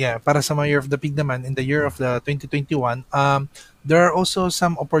 para sa mga year of the pig naman, in the year of the 2021, there are also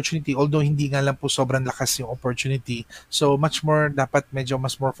some opportunity, although hindi nga lang po sobrang lakas yung opportunity. So, much more, dapat medyo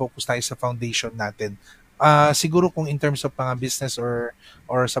mas more focus tayo sa foundation natin. Siguro kung in terms of mga business or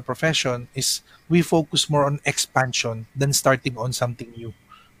sa profession, is we focus more on expansion than starting on something new.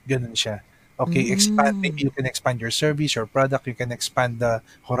 Ganun siya. Okay, expand. Maybe you can expand your service, your product. You can expand the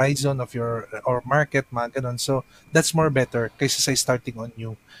horizon of your or market, mga ganun. So that's more better kaysa sa starting on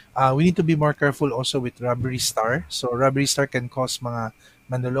new. We need to be more careful also with robbery star. So robbery star can cause mga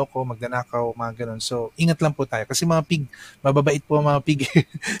manloloko, magnanakaw, mga ganun. So ingat lang po tayo kasi mga pig, mababait po mga pig.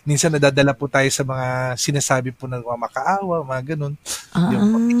 Minsan nadadala po tayo sa mga sinasabi po na makaawa, mga ganun.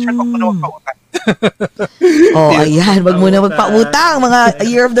 Yung picture ko po na magpautang. Ayan. Wag muna magpautang, mga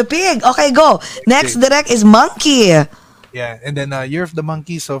Year of the Pig. Okay, go. Next direct is Monkey. Yeah, and then Year of the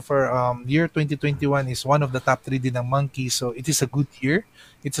Monkey. So for year 2021 is one of the top 3 din ng Monkey. So it is a good year.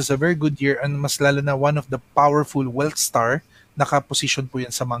 It is a very good year and mas lalo na one of the powerful wealth star naka-position po yan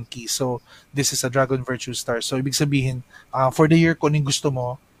sa Monkey. So this is a Dragon Virtue Star. So ibig sabihin, for the year kung anong gusto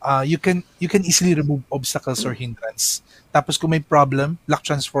mo, you can easily remove obstacles or hindrance. Tapos kung may problem, luck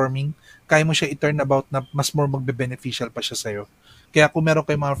transforming, kaya mo siya i-turn about na mas more magbe-beneficial pa siya sa'yo. Kaya kung meron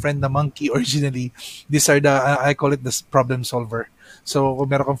kayong mga friend na Monkey originally, these are the, I call it the problem solver. So kung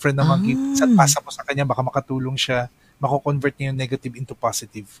meron kang friend na Monkey, pasa mo sa kanya, baka makatulong siya, mako-convert niya yung negative into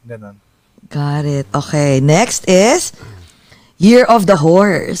positive. Ganon. Got it. Okay, next is Year of the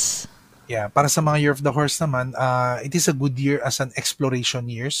Horse. Yeah, para sa mga Year of the Horse naman, it is a good year as an exploration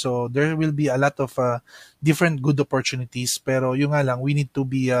year. So there will be a lot of different good opportunities. Pero yung nga lang, we need to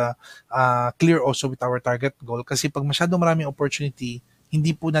be clear also with our target goal. Kasi pag masyadong maraming opportunity,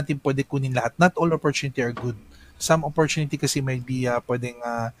 hindi po natin pwede kunin lahat. Not all opportunity are good. Some opportunity kasi may be pwedeng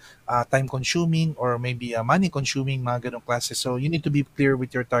time-consuming or maybe money-consuming, mga ganong klase. So you need to be clear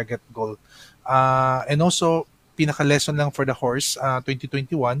with your target goal. And also, pinaka-lesson lang for the horse,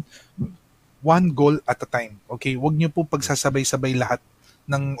 2021, one goal at a time. Okay, wag niyo po pagsasabay-sabay lahat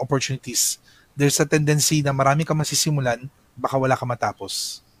ng opportunities. There's a tendency na marami ka masisimulan, baka wala ka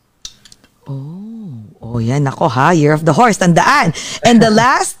matapos. Yan ako ha, Year of the Horse, tandaan. And the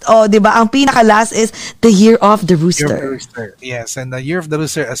last, di ba, ang pinaka-last is the Year of the Rooster. Year of the Rooster. Yes, and the Year of the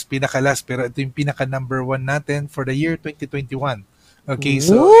Rooster as pinaka-last, pero ito yung pinaka-number 1 natin for the year 2021. Okay,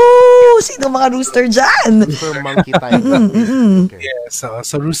 so sino mga rooster dyan? Super monkey type. Okay. Yeah,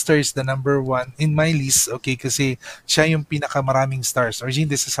 so Rooster is the number 1 in my list, okay, kasi siya yung pinakamaraming stars. Origin,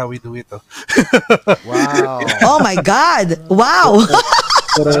 this is how we do it. Wow. Oh my God! Wow!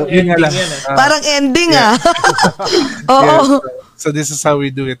 Pero yun nga lang. Parang ending Oo. So this is how we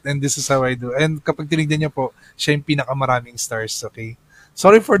do it and this is how I do. And kapag tinignan niyo po, siya yung pinakamaraming stars, okay?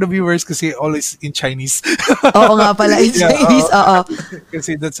 Sorry for the viewers kasi always in Chinese. Oo nga pala, in Chinese. Oo.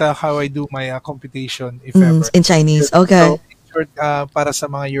 Kasi that's how I do my computation, if ever. In Chinese, okay. So, in short, para sa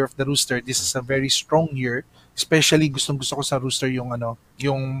mga Year of the Rooster, this is a very strong year. Especially, gustong-gusto ko sa Rooster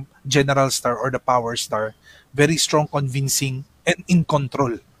yung General Star or the Power Star. Very strong, convincing, and in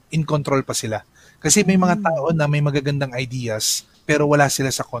control. In control pa sila. Kasi may mga tao na may magagandang ideas, pero wala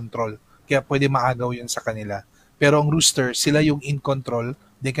sila sa control. Kaya pwede maagaw yun sa kanila. Pero ang Rooster, sila yung in control.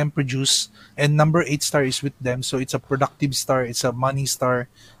 They can produce. And number 8 star is with them. So it's a productive star. It's a money star.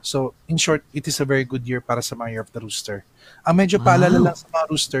 So in short, it is a very good year para sa mga Year of the Rooster. Ang medyo paalala lang sa mga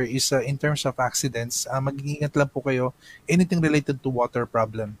Rooster is in terms of accidents, mag-iingat lang po kayo anything related to water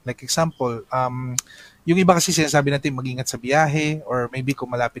problem. Like example, yung iba kasi sinasabi natin mag-ingat sa biyahe or maybe kung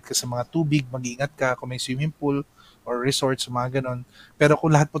malapit ka sa mga tubig, mag-ingat ka kung may swimming pool or resorts, mga ganon. Pero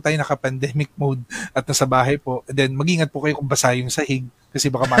kung lahat po tayo naka-pandemic mode at nasa bahay po, then mag-ingat po kayo kung basa yung sahig kasi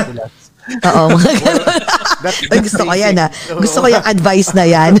baka madulas. Oo, mga ganon. Gusto ko yan Gusto ko yung advice na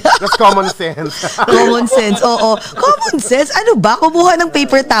yan. That's common sense. Common sense, oo. Common sense? Ano ba? Kumuha ng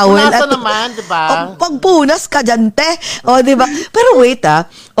paper towel. Nasa naman, di ba? Pagpunas ka dyan, te. O, di ba? Pero wait,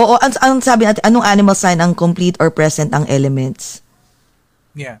 Oo, ang sabi natin, anong animal sign ang complete or present ang elements?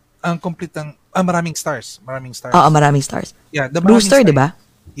 Yeah. Ang complete ang maraming stars. Maraming stars. Oo, maraming stars. Yeah, the Rooster, di ba?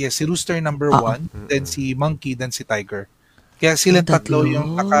 Yes, si Rooster number 1, then si Monkey, then si Tiger. Kaya silang tatlo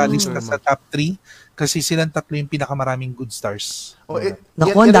yung nakalista sa top 3 kasi silang tatlo yung pinakamaraming good stars.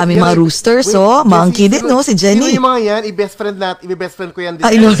 Naku, ang dami mga roosters, Monkey din, no? Si Jenny. Sino yung mga yan? I-best friend ko yan.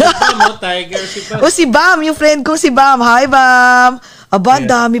 I know. Tiger, si Bam. Si Bam, yung friend ko si Bam. Hi, Bam! Aba,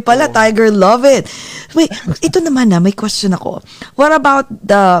 dami pala. Tiger, love it. Wait, ito naman may question ako. What about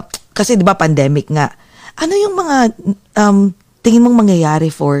kasi di ba pandemic nga, ano yung mga tingin mong mangyayari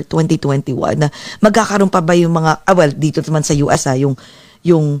for 2021 na magkakaroon pa ba yung mga dito naman sa US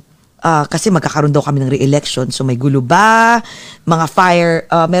kasi magkakaroon daw kami ng re-election, so may gulo ba, mga fire,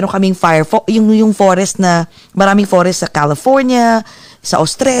 meron kaming yung forest na maraming forest sa California, sa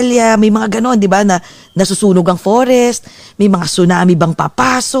Australia, may mga ganon, di ba, na nasusunog ang forest, may mga tsunami bang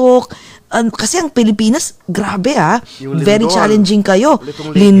papasok. Kasi ang Pilipinas, grabe very challenging kayo.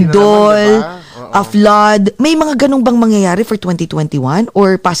 Lindol, flood. May mga ganong bang mangyayari for 2021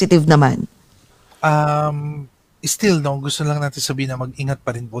 or positive naman? Still, gusto lang natin sabihin na mag-ingat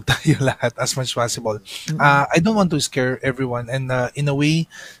pa rin po tayo lahat as much as possible. I don't want to scare everyone, and in a way,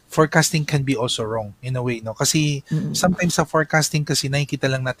 forecasting can be also wrong in a way, no? Kasi sometimes sa forecasting kasi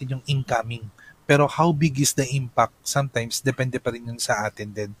nakikita lang natin yung incoming. Pero how big is the impact? Sometimes, depende pa rin yun sa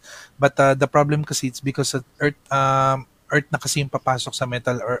atin din. But the problem kasi, it's because of Earth na kasi yung papasok sa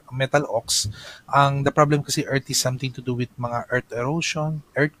metal ox. The problem kasi Earth is something to do with mga earth erosion,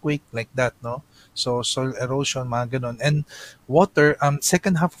 earthquake, like that, no? So, soil erosion, mga ganun. And water,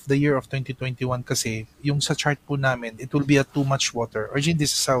 second half of the year of 2021 kasi, yung sa chart po namin, it will be a too much water. Originally,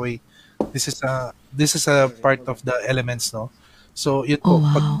 this is a part of the elements, no? So, yun po.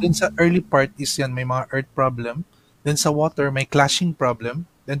 Pag dun sa early part is yan, may mga earth problem. Then sa water, may clashing problem.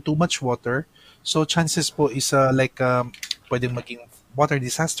 Then too much water. So, chances po is pwedeng maging water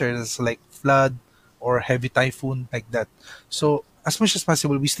disasters like flood or heavy typhoon, like that. So, as much as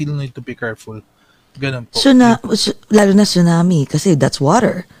possible, we still need to be careful. Ganun po. Lalo na tsunami kasi that's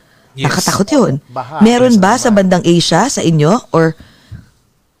water. Yes. Nakatakot yun. Meron ba sa bandang Asia, sa inyo? Or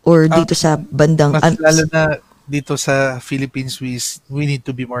dito sa bandang... Mas lalo na dito sa Philippines, we need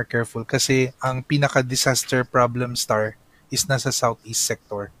to be more careful kasi ang pinaka-disaster problem star is nasa southeast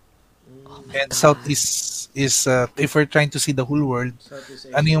sector. And southeast is, if we're trying to see the whole world,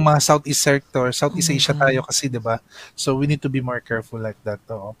 ano yung mga southeast sector, Southeast Asia tayo kasi, di ba? So, we need to be more careful like that.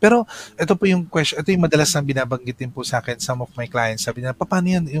 Pero, ito po yung question, ito yung madalas na binabanggitin po sa akin, some of my clients, sabi na, paano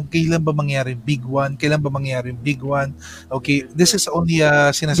yan? Yung kailan ba mangyari yung big one? Kailan ba mangyari yung big one? Okay, this is only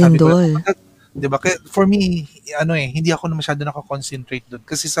sinasabi ko. Diba? For me, hindi ako na masyado nakakoncentrate doon.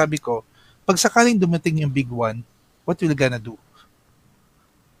 Kasi sabi ko, pag sakaling dumating yung big one, what will gonna do?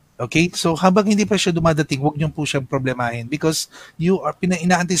 Okay? So, habang hindi pa siya dumadating, huwag niyo po siyang problemahin because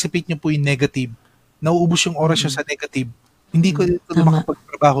ina-anticipate niyo po yung negative. Nauubos yung oras niyo sa negative. Hindi ko dito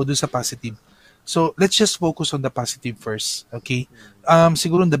makapagtrabaho doon sa positive. So, let's just focus on the positive first. Okay?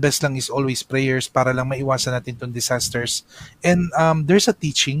 Siguro the best lang is always prayers para lang maiwasan natin tong disasters. And there's a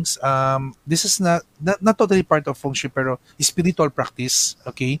teachings. This is not totally part of feng shui pero spiritual practice.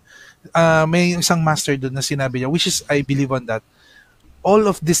 Okay? May isang master doon na sinabi niya, which is I believe on that. All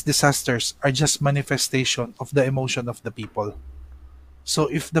of these disasters are just manifestation of the emotion of the people. So,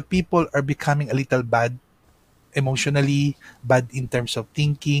 if the people are becoming a little bad, emotionally, bad in terms of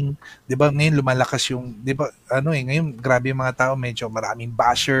thinking, 'di ba? Ngayon lumalakas yung, 'di ba? Ngayon grabe yung mga tao, medyo maraming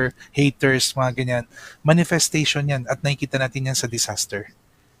basher, haters, mga ganyan. Manifestation 'yan at nakikita natin 'yan sa disaster.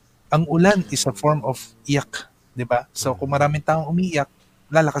 Ang ulan is a form of iyak, 'di ba? So kung maraming taong umiiyak,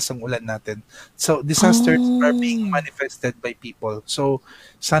 lalakas ang ulan natin. So disasters are being manifested by people. So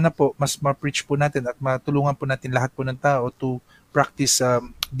sana po mas ma-preach po natin at matulungan po natin lahat po ng tao to practice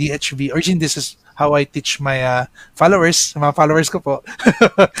DHV. Originally, this is how I teach my followers, mga followers ko po.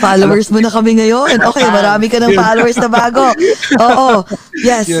 Followers mo na kami ngayon. Okay, marami ka ng followers na bago. Oo,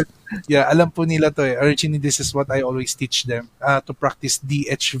 yes. Yeah, alam po nila to. Originally, this is what I always teach them, to practice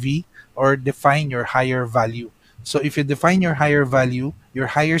DHV or define your higher value. So if you define your higher value,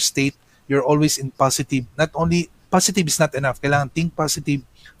 your higher state, you're always in positive. Not only, positive is not enough. Kailangan think positive,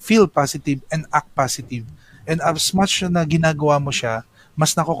 feel positive, and act positive. And as much na ginagawa mo siya,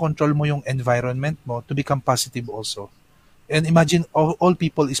 mas nakokontrol mo yung environment mo to become positive also. And imagine all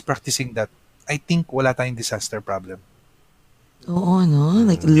people is practicing that. I think wala tayong disaster problem. Oo, no?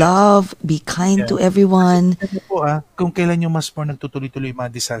 Like love, be kind to everyone. Kung kailan yung mas more nagtutuloy-tuloy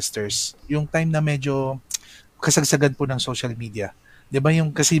mga disasters, yung time na medyo kasagsagan po ng social media. 'Di ba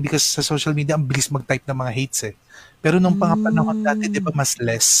yung kasi because sa social media ang bilis mag-type ng mga hates eh. Pero nung panahon dati, 'di ba mas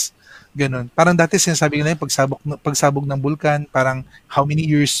less. Ganun. Parang dati sinasabi nila yung pagsabog ng bulkan, parang how many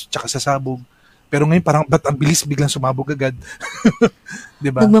years tsaka sasabog. Pero ngayon parang ba't ang bilis biglang sumabog agad. 'Di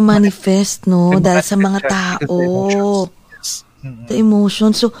ba? Nagmamanifest, no? Dahil sa mga tao. The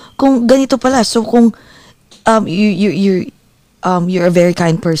emotion. So, kung ganito pala, so kung you're a very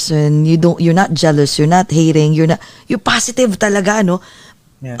kind person, you're not jealous, you're not hating, you're positive talaga, no?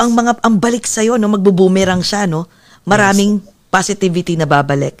 Yes. Ang balik sa no, magbo-boomerang siya, no? Maraming positivity na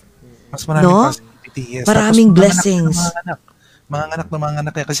babalik. Mas maraming positivity, yes. Maraming tapos, blessings. Mga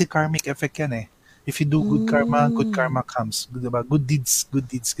anak yan. Kasi karmic effect yan eh. If you do good karma comes. Diba? Good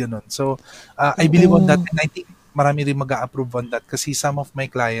deeds, ganun. So, I believe on that, and I think marami rin mag-a-approve on that. Kasi some of my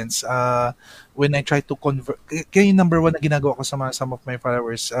clients, when I try to convert, kaya yung number one na ginagawa ko sa some of my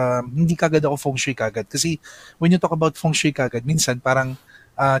followers, hindi kagad ako feng shui kagad. Kasi when you talk about feng shui kagad, minsan parang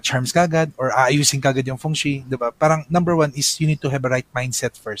charms kagad or aayusin kagad yung feng shui. Diba? Parang number one is you need to have a right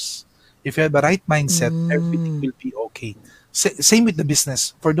mindset first. If you have a right mindset, everything will be okay. Same with the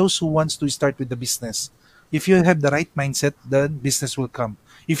business. For those who wants to start with the business, if you have the right mindset, the business will come.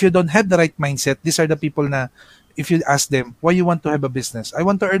 If you don't have the right mindset, these are the people na, if you ask them, why you want to have a business? I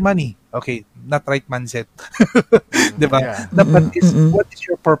want to earn money. Okay, not right mindset. Diba? Yeah. But what is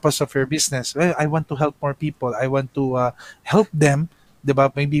your purpose of your business? Well, I want to help more people. I want to help them.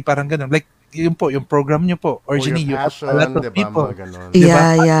 Diba? Maybe parang ganun. Like, yung program nyo po, originally, you help a lot of people.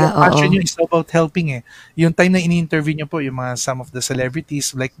 Yeah, Yung passion nyo is about helping eh. Yung time na ini-interview nyo po, yung some of the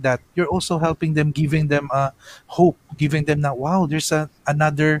celebrities like that, you're also helping them, giving them hope, giving them na, wow, there's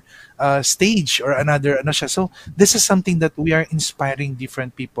another stage or another, So, this is something that we are inspiring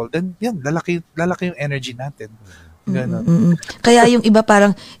different people. Then, yan, lalaki yung energy natin. Ganun. Kaya yung iba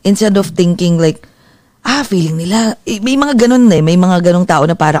parang, instead of thinking like, feeling nila, may mga ganun may mga ganung tao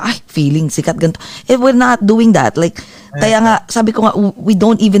na parang, feeling, sikat, ganito. We're not doing that. Like, kaya nga, sabi ko nga, we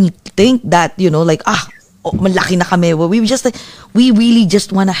don't even think that, like, malaki na kami. We really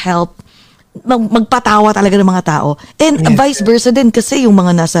just wanna help, magpatawa talaga ng mga tao. And vice versa din, kasi yung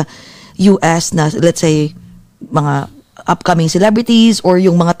mga nasa US na, let's say, mga upcoming celebrities or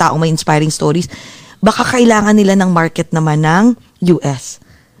yung mga taong may inspiring stories, baka kailangan nila ng market naman ng US.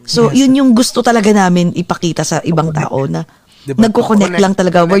 So, yun yung gusto talaga namin ipakita sa ibang tao na nagko-connect lang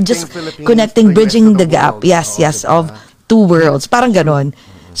talaga. We're just bridging the gap. Yes, of two worlds. Parang ganon.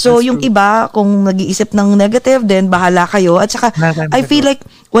 So, yung iba, kung nag-iisip ng negative, then bahala kayo. At saka, I feel like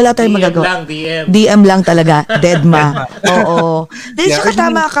wala tayong magagawa. DM lang talaga. Deadma. Oo. Then, saka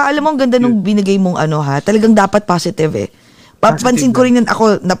tama ka. Alam mo, ang ganda nung binigay mong talagang dapat positive eh.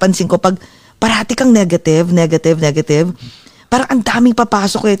 Napansin ko pag parati kang negative, parang ang daming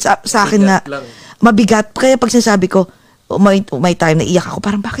papasok sa akin na mabigat. Kaya pag sinasabi ko, may time na iyak ako,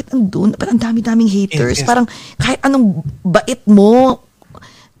 parang bakit andun? Parang ang daming haters. Yes. Parang kahit anong bait mo,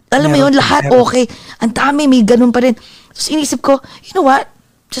 alam mo yun, lahat okay. Ang dami, may ganun pa rin. Tapos inisip ko, you know what?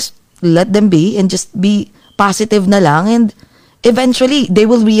 Just let them be and just be positive na lang and eventually they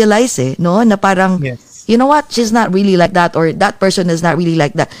will realize no? Na parang, you know what? She's not really like that or that person is not really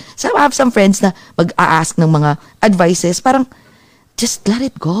like that. So I have some friends na mag-a-ask ng mga advices, parang just let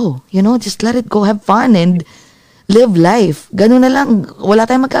it go. Just let it go. Have fun and live life. Ganun na lang. Wala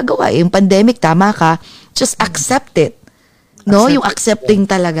tayong magagawa. Yung pandemic, tama ka. Just accept it. No? Yung accepting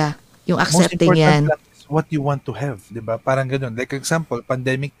talaga. Yung accepting yan. What you want to have, di ba? Parang ganun. Like example,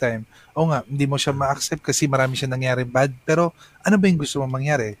 pandemic time, hindi mo siya ma-accept kasi marami siya nangyari bad, pero ano ba yung gusto mo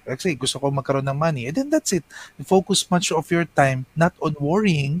mangyari? Actually, gusto ko magkaroon ng money. And then that's it. Focus much of your time not on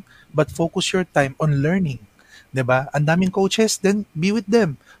worrying, but focus your time on learning. Di ba? Ang daming coaches, then be with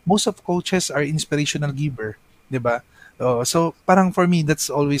them. Most of coaches are inspirational giver. Di ba? So, parang for me,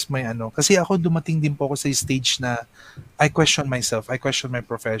 that's always my Kasi ako dumating din po ako sa stage na I question myself. I question my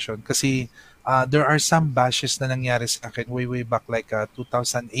profession. Kasi there are some bashes na nangyari sa akin way back like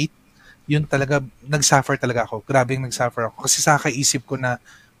 2008. Yun talaga, nag-suffer talaga ako. Grabe yung nag-suffer ako. Kasi sa kaisip ko na,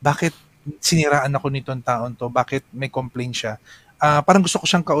 bakit siniraan ako nitong taon to? Bakit may complaint siya? Parang gusto ko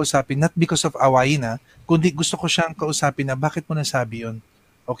siyang kausapin, not because of awayin kundi gusto ko siyang kausapin na, bakit mo nasabi yun?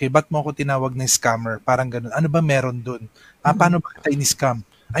 Okay, ba't mo ako tinawag na scammer? Parang ganun. Ano ba meron dun? Paano ba kita in-scam?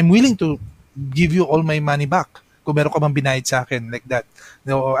 I'm willing to give you all my money back. Kung meron ka bang binayad sa akin, like that.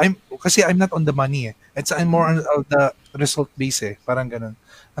 No, kasi I'm not on the money I'm more on the result base Parang ganun.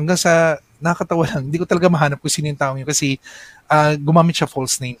 Hanggang sa nakakatawa lang, hindi ko talaga mahanap kung sino yung tao yun kasi gumamit siya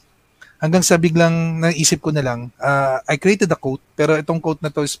false name. Hanggang sa biglang naisip ko na lang, I created a quote, pero itong quote na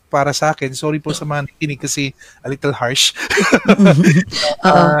to is para sa akin. Sorry po sa mga nakikinig kasi a little harsh.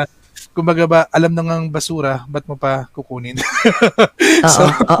 Kumbaga ba, alam na ngang basura, ba't mo pa kukunin?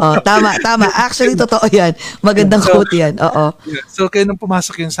 Tama. Actually, totoo yan. Magandang quote yan. So, kaya nung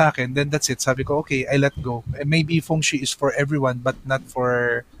pumasok yun sa akin, then that's it. Sabi ko, okay, I let go. Maybe feng shui is for everyone, but not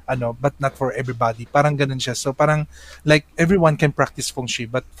for but not for everybody. Parang ganun siya. So parang like everyone can practice feng shui,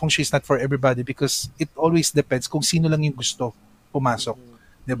 but feng shui is not for everybody because it always depends kung sino lang yung gusto pumasok.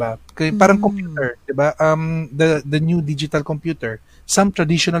 'Di ba? Kaya parang computer, 'di ba? The new digital computer, some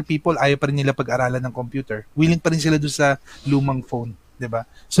traditional people ayaw pa rin nila pag-aralan ng computer. Willing pa rin sila doon sa lumang phone, 'di ba?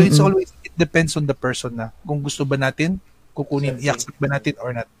 So it's always, it depends on the person na kung gusto ba natin kukunin, i-accept ba natin or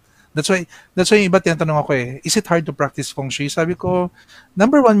not. That's why yung iba tinatanong ako is it hard to practice feng shui? Sabi ko,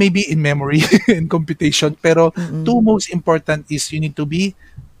 number one, maybe in memory and computation, pero two most important is you need to be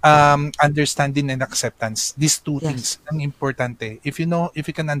understanding and acceptance. These two things ang importante. If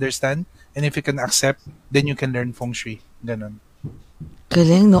you can understand and if you can accept, then you can learn feng shui. Ganon.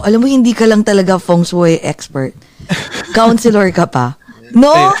 Galing, no? Alam mo, hindi ka lang talaga feng shui expert. Counselor ka pa.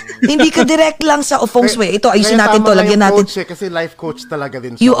 No, hindi ka direct lang sa feng shui. Ito, ayusin natin to, lagyan natin. Kasi life coach talaga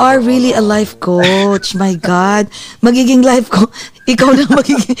din. You are really a life coach. My God. Magiging life coach. Ikaw na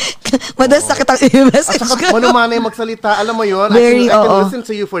magiging... Madalas sakit ang i-message ko. ka. Manumanay magsalita. Alam mo yun? Very, I can listen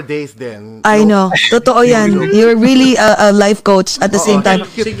to you for days then. I know. Totoo yan. You're really a life coach at the same time.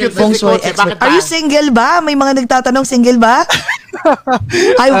 Feng shui expert. Are you single ba? May mga nagtatanong, single ba?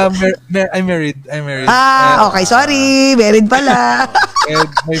 I'm married. Okay. Sorry. Married pala. And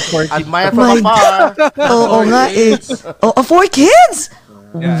my 40. Admire from afar. Oo nga eh. 4 kids?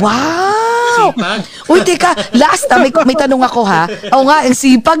 Yeah. Wow! Uy, teka, last may tanong ako ha. Oo nga, ang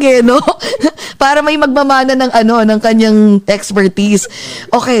sipag no? Para may magmamana ng kanyang expertise.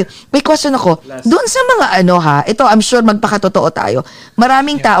 Okay, may question ako. Doon sa mga ito I'm sure magpakatotoo tayo.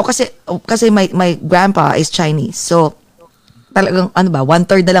 Maraming tao kasi my grandpa is Chinese. So talagang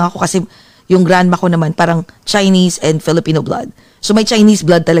 1/3 na lang ako kasi yung grandma ko naman parang Chinese and Filipino blood. So may Chinese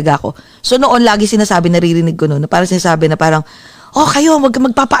blood talaga ako. So noon lagi sinasabi, naririnig ko noon, na parang sinasabi na parang, kayo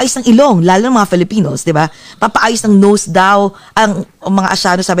magpapaayos ng ilong, lalo ng mga Filipinos, 'di ba? Papaayos ng nose daw. Ang mga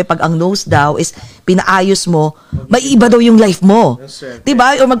Asyano sabi pag ang nose daw is pinaayos mo, maiiba daw yung life mo. 'Di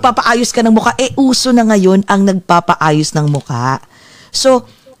ba? O magpapaayos ka ng mukha, uso na ngayon ang nagpapaayos ng mukha. So,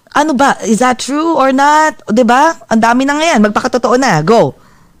 ano ba? Is that true or not? 'Di ba? Ang dami na ngayon, magpakatotoo na. Go.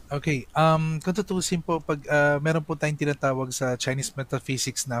 Okay, kung tutusin po, pag meron po tayong tinatawag sa Chinese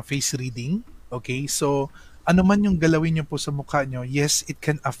metaphysics na face reading, okay, so ano man yung galawin nyo po sa mukha nyo, yes, it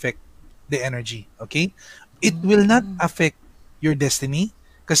can affect the energy, okay? It will not affect your destiny,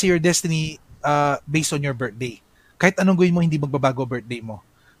 kasi your destiny based on your birthday. Kahit anong gawin mo, hindi magbabago birthday mo.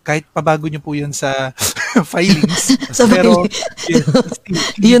 Kahit pabago nyo po yun sa filings, pero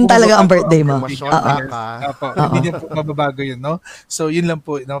yun talaga ang birthday mo. Hindi niya po mababago yun, no? So, yun lang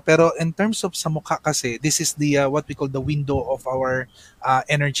po, no? Pero in terms of sa mukha kasi, this is the what we call the window of our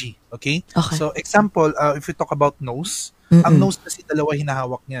energy, okay? So, example, if we talk about nose, ang nose kasi dalawa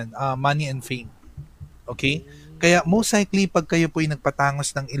hinahawak niyan, money and fame. Okay? Kaya most likely, pag kayo po yung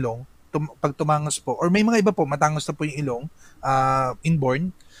nagpatangos ng ilong, pag tumangos po, or may mga iba po, matangos na po yung ilong, inborn,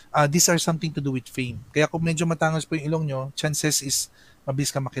 these are something to do with fame. Kaya kung medyo matangos po yung ilong nyo, chances is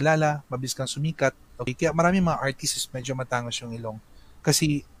mabilis kang makilala, mabilis kang sumikat. Okay? Kaya maraming mga artists medyo matangos yung ilong.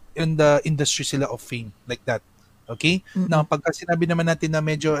 Kasi in the industry sila of fame, like that. Okay? Now, pagka sinabi naman natin na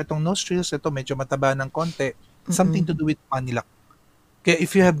medyo itong nostrils, ito medyo mataba ng konti, something to do with money luck. Kaya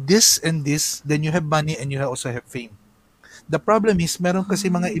if you have this and this, then you have money and you also have fame. The problem is, meron kasi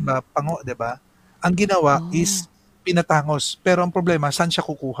mga iba, pango, diba? Ang ginawa is pinatangos. Pero ang problema, saan siya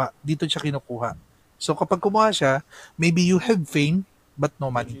kukuha? Dito siya kinukuha. So kapag kumuha siya, maybe you have fame, but no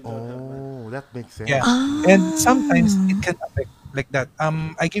money. Oh, that makes sense. Yeah. And sometimes it can affect like that.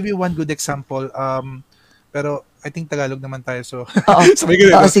 I give you one good example. Pero I think Tagalog naman tayo. So,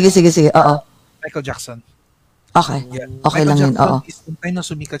 sige. Oo. Michael Jackson. Okay. Yeah. Okay lang yun. Oo. Yung time na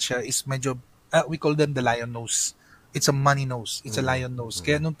sumikat siya is medyo, we call them the lion nose. It's a money nose. It's a lion nose.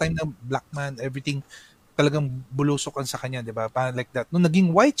 Kaya nung time na black man, everything, talagang bulusokan sa kanya, di ba? Parang like that. Nung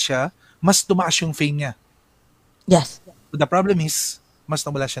naging white siya, mas tumaas yung fame niya. Yes. But the problem is, mas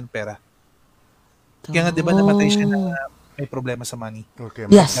nawala siya ng pera. Kaya nga, di ba, namatay siya na may problema sa money.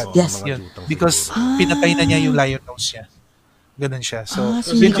 Okay, yes. Yun. Because pinatay na niya yung lion nose niya. Ganun siya. So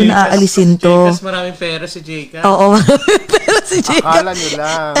hindi ko naaalisin to. Mas maraming pera si Jeka. Oo, maraming pera si Jeka. Akala nyo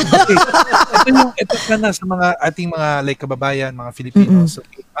lang. Okay. Ito na sa mga ating mga like kababayan, mga Filipinos.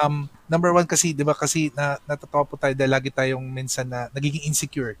 Okay. Number one kasi, di ba, kasi natatawa po tayo dahil lagi tayong minsan na nagiging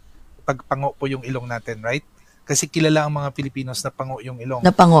insecure pag pango po yung ilong natin, right? Kasi kilala ang mga Filipinos na pango yung ilong.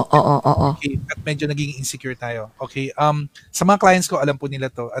 Napango, oo. Okay, at medyo nagiging insecure tayo. Okay, sa mga clients ko, alam po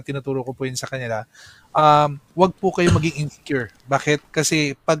nila to at tinuturo ko po yun sa kanila. Wag po kayo maging insecure. Bakit?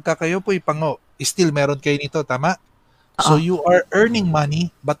 Kasi pagka kayo po ipango, still meron kayo nito, tama? So you are earning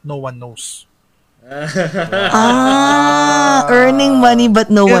money but no one knows. Earning money but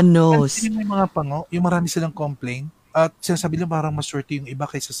no one knows. Yung mga pango, yung marami silang complain, at sinasabi nila parang maswerte yung iba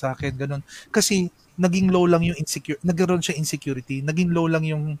kaysa sa akin, ganun. Kasi naging low lang yung nagkaroon siya insecurity, naging low lang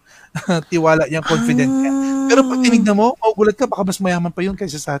yung tiwala niya, confident niya. Pero pag tinignan mo, magugulat ka, baka mas mayaman pa yun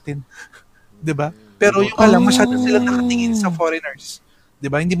kaysa sa atin. 'Di ba? Pero yung alam, masyado silang nakatingin sa foreigners.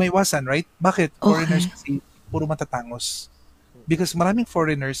 'Di ba? Hindi maiwasan, right? Bakit? Foreigners kasi puro matatangos. Because maraming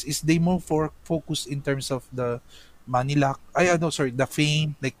foreigners is they more focused in terms of the money luck, the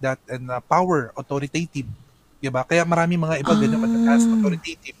fame, like that, and power, authoritative. Diba? Kaya maraming mga iba ganyan matatas,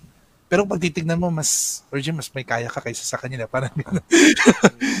 authoritative. Pero pag titignan mo, mas may kaya ka kaysa sa kanila. Parang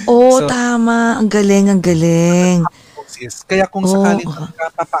so, tama. Ang galing, ang galing. Yes. Kaya kung sakaling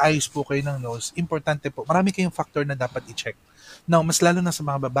papaayos po kayo ng nose, importante po, marami kayong factor na dapat i-check. Now, mas lalo na sa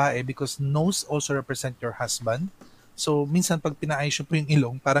mga babae because nose also represent your husband. So, minsan pag pinaayos nyo po yung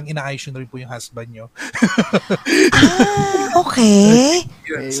ilong, parang inaayos nyo na rin po yung husband nyo. Okay.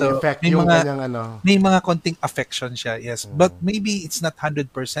 So, may mga konting affection siya, yes. But maybe it's not 100%.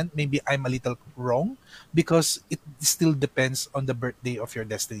 Maybe I'm a little wrong because it still depends on the birthday of your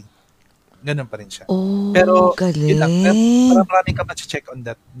destiny. Ganun pa rin siya. Pero, galing. Yun lang. Maraming ka ma-check on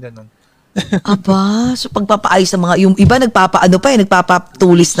that. Ganun. Aba, so pagpapaayos ng mga, yung iba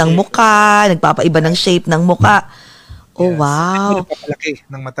nagpapatulis ng muka, nagpapaiba ng shape ng muka. Oh, yes. Wow. Nagpapalaki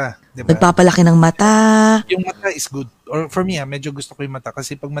ng mata. Diba? Nagpapalaki ng mata. Yung mata is good. Or for me, medyo gusto ko yung mata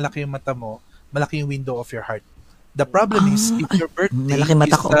kasi pag malaki yung mata mo, malaki yung window of your heart. The problem is, if your birthday malaki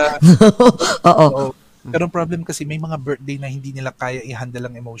mata ko. Oo. Pero problem kasi may mga birthday na hindi nila kaya i-handle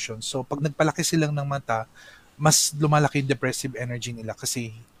ang emotions. So pag nagpalaki silang ng mata, mas lumalaki yung depressive energy nila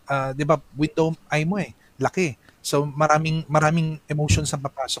kasi 'di ba, window eye mo laki. So maraming emotions ang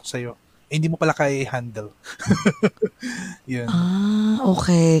papasok sa iyo. Hindi mo pala kaya i-handle. Yun.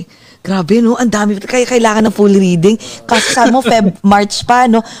 Okay. Grabe, no? Ang dami. Kaya kailangan ng full reading. Kasi sa mo, March pa,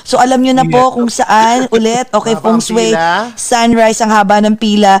 no? So, alam nyo na po kung saan ulit. Okay, feng shui, sunrise, ang haba ng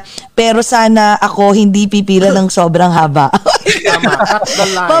pila. Pero sana ako hindi pipila ng sobrang haba. Tama, cut the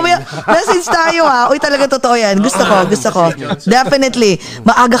line. Mamaya, message tayo Uy, talaga totoo yan. Gusto ko. Definitely.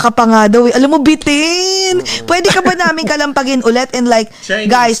 Maaga ka pa nga daw. Alam mo, bitin. Pwede ka ba namin kalampagin ulit and like,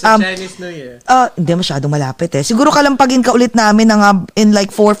 guys, Chinese New Year. Hindi masyadong malapit Siguro kalampagin ka ulit namin in like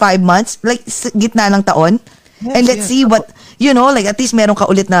 4 or 5 months, like gitna ng taon. Yes, and let's see what, like at least meron ka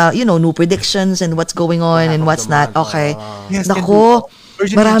ulit na, new predictions and what's going on and what's not. Okay. Yes, Nako,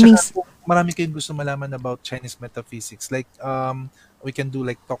 marami kayong gusto malaman about Chinese metaphysics. Like, we can do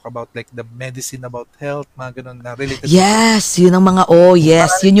like talk about like the medicine about health, mga ganun na related. Yes, yun ang mga,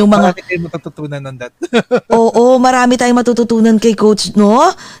 yun yung mga. Marami kayong matututunan on that. Marami tayong matututunan kay Coach, no?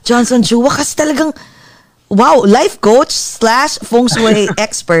 Johnson Chua, kasi talagang, wow, life coach / feng shui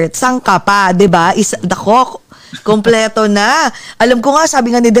expert. Sangka pa, di ba? Dako, kompleto na. Alam ko nga, sabi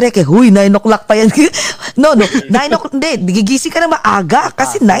nga ni Direk, 9 o'clock pa yan. No, 9 o'clock, hindi, gigising ka na maaga.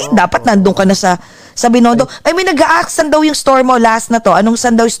 Kasi 9, dapat nandun ka na sa Binondo. Ay, may nag-a-ask, saan daw yung store mo last na to? Anong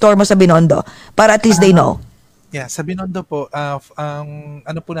saan daw yung store mo sa Binondo? Para at least they know. Yeah, sa Binondo po,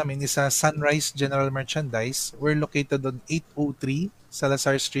 ano po namin is Sunrise General Merchandise. We're located on 803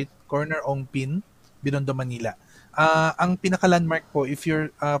 Salazar Street, corner Ongpin, Binondo, Manila. Ang pinaka-landmark po, if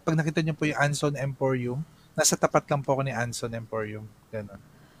you're, pag nakita niyo po yung Anson Emporium, nasa tapat lang po ako ni Anson Emporium. Ganun.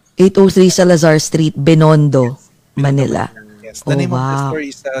 803 Salazar Street, Binondo, Manila. Yes. The name of the store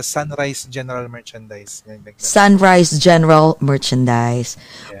is Sunrise General Merchandise. Sunrise General Merchandise.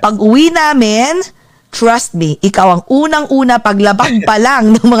 Yes. Pag uwi namin, trust me, ikaw ang unang-una paglabag pa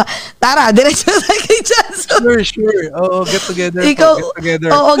lang ng mga, tara, diretso sa kay Johnson. Sure. Get together.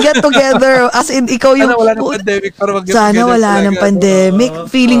 Get together. As in, ikaw yung... Sana wala ng pandemic para mag-get together. Sana wala ng pandemic.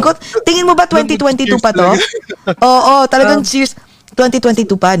 Feeling ko, tingin mo ba 2022 pa to? Talagang cheers.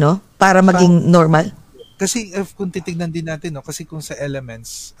 2022 pa, no? Para maging normal. Kasi kung titignan din natin, kasi kung sa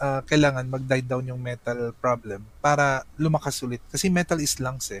elements, kailangan mag-die down yung metal problem para lumakas ulit. Kasi metal is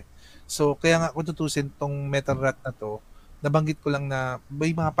lungs So, kaya nga kung tutusin tong metal rat na to, nabanggit ko lang na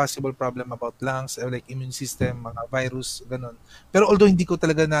may mga possible problem about lungs, like immune system, mga virus, ganun. Pero although hindi ko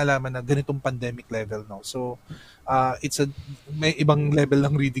talaga naalaman na ganitong pandemic level, no. So, may ibang level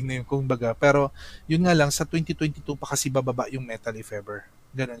ng reading na yun, kumbaga. Pero, yun nga lang, sa 2022 pa kasi bababa yung metal if ever.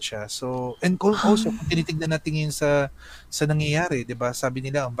 Ganun siya. So, and also, kung tinitignan natin yun sa nangyayari, di ba? Sabi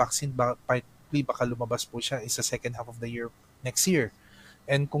nila, ang vaccine partly baka lumabas po siya is sa second half of the year, next year.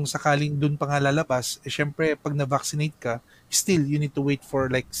 And kung sakaling dun pa nga lalabas, syempre, pag na-vaccinate ka, still, you need to wait for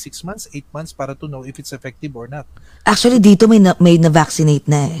like 6 months, 8 months para to know if it's effective or not. Actually, dito may na-vaccinate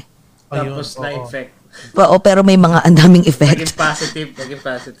na Tapos na-infect. Pero may mga ang daming Naging effect. positive, naging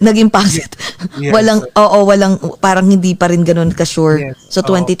positive. Naging positive. Yes. Walang, parang hindi pa rin ganun ka-sure. Yes. So,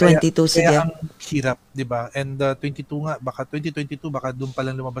 2022, sige. Kaya ang hirap, di ba? And 22 nga, baka 2022, baka doon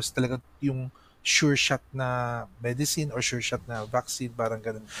palang lumabas talaga yung sure shot na medicine or sure shot na vaccine, parang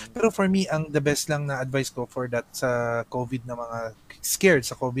ganun. Pero for me, the best lang na advice ko for that sa COVID na mga scared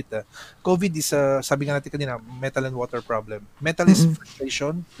sa COVID. COVID is, sabi nga natin kanina, metal and water problem. Metal is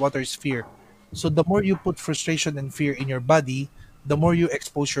frustration, water is fear. So the more you put frustration and fear in your body, the more you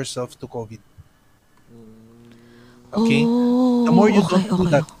expose yourself to COVID. Okay? The more you don't do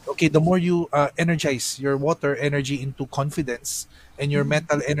that, the more you energize your water energy into confidence and your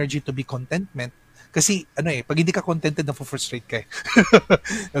metal energy to be contentment. Kasi, pag hindi ka contented, na-frustrate ka.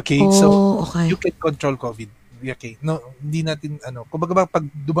 Okay? So, you can control COVID. Okay? No, hindi natin, kumbaga ba, pag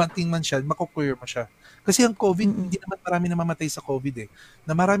dumating man siya, mako-clear mo siya. Kasi ang COVID, hindi naman marami namamatay sa COVID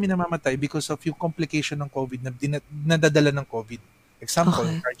Na marami namamatay because of yung complication ng COVID na nadadala ng COVID. Example,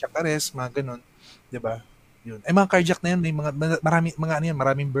 cardiac arrest, mga ganun. Diba? Yun. Mga cardiac na yun, may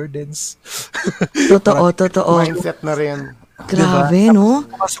maraming burdens. Totoo. Mindset na rin. Grabe, diba? no?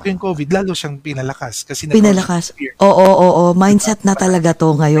 Pasok yung COVID, lalo siyang pinalakas. Kasi Oo. Mindset na talaga to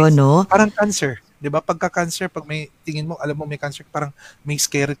ngayon, no? Parang cancer. Diba? Pagka-cancer, pag may tingin mo, alam mo may cancer, parang may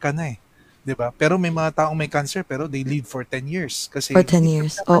scare ka na Diba? Pero may mga taong may cancer, pero they live for 10 years. Kasi for 10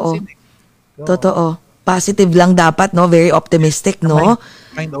 years, oo. Totoo. Positive lang dapat, no? Very optimistic, no?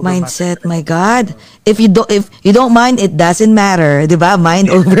 Mindset, my God. If you don't mind, it doesn't matter. Diba?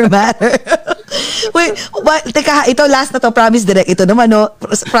 Mind over matter. Wait, teka, ito last na to, promise direct. Ito naman, no?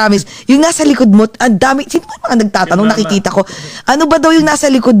 Promise. Yung nasa likod mo, ang dami, sino ba mga nagtatanong, nakikita ko. Ano ba daw yung nasa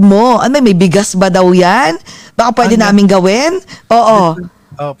likod mo? May bigas ba daw yan? Baka pwede namin gawin? Oo.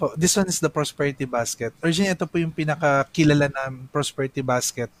 This one is the prosperity basket. Originally, ito po yung pinakakilala na prosperity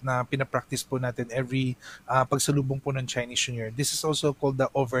basket na pinapractice po natin every pagsalubong po ng Chinese New Year. This is also called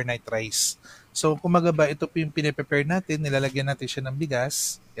the overnight rice. So, kumaga ba, ito po yung pinaprepare natin, nilalagyan natin siya ng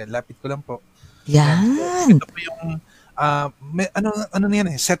bigas. Yan, lapit ko lang po. Yan. Ito po yung,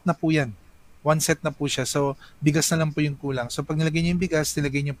 set na po yan. One set na po siya. So, bigas na lang po yung kulang. So, pag nilagay niyo yung bigas,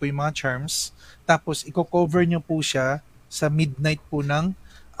 nilagay niyo po yung mga charms. Tapos, i-cover niyo po siya sa midnight po ng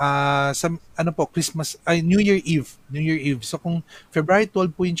New Year Eve. So kung February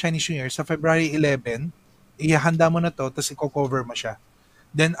 12 po yung Chinese New Year, sa February 11, ihahanda mo na to, tapos i-cover mo siya.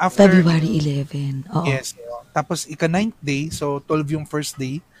 Then after February 11. Oo. Yes. Tapos ika-9th day, so 12 yung first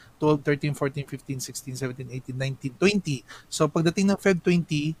day, 12, 13, 14, 15, 16, 17, 18, 19, 20. So pagdating ng Feb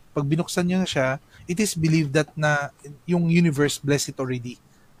 20, pag binuksan niyo na siya, it is believed that na yung universe blessed it already.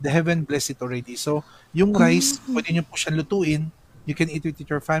 The heaven blessed it already. So yung rice, pwede niyo po siyang lutuin. You can eat it with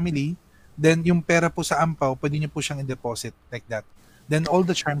your family. Then, yung pera po sa ampaw, pwede niyo po siyang i-deposit like that. Then, all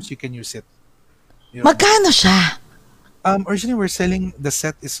the charms, you can use it. Yun. Magkano siya? Originally, we're selling, the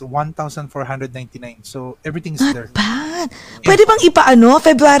set is 1,499. So, everything is there. Not bad. Pwede bang ipaano?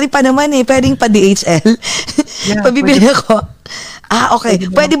 February pa naman Pwedeng pa DHL? Yeah, pabibili ako. Okay.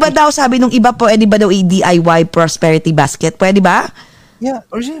 Pwede ba daw, sabi nung iba, pwede ba daw i-DIY prosperity basket? Pwede ba? Yeah,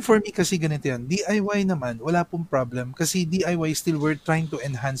 originally for me kasi ganito yan. DIY naman, wala pong problem. Kasi DIY still we're trying to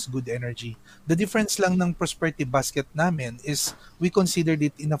enhance good energy. The difference lang ng prosperity basket namin is we considered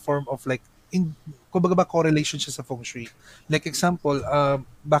it in a form of like, kumbaga ba correlation siya sa feng shui. Like example,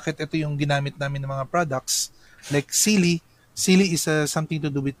 bakit ito yung ginamit namin ng mga products? Like Sili is something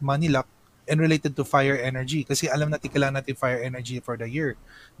to do with money luck and related to fire energy. Kasi alam natin kailangan natin fire energy for the year.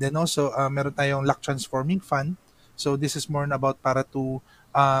 Then also, meron tayong luck transforming fan. So this is more about para to,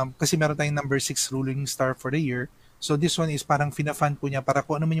 kasi meron tayong number 6 ruling star for the year. So this one is parang fina-fan po niya para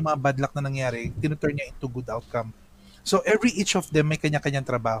kung ano man yung mga bad luck na nangyari, tinuturn niya into good outcome. So each of them may kanya-kanyang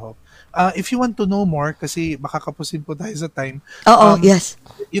trabaho. If you want to know more, kasi makakapusin po tayo sa time. Yes.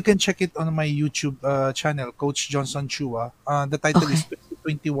 You can check it on my YouTube channel, Coach Johnson Chua. The title is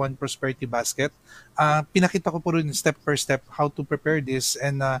 2021 Prosperity Basket. Pinakita ko po rin step per step how to prepare this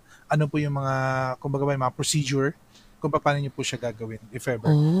and ano po yung mga, kumbaga may mga procedure kung paano niyo po siya gagawin, if ever.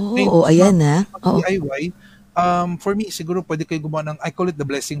 Ayan na. DIY, for me, siguro pwede kayo gumawa ng, I call it the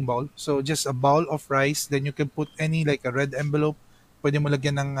blessing bowl. So, just a bowl of rice, then you can put any, like a red envelope, pwede mo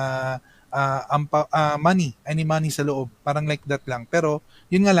lagyan ng money, any money sa loob. Parang like that lang. Pero,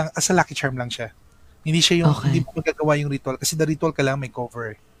 yun nga lang, as a lucky charm lang siya. Hindi siya yung, hindi mo magagawa yung ritual. Kasi the ritual ka lang may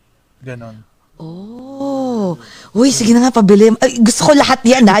cover. Ganon. Uy, sige na nga, pabili. Ay, gusto ko lahat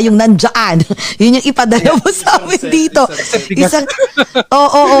yan, yung nandyan. Yun yung ipadala mo sa amin dito. Sige.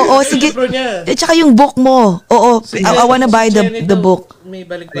 Tsaka yung book mo. I wanna buy the book. May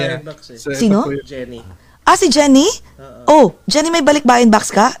balikbayan box Sino? Jenny. Si Jenny? Jenny, may balikbayan box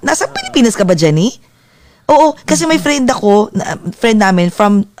ka? Nasa Pilipinas ka ba, Jenny? Oo, kasi may friend namin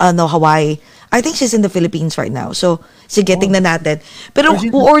from Hawaii. I think she's in the Philippines right now. So, sige, tingnan natin. Pero,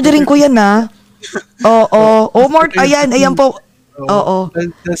 ordering ko yan, Oo. Ayan po. Oo.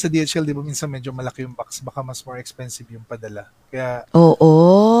 Dahil sa DHL, di ba, minsan medyo malaki yung box. Baka mas more expensive yung padala. Kaya,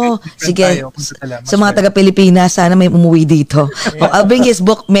 sige. Sa mga taga-Pilipinas, sana may umuwi dito. I'll bring his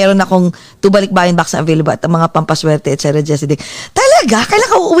book. Meron akong tubalikbayan box na available at mga pampaswerte, etc. Jessica. Talaga? Kailan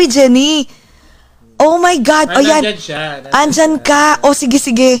ka uuwi, Jenny? Oh my God. Ayan. Andyan ka.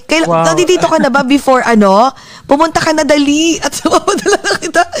 Sige. Nandito ka na ba before pumunta ka na dali at sumapadala na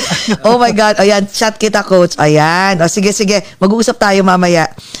kita. Oh my God. Ayan, chat kita, coach. Ayan. Sige. Mag-uusap tayo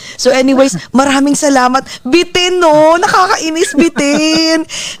mamaya. So anyways, maraming salamat. Bitin, no? Nakakainis, bitin.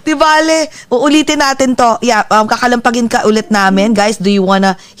 Di bale, uulitin natin to. Yeah, kakalampagin ka ulit namin. Guys, do you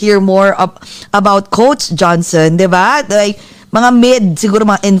wanna hear more about Coach Johnson? Di ba? Mga siguro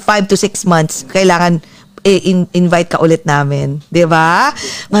mga in 5 to 6 months, kailangan invite ka ulit namin. Di ba?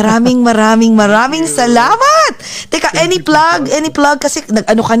 Maraming salamat! Teka, any plug? Kasi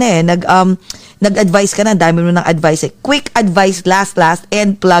nag-advise ka na, dami mo ng advice. Quick advice, last,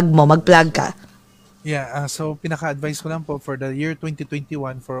 and plug mo. Mag-plug ka. Yeah, so pinaka-advise ko lang po for the year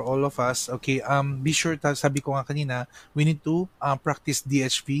 2021 for all of us. Okay, be sure, sabi ko nga kanina, we need to practice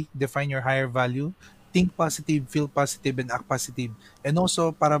DHP, define your higher value. Think positive, feel positive, and act positive. And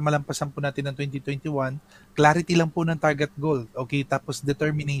also, para malampasan po natin ng 2021, clarity lang po ng target goal. Okay, tapos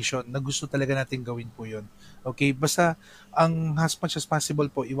determination na gusto talaga natin gawin po yun. Okay, basta as much as possible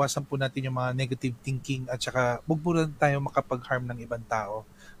po, iwasan po natin yung mga negative thinking at saka huwag po tayo makapag-harm ng ibang tao.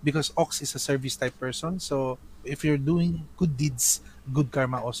 Because Ox is a service type person, so if you're doing good deeds, good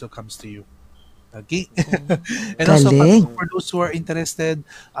karma also comes to you. Okay. And also for those who are interested,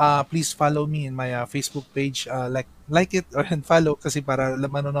 please follow me in my Facebook page. Like it and follow kasi para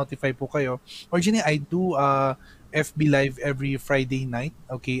mano-notify po kayo. Originally, I do FB Live every Friday night.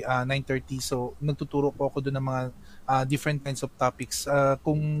 Okay, 9:30. So nagtuturo po ako doon ng mga different kinds of topics.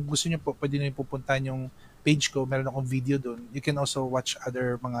 Kung gusto niyo po, pwede niyo pupuntahan yung page ko. Meron akong video doon. You can also watch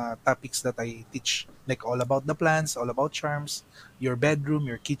other mga topics that I teach, like all about the plants, all about charms, your bedroom,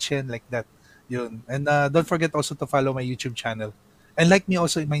 your kitchen, like that. Yun. And don't forget also to follow my YouTube channel. And like me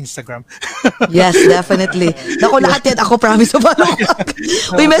also in my Instagram. Yes, definitely. Naku, lahat yan. Ako promise to follow.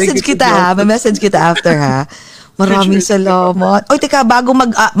 May message kita ha. May message kita after ha. Maraming salamat. Oy, teka, bago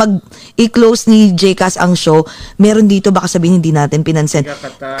i-close ni JCAS ang show, meron dito, baka sabihin hindi natin pinansin.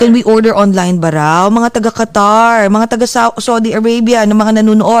 Can we order online ba raw? Mga taga-Qatar, mga taga-Saudi Arabia, ng mga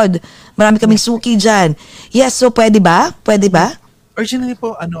nanonood. Marami kaming suki dyan. Yes, so pwede ba? Originally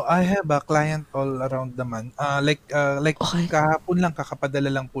po, I have a client all around naman. Okay. Kahapon lang,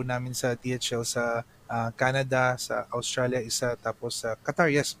 kakapadala lang po namin sa DHL sa Canada, sa Australia isa, tapos sa Qatar.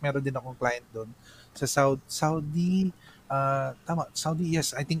 Yes, meron din akong client doon. Sa Saudi,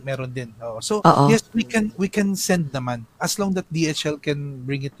 yes, I think meron din. Yes, we can send naman as long that DHL can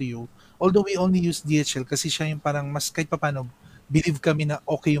bring it to you. Although we only use DHL kasi siya yung parang mas kahit paano, believe kami na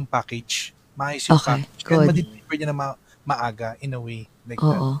okay yung package. Maayos yung package. Kaya madideliver niya na maaga in a way like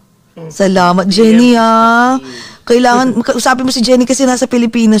that. Salamat, Jenny, Kailangan, usapin mo si Jenny kasi nasa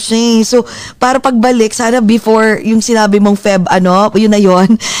Pilipinas siya. So, para pagbalik, sana before yung sinabi mong Feb, yun na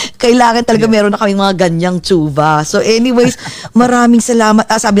yun, kailangan talaga meron na kaming mga ganyang tsuba. So, anyways, maraming salamat.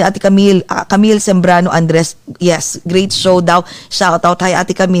 Sabi ni Ate Camille Sembrano Andres, yes, great show daw. Shout out, hi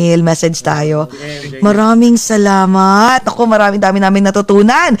Ate Camille, message tayo. Maraming salamat. Ako, dami namin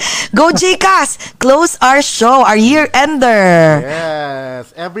natutunan. Go, JCAS! Close our show, our year-ender.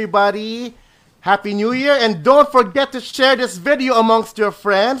 Yes, everybody. Happy New Year, and don't forget to share this video amongst your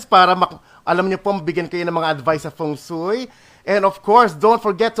friends para alam niyo po, mabigyan kayo ng mga advice sa feng shui. And of course, don't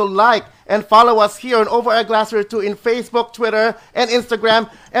forget to like and follow us here on Over a Glass or Two in Facebook, Twitter, and Instagram,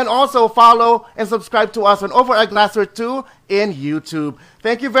 and also follow and subscribe to us on Over a Glass or Two in YouTube.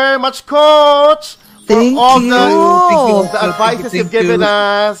 Thank you very much, Coach, for all the advices you've given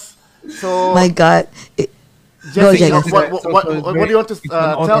us. So, my God. Jesse, what do you want to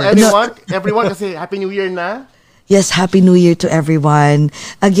tell everyone kasi Happy New Year na? Yes, Happy New Year to everyone.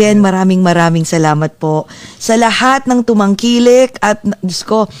 Again, maraming salamat po sa lahat ng tumangkilik at Diyos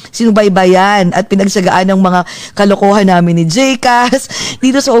ko, sinubaybayan at pinagsagaan ng mga kalokohan namin ni JCAS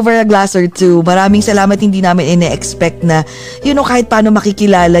dito sa Over a Glass or Two. Maraming salamat, hindi namin ine-expect na, kahit paano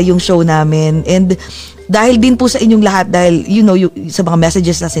makikilala yung show namin. And dahil din po sa inyong lahat, dahil sa mga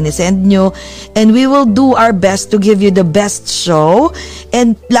messages na sinesend nyo, and we will do our best to give you the best show,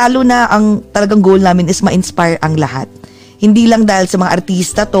 and lalo na ang talagang goal namin is ma-inspire ang lahat. Hindi lang dahil sa mga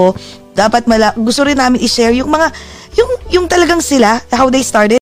artista to, dapat gusto rin namin i-share yung mga yung talagang sila, how they started.